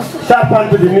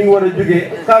charpente bi mi ngi war a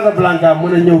jógee Casablanca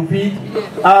mën a ñëw fii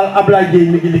Ablaye Dieye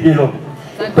mi ngi liggéey loolu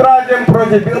troisième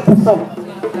projet bi ëpp solo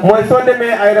mooy soo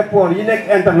demee aéroport yi nekk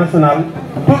international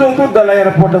tout autour de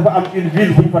l'aéroport dafa am une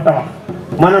ville bu ñu fa tabax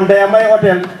maanaam day am ay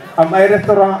hôtel am ay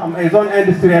restaurant am ay zone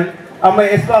industrielle am ay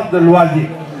espace de loisir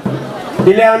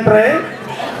il est en train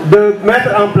de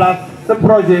mettre en place ce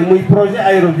projet muy projet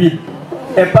Aéroville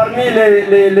et parmi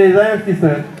les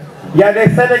investisseurs il y a des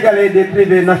Sénégalais des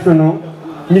privés nationaux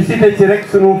ñu cité ci rek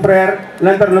sunu frère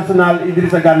l'international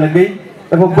Idrissa Gana Gueye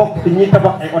dafa bokk ci ñi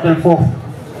tabax ay hôtel foofu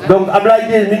donc Ablaye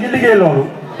Dièye mi ngi liggéey loolu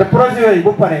te projet yooyu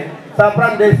bu pare ça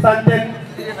prend des centaines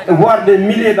voire des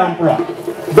milliers d'emplois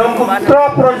donc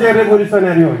 3 projets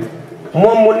révolutionnaires yooyu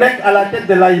moom mu nekk à la tête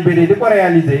de l'AIBD di ko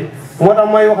réaliser moo tax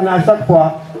mooy wax ne à chaque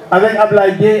fois avec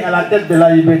Ablaye Dièye à la tête de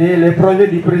l'AIBD les projets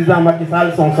du président Macky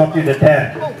Sall sont sortis de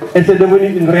terre et c'est devenu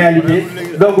une réalité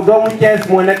donc doomu Thiès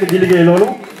moo nekk di liggéey loolu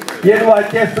yéen waa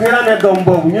Thiès su ngeen amee doom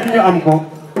boobu ñun ñu am ko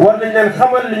war nañ leen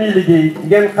xamal li ñuy liggéey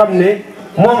ngeen xam ne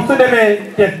moom su demee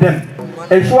Thiès dem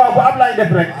et choix bu Ablaye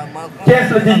def rek Thiès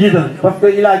la ci jiital parce que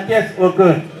il a Thiès au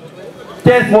cœur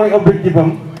Thiès mooy objectif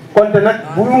am konte nag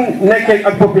bu ñu nekkee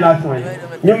ak population yi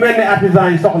ñu mel ne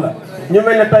artisans yi soxla ñu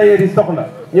mel ne tailleurs yi soxla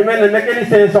ñu mel ne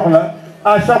mécaniciens yi soxla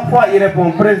à chaque fois il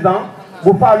répond présent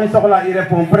bu femmes yi soxla il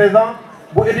répond présent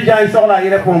bu étudiants yi soxla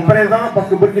il répond présent parce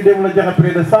que bërki démb la joxe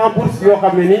près de 100 bourses yoo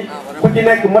xam ne ni ku ci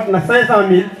nekk mat na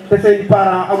 500000 te seen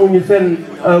parents amuñu seen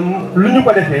lu ñu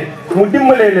ko defee mu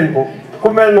dimbalee leen ko ku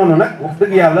mel noonu nag wax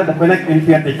dëgg yàlla dafa nekk une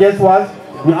fierté thiessoise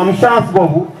ñu am chance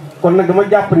boobu kon nag dama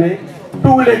jàpp ne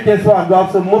tous les Thiessois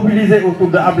doivent se mobiliser autour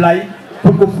de Ablaye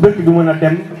pour que su dëkk bi mën a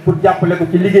dem pour jàppale ko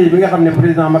ci liggéey bi nga xam ne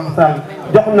président Macky Sall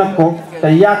jox na ko te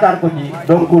yaakaar ko ci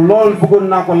donc loolu bëggoon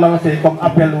naa ko lancer comme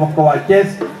appel wax ko waa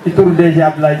Thiès ci turu DG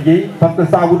Ablaye Dièye parce que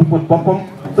saabu du pot boppam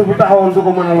su bu taxawoon du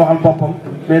ko mën a waxal boppam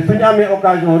mais suñu amee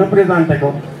occasion représenté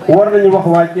ko war nañu wax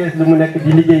waa Thiès li mu nekk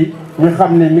di liggéey ñu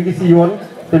xam ne mi ngi si yoon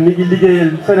te mi ngi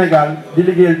liggéeyal Sénégal di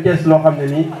liggéeyal Thiès loo xam ne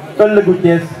nii ëllëgu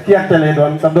Thiès fierté lay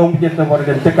doon te doomu Thiès la war a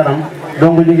dem ca kanam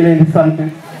donc ñu ngi leen di sant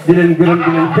di leen gërëm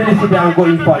di leen féliciter encore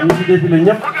une fois ñu ci défilé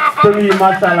ñëpp tenue yi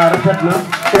macha allah rafet na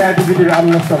créativité bi am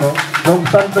na solo donc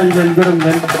sant nañ leen gërëm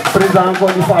leen président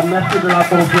encore une fois merci de la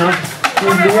confiance ci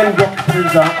li ngeen jox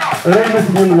président rëy na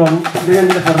si ñun loolu li ngeen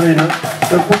ñu defal rëy na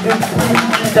te ku jëm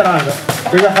ci teranga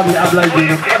di nga xam ne Ablaye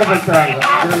Dièye ku ko defal teranga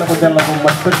dina la ko delloo ba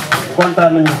mat sëkk kontaan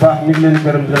nañu bu baax ñu ngi leen di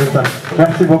gërëm di leen sant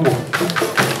merci beaucoup.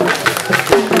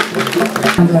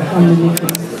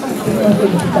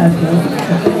 félicitations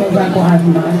les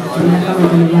encouragements yi nga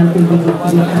xamante ne yaa ngi koy déglu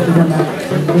ci biir artisanat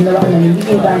di la wax ne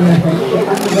liggéey baa ngi rafet te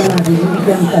artisanat bi ñu ngi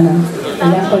jëm kanam te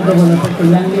yaa ngi koy développé te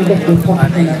yaa ngi def des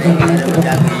professionnels donc merci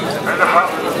beaucoup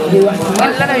di wax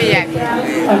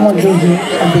amoon des jeunes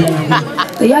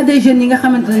te y a des jeunes yi nga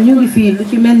xamante ne ñu ngi fii lu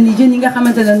ci mel ni jeunes yi nga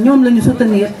xamante ne ñoom la ñu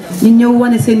soutenir ñu ñëw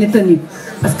wane seen i tenue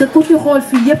parce que ku ci xool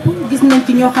fii yëpp gis nañ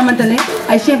ci ñoo xamante ne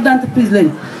ay chef d'entreprise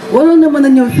lañu waroon na mën a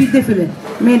ñëw fii défilé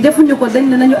mais defuñu ko dañ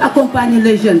ne nañu accompagner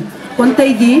les jeunes kon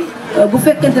tey jii bu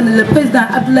fekkente ne le président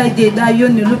Abdoulaye Dièye daa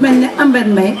yónni lu mel ne Ambet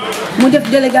May mu def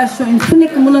délégation yi fu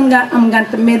nekk mënoon ngaa am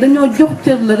ngant mais dañoo jox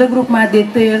cër le regroupement des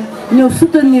tailleurs ñëw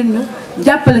soutenir ñu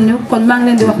jàppale ñu kon maa ngi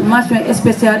leen di wax mention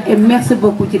spéciale et merci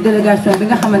beaucoup ci délégation bi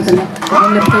nga xamante ne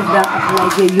moom le président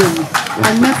Abdoulaye Dièye yónni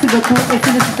kon merci beaucoup et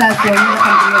félicitations ñi nga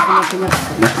xam ne ñoo fi nekk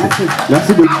ñëpp merci.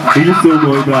 merci beaucoup émission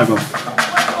boobu Ibrahima.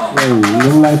 ñu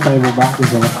ngi lay fay bu baax di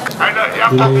ko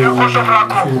di nuyu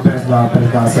suñu président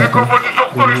Seck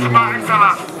di nuyu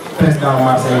président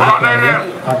Marseille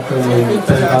ak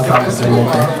président Samba Seye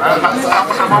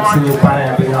ak suñu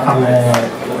parrain bi nga xam ne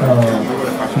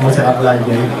monsieur Abdoulaye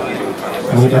Dièye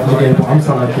muy def liggéey bu am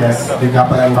solo Thiès di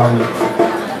jàppale ndaw ñi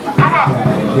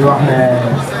di wax ne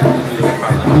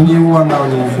ñu ngi woo ndaw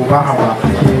ñi bu baax a baax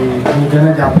ci ñu gën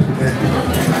a jàpp ci bés bi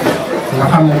nga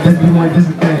xam ne bés bi mooy bés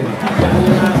bu tey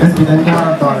bés bi dañ ko war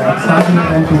a doole ak saa su ne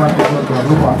dañ ci war a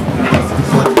góorgóorlu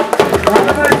quoi.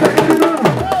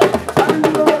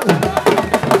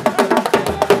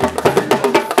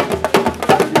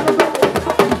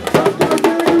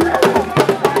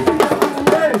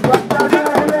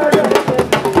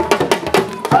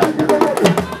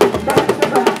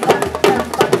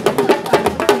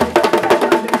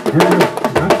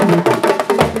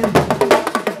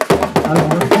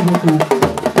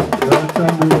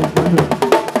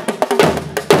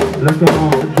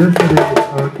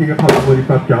 ki nga xam ne moo di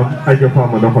Pape Thiam ay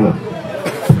jëfandikoo ma doxalal.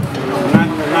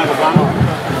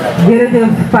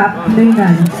 jërëjëf Pape nuyu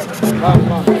naa la.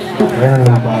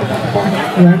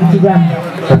 yaa ngi ci jàmm.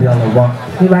 sant yàlla bu baax.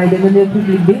 ñu bàyyi da nga nuyu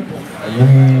public bi. ñu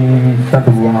ngi sant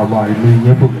bu baax a baax di nuyu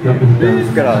ñëpp ñëpp di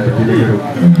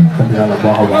sant yàlla bu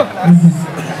baax a baax.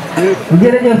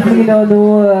 jërëjëf mu ngi noonu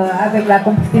avec la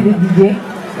complicité de DJ.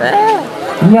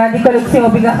 ñu andi collection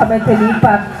bi nga xamante ni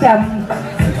Pape Thiam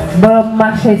borom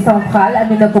marché central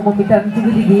andi na ko moom itam ci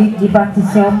guddi gi di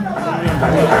partition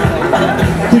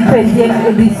ci 13e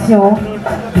édition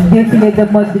défilé de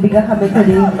mode bi nga xamante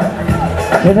ni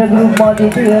Le regroupement des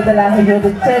tailleurs de la région de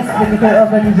Thies devait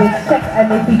organiser chaque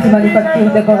année petite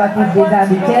manufacture décorative des arts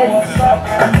de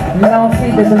Thies,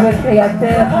 lancer de nouveaux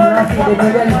créateurs, lancer de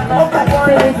nouvelles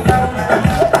séries.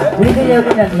 Liggéeyoo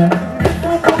bi nag la.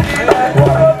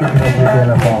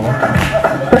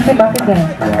 Côté Bakhoudian.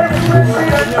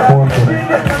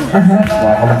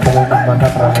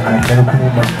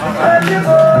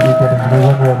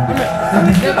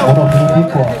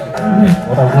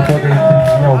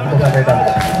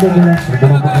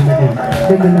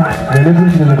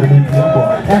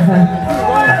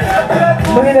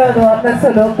 Mu ngi noonu am na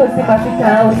solo costume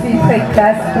africain aussi très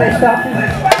classe très simple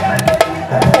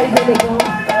très élégant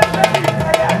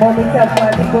moom itam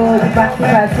di ko di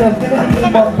participation bi nga xam ne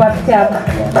moom Pape Thiam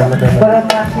borom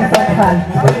marché central.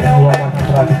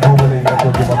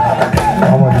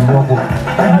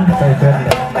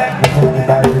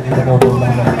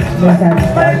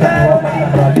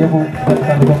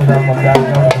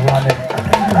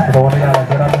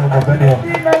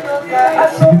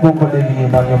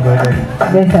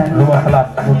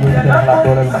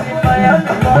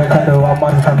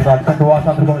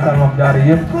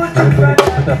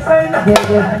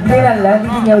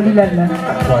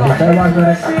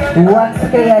 Wax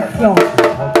création.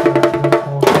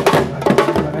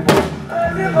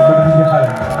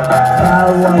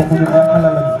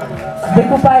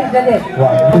 Découpage de lettres.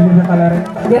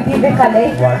 Depuis de xale.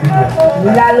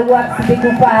 laal wax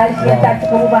découpage ngeen tàcc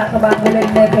ko bu baax a baax bu leen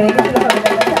neexee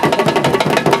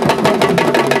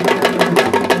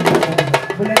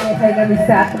bu la neexee nga ni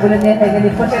saak bu la neexee nga ni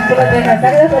peut-être bu la neexee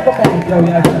sax nga ko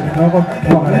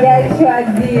bokkale. yaay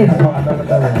choisir.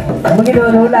 mu ngi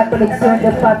noonu la collection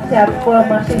de Pape Thiam pour le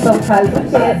marché central bu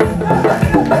Thiès.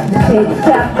 chez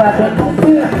Thiam Babel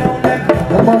Couture.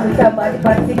 moom itam di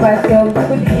participation bu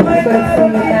ko di collection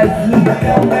yu naaj yi.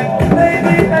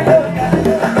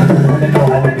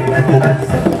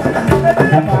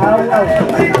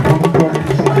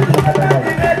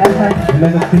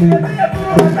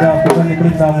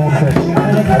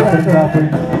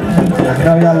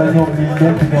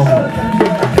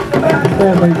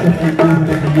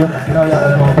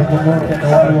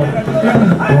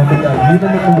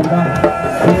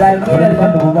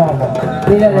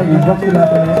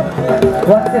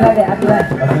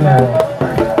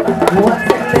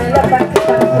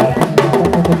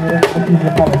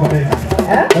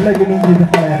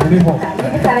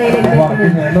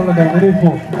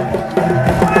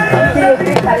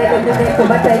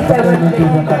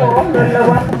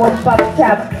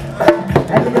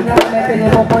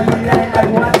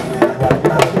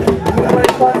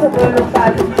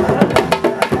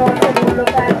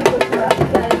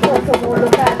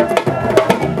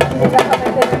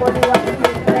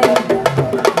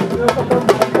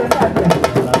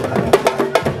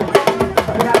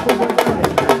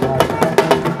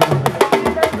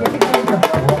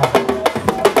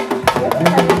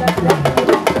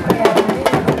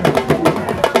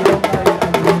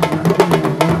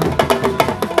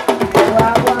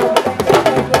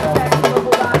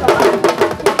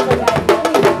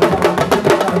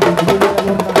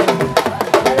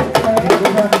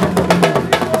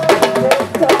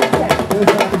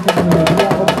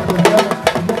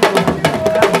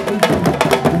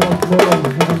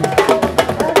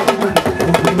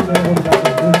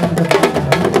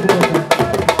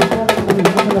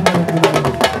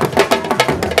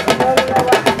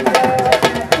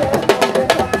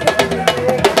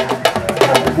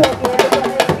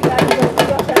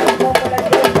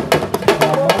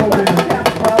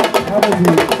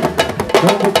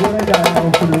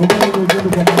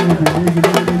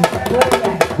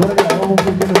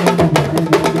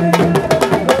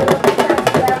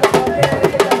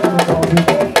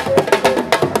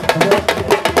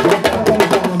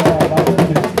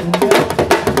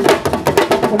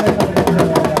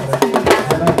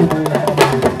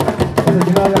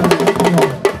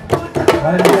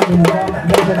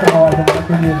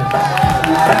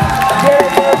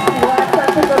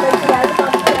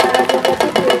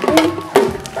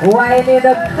 waaye nee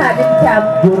na Khadim Thiam.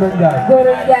 Gora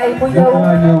Ndiaye mu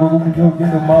ñëw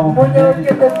jënd maamo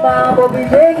bi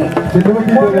léegi.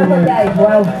 moom la ko jaay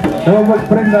waaw. dama bëgg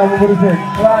président Mamadou Seck.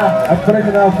 waaw ak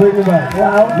président Boy Ba.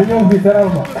 waaw ñu ñëw fii teral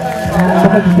ma.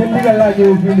 parce que seen ndigal laa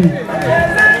ñëw fii nii.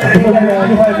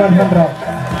 ñu fay man central.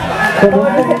 kon bu ma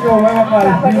ko ñëw may ma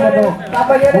xaalis fii ma toog.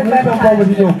 papa ñëw de benn boobu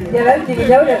si ñëw. jëlal ci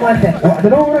ñëw de monté. waaw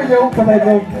dana war a ñëw parce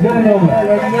que ñoom la.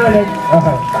 ñëw leen.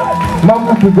 maam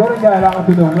moom bi Gora Ndiaye laa ko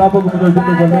tuddee laa bëgg mu doon jënd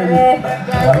ko léegi.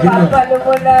 waaw gis nga. papa lu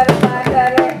mu nar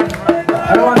maatare.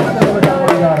 alors que dama la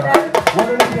jàppale jaara.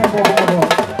 wala li ngeen bokk ma doon.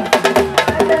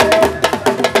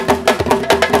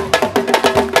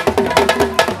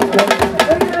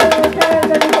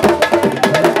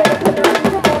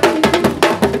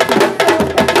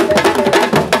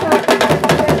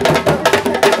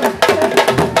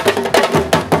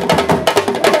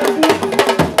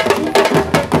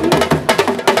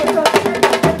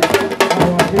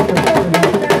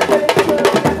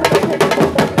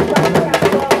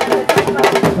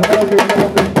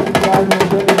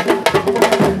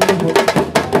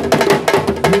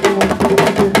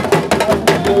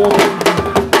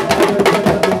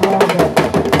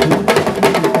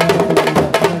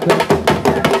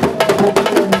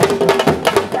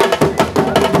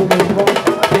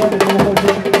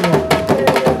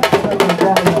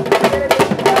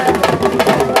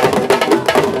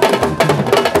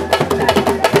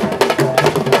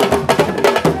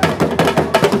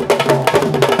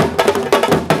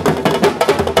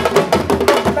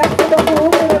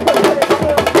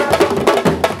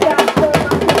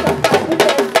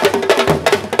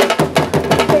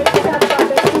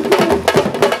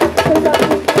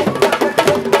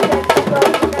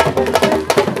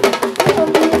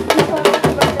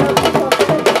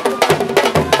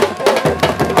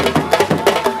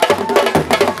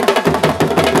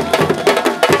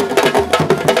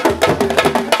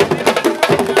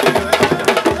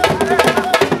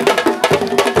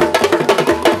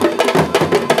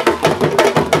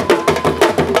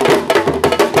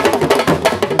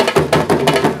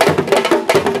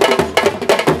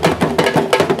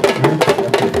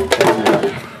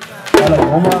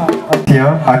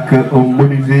 appartient ak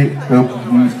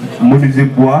menuisier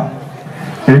bois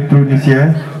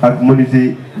électronicien ak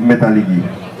menuisier métallique yi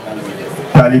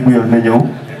taalibu yoon na ñëw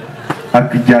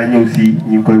ak Diagne aussi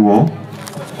ñu ngi koy woo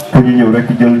pour ñu ñëw rek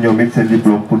jël ñoom it seen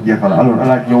diplôme pour jeexal alors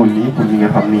alaaj ñëwul nii pour ñi nga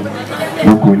xam ni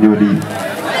donc ñëw di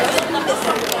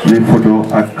les photos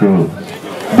ak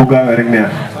bu gaawee rek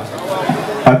neex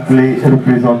ak les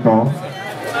représentants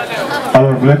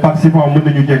alors les participants mën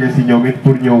nañu jege si ñoom it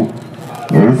pour ñëw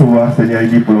recevoir seen ay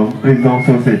diplôme président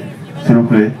Socé s'il vous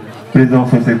plaît président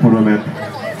Socé pour remettre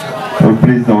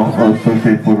président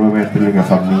Socé pour remettre li nga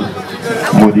xam ni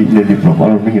moo di les diplômes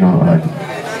alors mi ngi noonu alaaj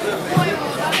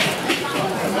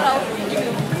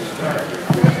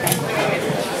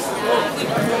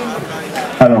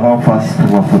alors en face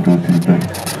pour ma photo s'il vous plaît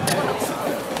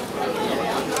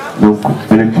donc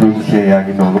électronicien yaa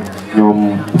ngi noonu ñoom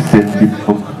seen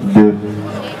diplôme de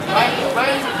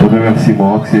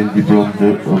remerciement ak seen diplôme de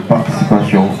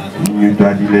participation ñu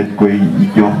daal di leen koy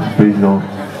jox président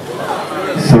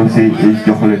Socé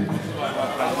jox leen ko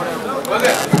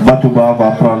Batouba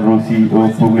va prendre aussi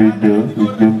pour les deux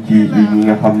jëm ci ñi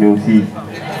nga xam ne aussi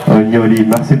ñoo di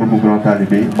merci beaucoup grand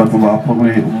talibé Batouba pour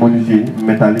les menuisiers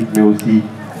métalliques mais aussi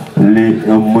les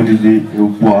menuisiers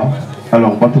bois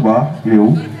alors Batouba il est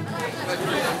où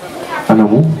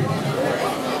Anamou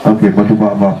ok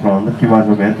Batouba va prendre qui va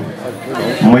remettre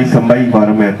Maïssa Mbaye va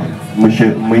remettre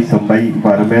monsieur Maïssa Mbaye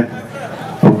va remettre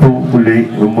pour les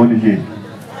menuisiers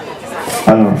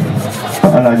alors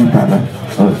Alaaji Talla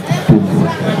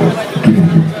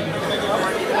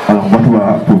alors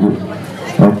Batouba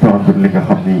pour prendre li nga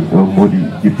xam ni moo di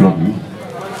diplôme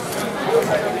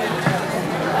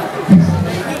yi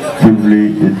pour les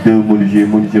deux menuisiers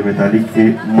métalliques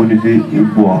et menuisier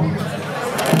bois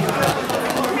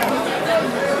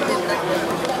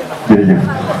jërëjëf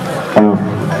alors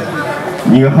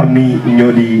ñi nga xam ni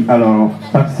ñoo di alors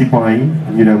participants yi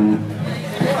ñu dem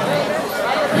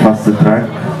fast track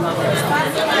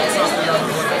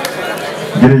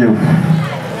jërëjëf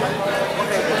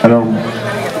alors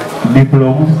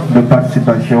diplôme de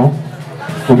participation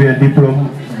ou bien diplôme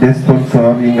des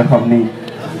sponsors yi nga xam ni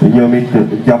ñoom it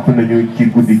jàpp nañu ci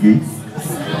guddi gi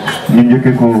ñu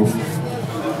njëkke ko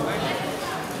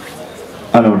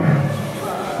alors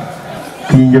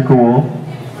kii njëkk woo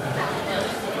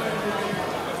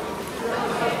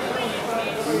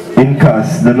une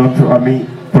case de notre ami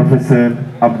professeur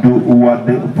Abdou Ouad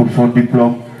pour son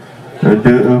diplôme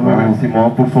de remerciement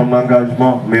pour son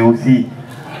engagement mais aussi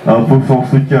pour son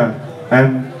soutien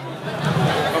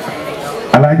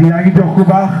Alaaji yaa ngi jox ku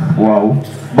baax waaw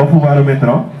Bafou va remettre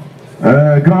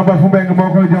grand Bafou Mbengue moo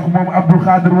koy jox moom Abdou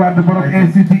Khadir Wade borom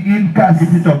institut INCAS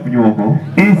ci topp ñu woo ko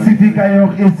institut Kayor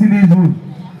et Silisou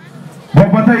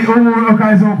boobu ba tey amoo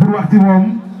occasion pour wax ci moom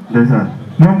ndeysaan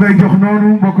moom ngay jox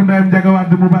noonu mbokk ndeyam Ndiaga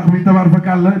Wade bu baax bi tabar fa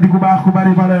kàll di ku baax ku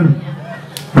bari valeur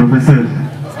professeur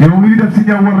yow lu ñu def ci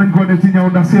ñaw war nañ koo def ci ñaw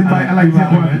ndax seen baay Alaaji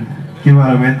Cheikh Wade qui va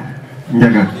remettre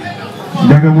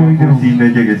Ndiaga mooy ñëw si na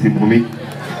jege si moom it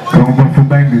donc Bafou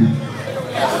Mbengue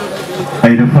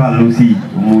Aïda Fall aussi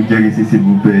mu jege si s'il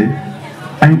vous plaît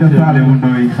Aïda Fall mu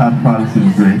doy xaar Fall s'il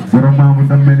vous plaît borom maamu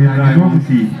dammel yaa ngi doon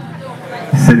aussi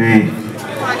ce n'est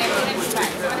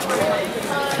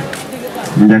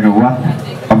Ndiaga Wade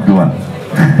Abdou Wade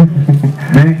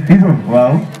mais Iso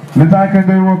waaw le temps que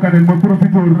ngay woo Kader ma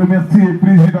profité remercier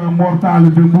président Mortal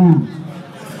de Mbour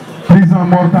président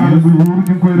Mortal de Mbour ñu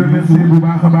ngi koy remercier bu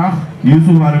baax a baax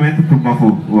Youssou va remettre pour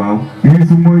Bafou waaw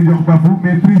Youssou mooy jox Bafou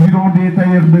mais président des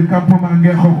tailleurs de campement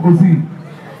Ngexox aussi ñu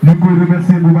ngi koy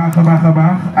remercier bu baax a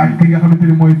baax ak ki nga xamante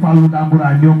ni mooy Fallou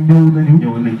Damboura ñoom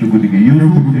ñëw nañ ci guddi gi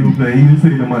Youssou s'il vous plaît Youssou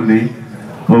yi demandé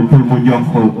pour mu jox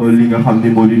li nga xam ni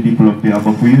moo di diplôme bi à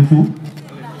Bafou Youssou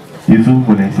mu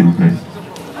ne s'il vous plaît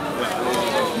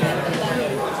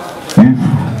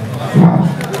waaw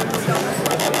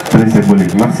très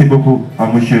symbolique merci beaucoup à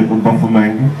monsieur Bafou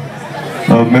Mbengue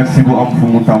merci bu am fu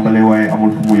mu tàmbalee waaye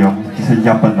amul fu mu yam ci sa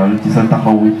jàppandal ci sa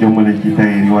taxawu jëmale ci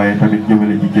tailleur yi waaye tamit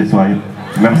jëmale ci Thiessois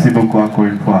merci beaucoup encore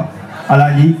une fois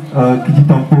Alaaji ki ci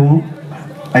topp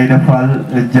Aïda Fall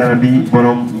Jarabi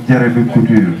borom Jarabi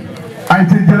couture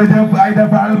jërëjëf Aïda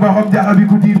Fall borom Jarabi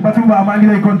couture Batouba maa ngi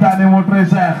lay kontaane mon très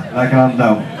cher la grande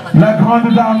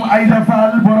dame Aïda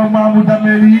Fall borom maamu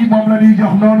damel yi moom la ñuy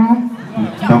jox noonu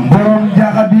borom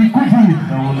Jarabi couture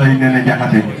doomu nday Nene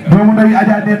Jaxate doomu nday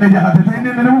Adja Nene Jaxate tey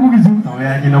Nene dama ko gisul sama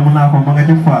yaay ji na mun naa ko ma nga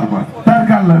ca faar ba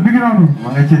tarkal la mi ngi noonu ma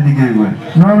nga ca liggéey ba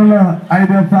noonu la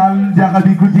Aïda Fall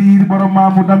Jarabi couture borom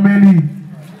maamu damel yi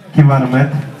qui va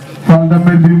remettre Fall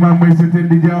damel bi maa mooy seeteen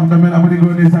di jox damel Amady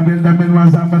Ngoné Sabel damel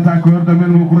waa Samba Takor damel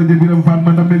moo Khourodia Biram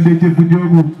Fatma damel de Cëfu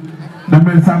Ndiogu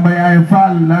damel Samba Yaay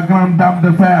Fall la grande dame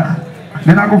de fer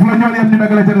nee naa ko fu la ñool yem ñu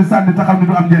nag la ca sànni te xam ne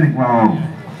du am njëriñ. waaw.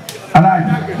 alaaj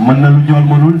mën na lu jool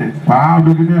mënul de. waaw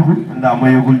dëgg neexul. ndaa ma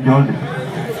yëgul jool de.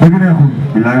 dëgg neexul.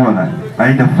 bilaay walaay.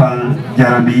 ay defal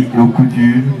jarabi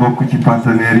couture bokk ci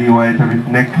partenaires yi waaye tamit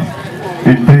nekk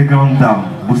une très grande dame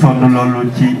bu sonn loolu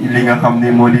ci li nga xam ni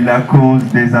moo di la cause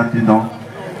des artisans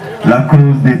la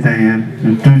cause des tailleurs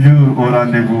toujours au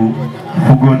rendez-vous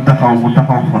fu góor taxaw mu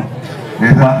taxaw fa.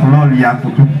 wax loolu yaatu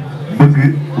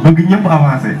bëgg ñëpp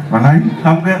avancé. walaay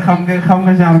xam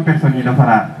nga genre personne yi dafa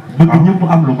raar. bëgg ñëpp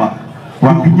am lu baax.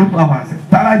 bëgg ñëpp avancé.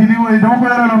 Talla ji lii mooy dama ko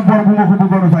yoraloon bor bu ma ko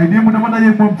bëggoon a fay démb dama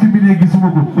dajeeg moom ci biir gisuma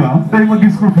ko. waaw tey ma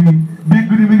gis ko fii dégg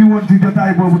ni mi ngi woon ci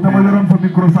jotaay boobu dama yoroon fa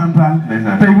micro central.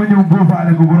 tey ma ñëw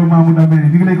boofaale ko borom Mamou Dambé ñu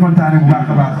ngi lay kontaane bu baax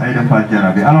a baax. ay defal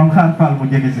jarabi alors xaar Fall mu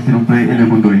jege si s'il vous plaît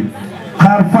Lébu Ndoye.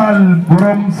 xaar Fall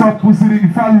borom sopp Serigne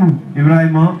Fallou.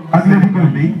 Ibrahima ak Lébu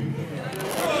Ndoye bi.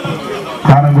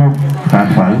 xaaral ngoog. xaar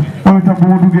Fall. moom itam bu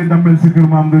ma duggee Dambel si kër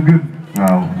maam nga gën.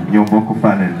 waaw ñoo bokk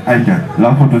Fallène. ayca la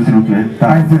photo s'il vous plaît.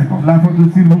 ayca la photo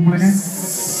s'il vous plaît.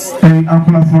 tey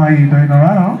emplacement yi doy na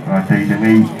waar ah. waaw tey da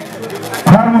ngay.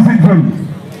 xaar ma sëñ Fall.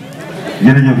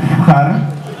 jërëjëf xaar.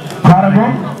 xaaral ko.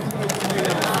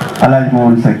 Alaaji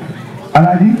Mamadou Seck.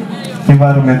 Alaaji. qui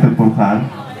va remettre pour xaar.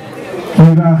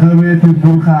 qui va remettre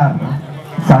pour xaar.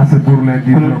 ça c'est pour les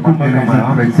diplomates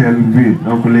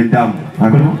donc les dames.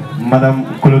 Madame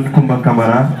Claude Koumba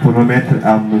Camara pour remettre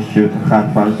à monsieur Khar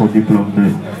Fall son diplôme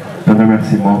de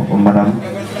remerciement. Madame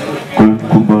Claude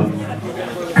Koumba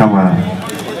Camara.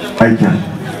 Aïcha.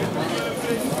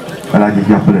 Alaaji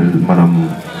jàppaleel madame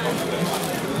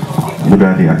mu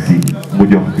daal di agsi mu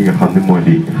jox ki nga xam ne moo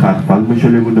di Khar Fall monsieur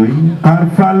Lébu Ndoye. Khar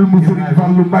Fall mu Serigne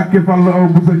Fallu Mbàkke Fallu aw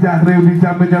bu sa jaax réew di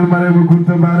jàmbañal ma réew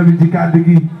gunta baara bi ci kàddu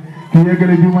gi ki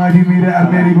yeggale jumaa ji miire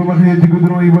armeer yi ba ma xëyee ci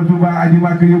goudron yi ba Touba aji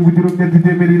màkk yóbbu juróom-ñetti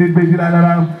téeméeri nit bay ci laal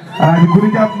araam alaaji ku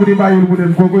ñu jàpp mu ni bàyyil mu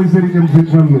dem kookoy sëriñam Sëñ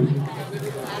Fallu.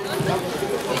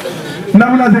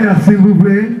 Naw la seex s'il vous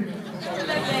plaît.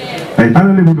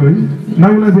 Ana Lébu Ndoye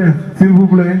naw la seex s'il vous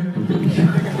plaît.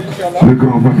 le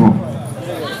grand patron.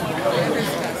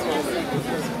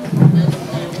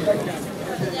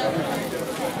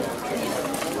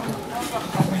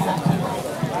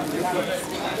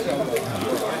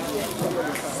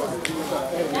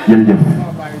 jërëjëf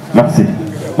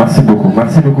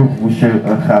merci beaucoup monsieur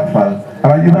Khar Fall.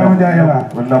 Alaaji Ibrahima Ndiaye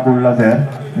la. Nabou Lazer.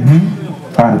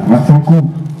 merci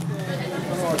beaucoup.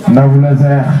 Nabou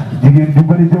Lazer jigéen ju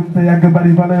bari jom te yàgg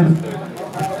bari valeur.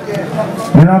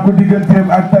 dinaa ko digganteem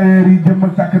ak tailleur yi jëm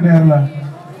ak takk ndeer la.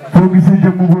 foo gisee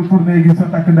jëmm boo tourné gis sa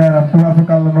takk ndeeram tubaab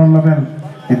fakal la noonu la mel.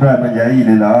 Ibrahima Ndiaye il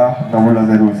est là Nabou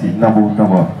Lazer aussi Nabou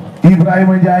d'abord.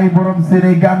 Ibrahima Ndiaye borom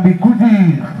Sénégal bi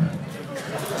couture.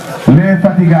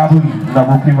 l'infatigable.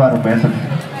 Nabou qui va remettre.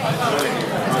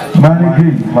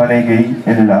 Mané Gueye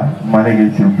elle est là Mané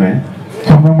Gueye s'il vous plaît.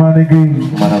 soxna Mané Gueye.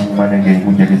 madame Mané Gueye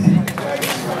mu jege si.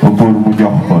 pour mu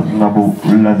jox ko Nabou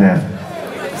Lazer.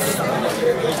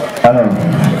 alors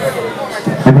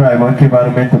Ibrahima qui va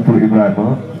remettre pour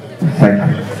Ibrahima Seck.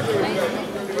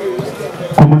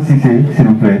 Koumba Cissé s'il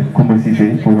vous plaît Koumba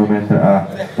Cissé pour remettre à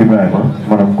Ibrahima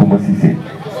madame Koumba Cissé.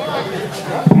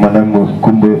 madame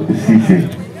Koumba Cissé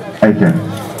ayca.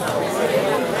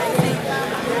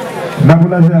 Nabou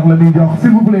Lazer la ñuy jox s'il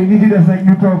vous plaît ñi ci des rek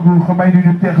ñu toog xamay ni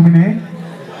ñu terminé.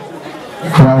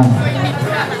 waaw.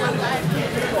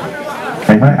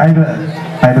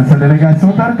 ay sa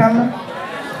délégation tarkal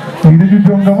la. ñu dañu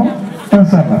jongama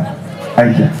macha allah.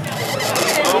 ayca.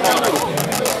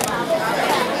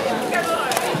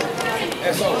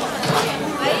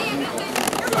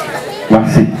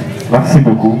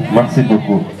 merci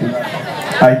beaucoup.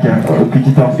 ayca ki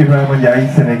ci toog Ibrahima Ndiaye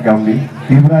Sénégal bi.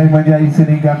 Ibrahima Ndiaye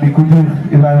Sénégal bi ku jur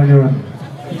Ibrahima ñëwoon.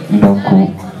 donc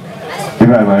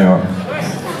Ibrahima aywa.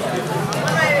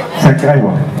 Seck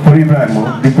aywa pour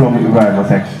Ibrahima diplôme Ibrahima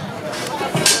Seck.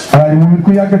 waaye moom it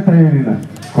ku yàgg a tailleur yi la.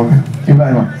 kon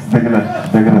Ibrahima dëgg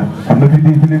la. am na fi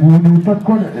défilé bu ñëw toj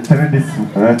ko de.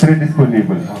 très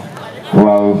disponible.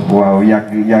 waaw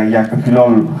yàgg fi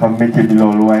loolu xam métier bi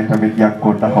loolu waaye tamit yàgg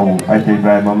koo taxawu ayca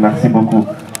Ibrahima merci beaucoup.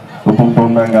 pour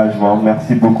ton engagement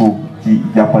merci beaucoup ci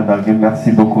jàppandal gi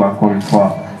merci beaucoup encore une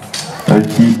fois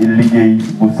ci liggéey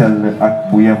bu sell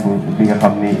ak bu yemb bi nga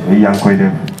xam ni yaa ngi koy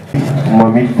def.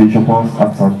 moom it je pense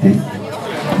absenté.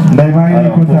 Ndeye maa ngi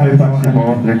lay kontaanee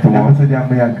directement sa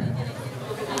jàmm yàgg.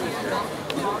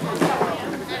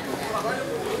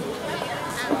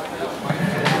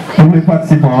 pour les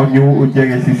participants ñu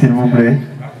jege si s'il vous plaît.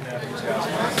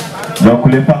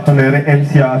 donc les partenaires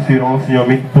MCA assurance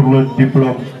ñoom it pour le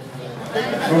diplôme.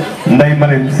 Ndeye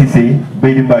Marème Cissé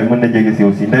Baydi Mbaye mën na jege si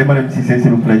aussi Ndeye Marème Cissé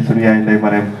s'il vous plaît sunu yaay Ndeye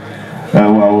Marème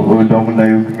waaw doomu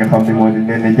ndayu ki nga xam ne moo di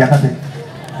Néné Diakhaté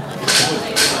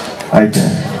ayca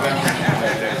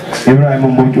Ibrahima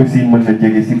Mbodj aussi mën na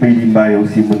jege si Baydi Mbaye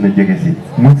aussi mën na jege si.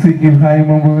 monsieur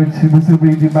Ibrahima Mbodj monsieur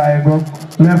Baydi Mbaye ngoog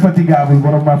l'infatigable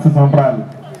borom marché central.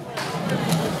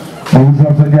 moom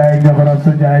soo sa jaay Ndiakhate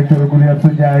sa jaay Torogul yëpp sa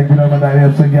jaay Birama Daal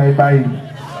yëpp sa jaay Baye.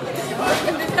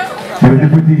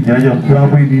 jërëjëf grand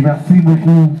Baydi merci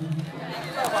beaucoup.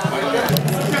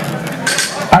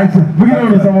 ayca bu ngi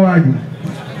noonu sama waa ji.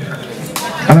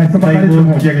 alaay sama xarit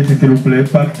mu jege si s'il vous plaît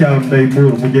Pape Thiam Ndeye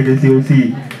Mour mu jege si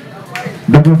aussi.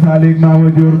 Dogo Salik Maama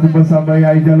Dior Kumba Samba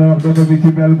yaay Jalor dogo bi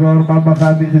ci Belgor Bamba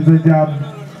Xaar bi ci sa jaam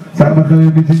Sarba xëy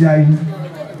bi ci jaay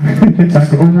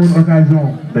tak amoon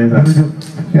occasion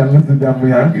yàlla sa jàmm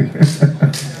yàgg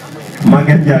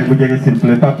Maguette Ndiaye mu jege s'il vous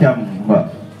plaît Pape Thiam ba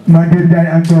Maguette Ndiaye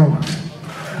encore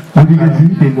mu jege si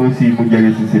Tine aussi mu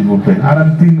jege si s'il vous plaît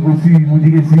Arantine aussi mu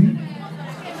jege si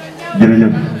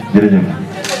jërëjëf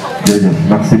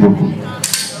merci beaucoup.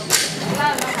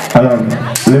 Alors,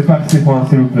 les participants,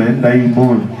 s'il vous plaît, Ndaye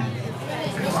Mour.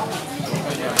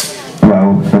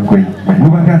 Waaw, da koy.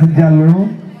 Boubacar Diallo.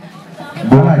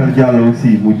 Boubacar Diallo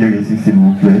aussi, mu jege si s'il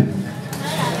vous plaît.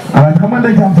 Alors, xam nga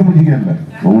Ndeye Thiam sama jigéen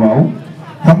la. Waaw.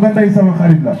 xam nga Ndeye sama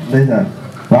xarit la. Ndeysaan.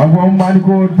 waaw moom maa ngi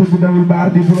ko tëgg dawul baar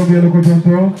di premier la ko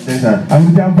tonto. Ndeysaan. am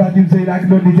Thiam Fatim Sey ak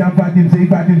doon di Thiam Fatim Sey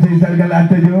Sargal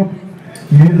Anta Diop.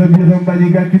 Biram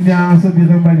Mbagnick ak Niang sa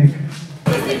Biram Mbagnick.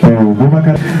 Oh,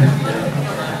 Boubacar.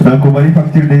 Donc,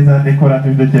 manufacture des arts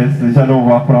décoratifs de Thiès, Jalon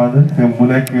va prendre.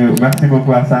 Merci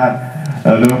beaucoup à Sarr.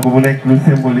 Donc, mu nekk lu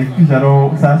symbolique.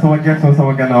 Jalon, ça sama gerte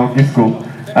sama gannaaw gis ko.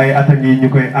 ay at a ngi ñu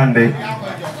koy àndee.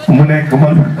 mu nekk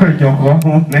man ma koy jox ko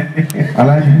mu nekk.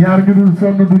 alaaji ñaar ñu dul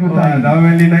sonn duñu tay. waaw daa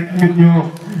mel ni nag ñun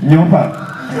ñoo far.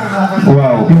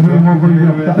 waaw.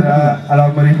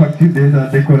 alors manufacture des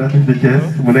arts décoratifs de Thiès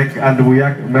mu nekk ànd bu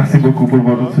yàgg. merci beaucoup pour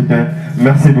votre soutien.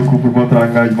 merci beaucoup pour votre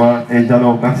engagement et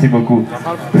Jalon merci beaucoup.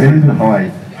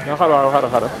 taxawaay.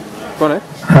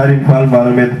 Khadim Fall va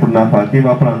le mettre pour Nafal. Qui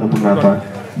va prendre pour Nafal?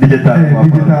 Digital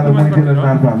mooy jëlal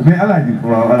Nafal mais alaaji.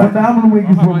 waaw voilà kon daa am lu muy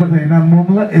gis boobu ba tey naan moom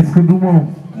la est-ce que du moom.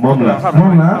 moom la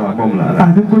moom la ah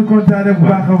ñu koy kontaane bu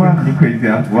baax a baax. ñu koy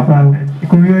ziar bu baax. waaw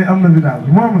comme yooyu am na fi daal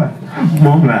moom la.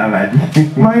 moom la alaaji.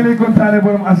 maa ngi lay kontaane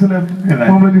borom asulem.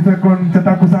 moom la ñu fekkoon ca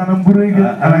takkusaanam bu rëy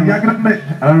ga. alaaji yàgg na de.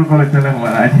 alal ko la téléphone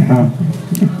alaaji.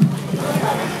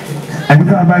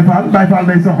 Moussa Baye Fall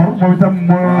day soxor moom itam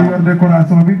moo yor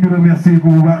décoration bi ñu remercier ko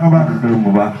bu baax a baax.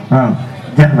 bu baax waaw.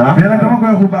 jeex na mais nag dama koy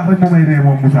wax bu baax rek moom may ree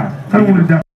moom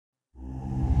Moussa.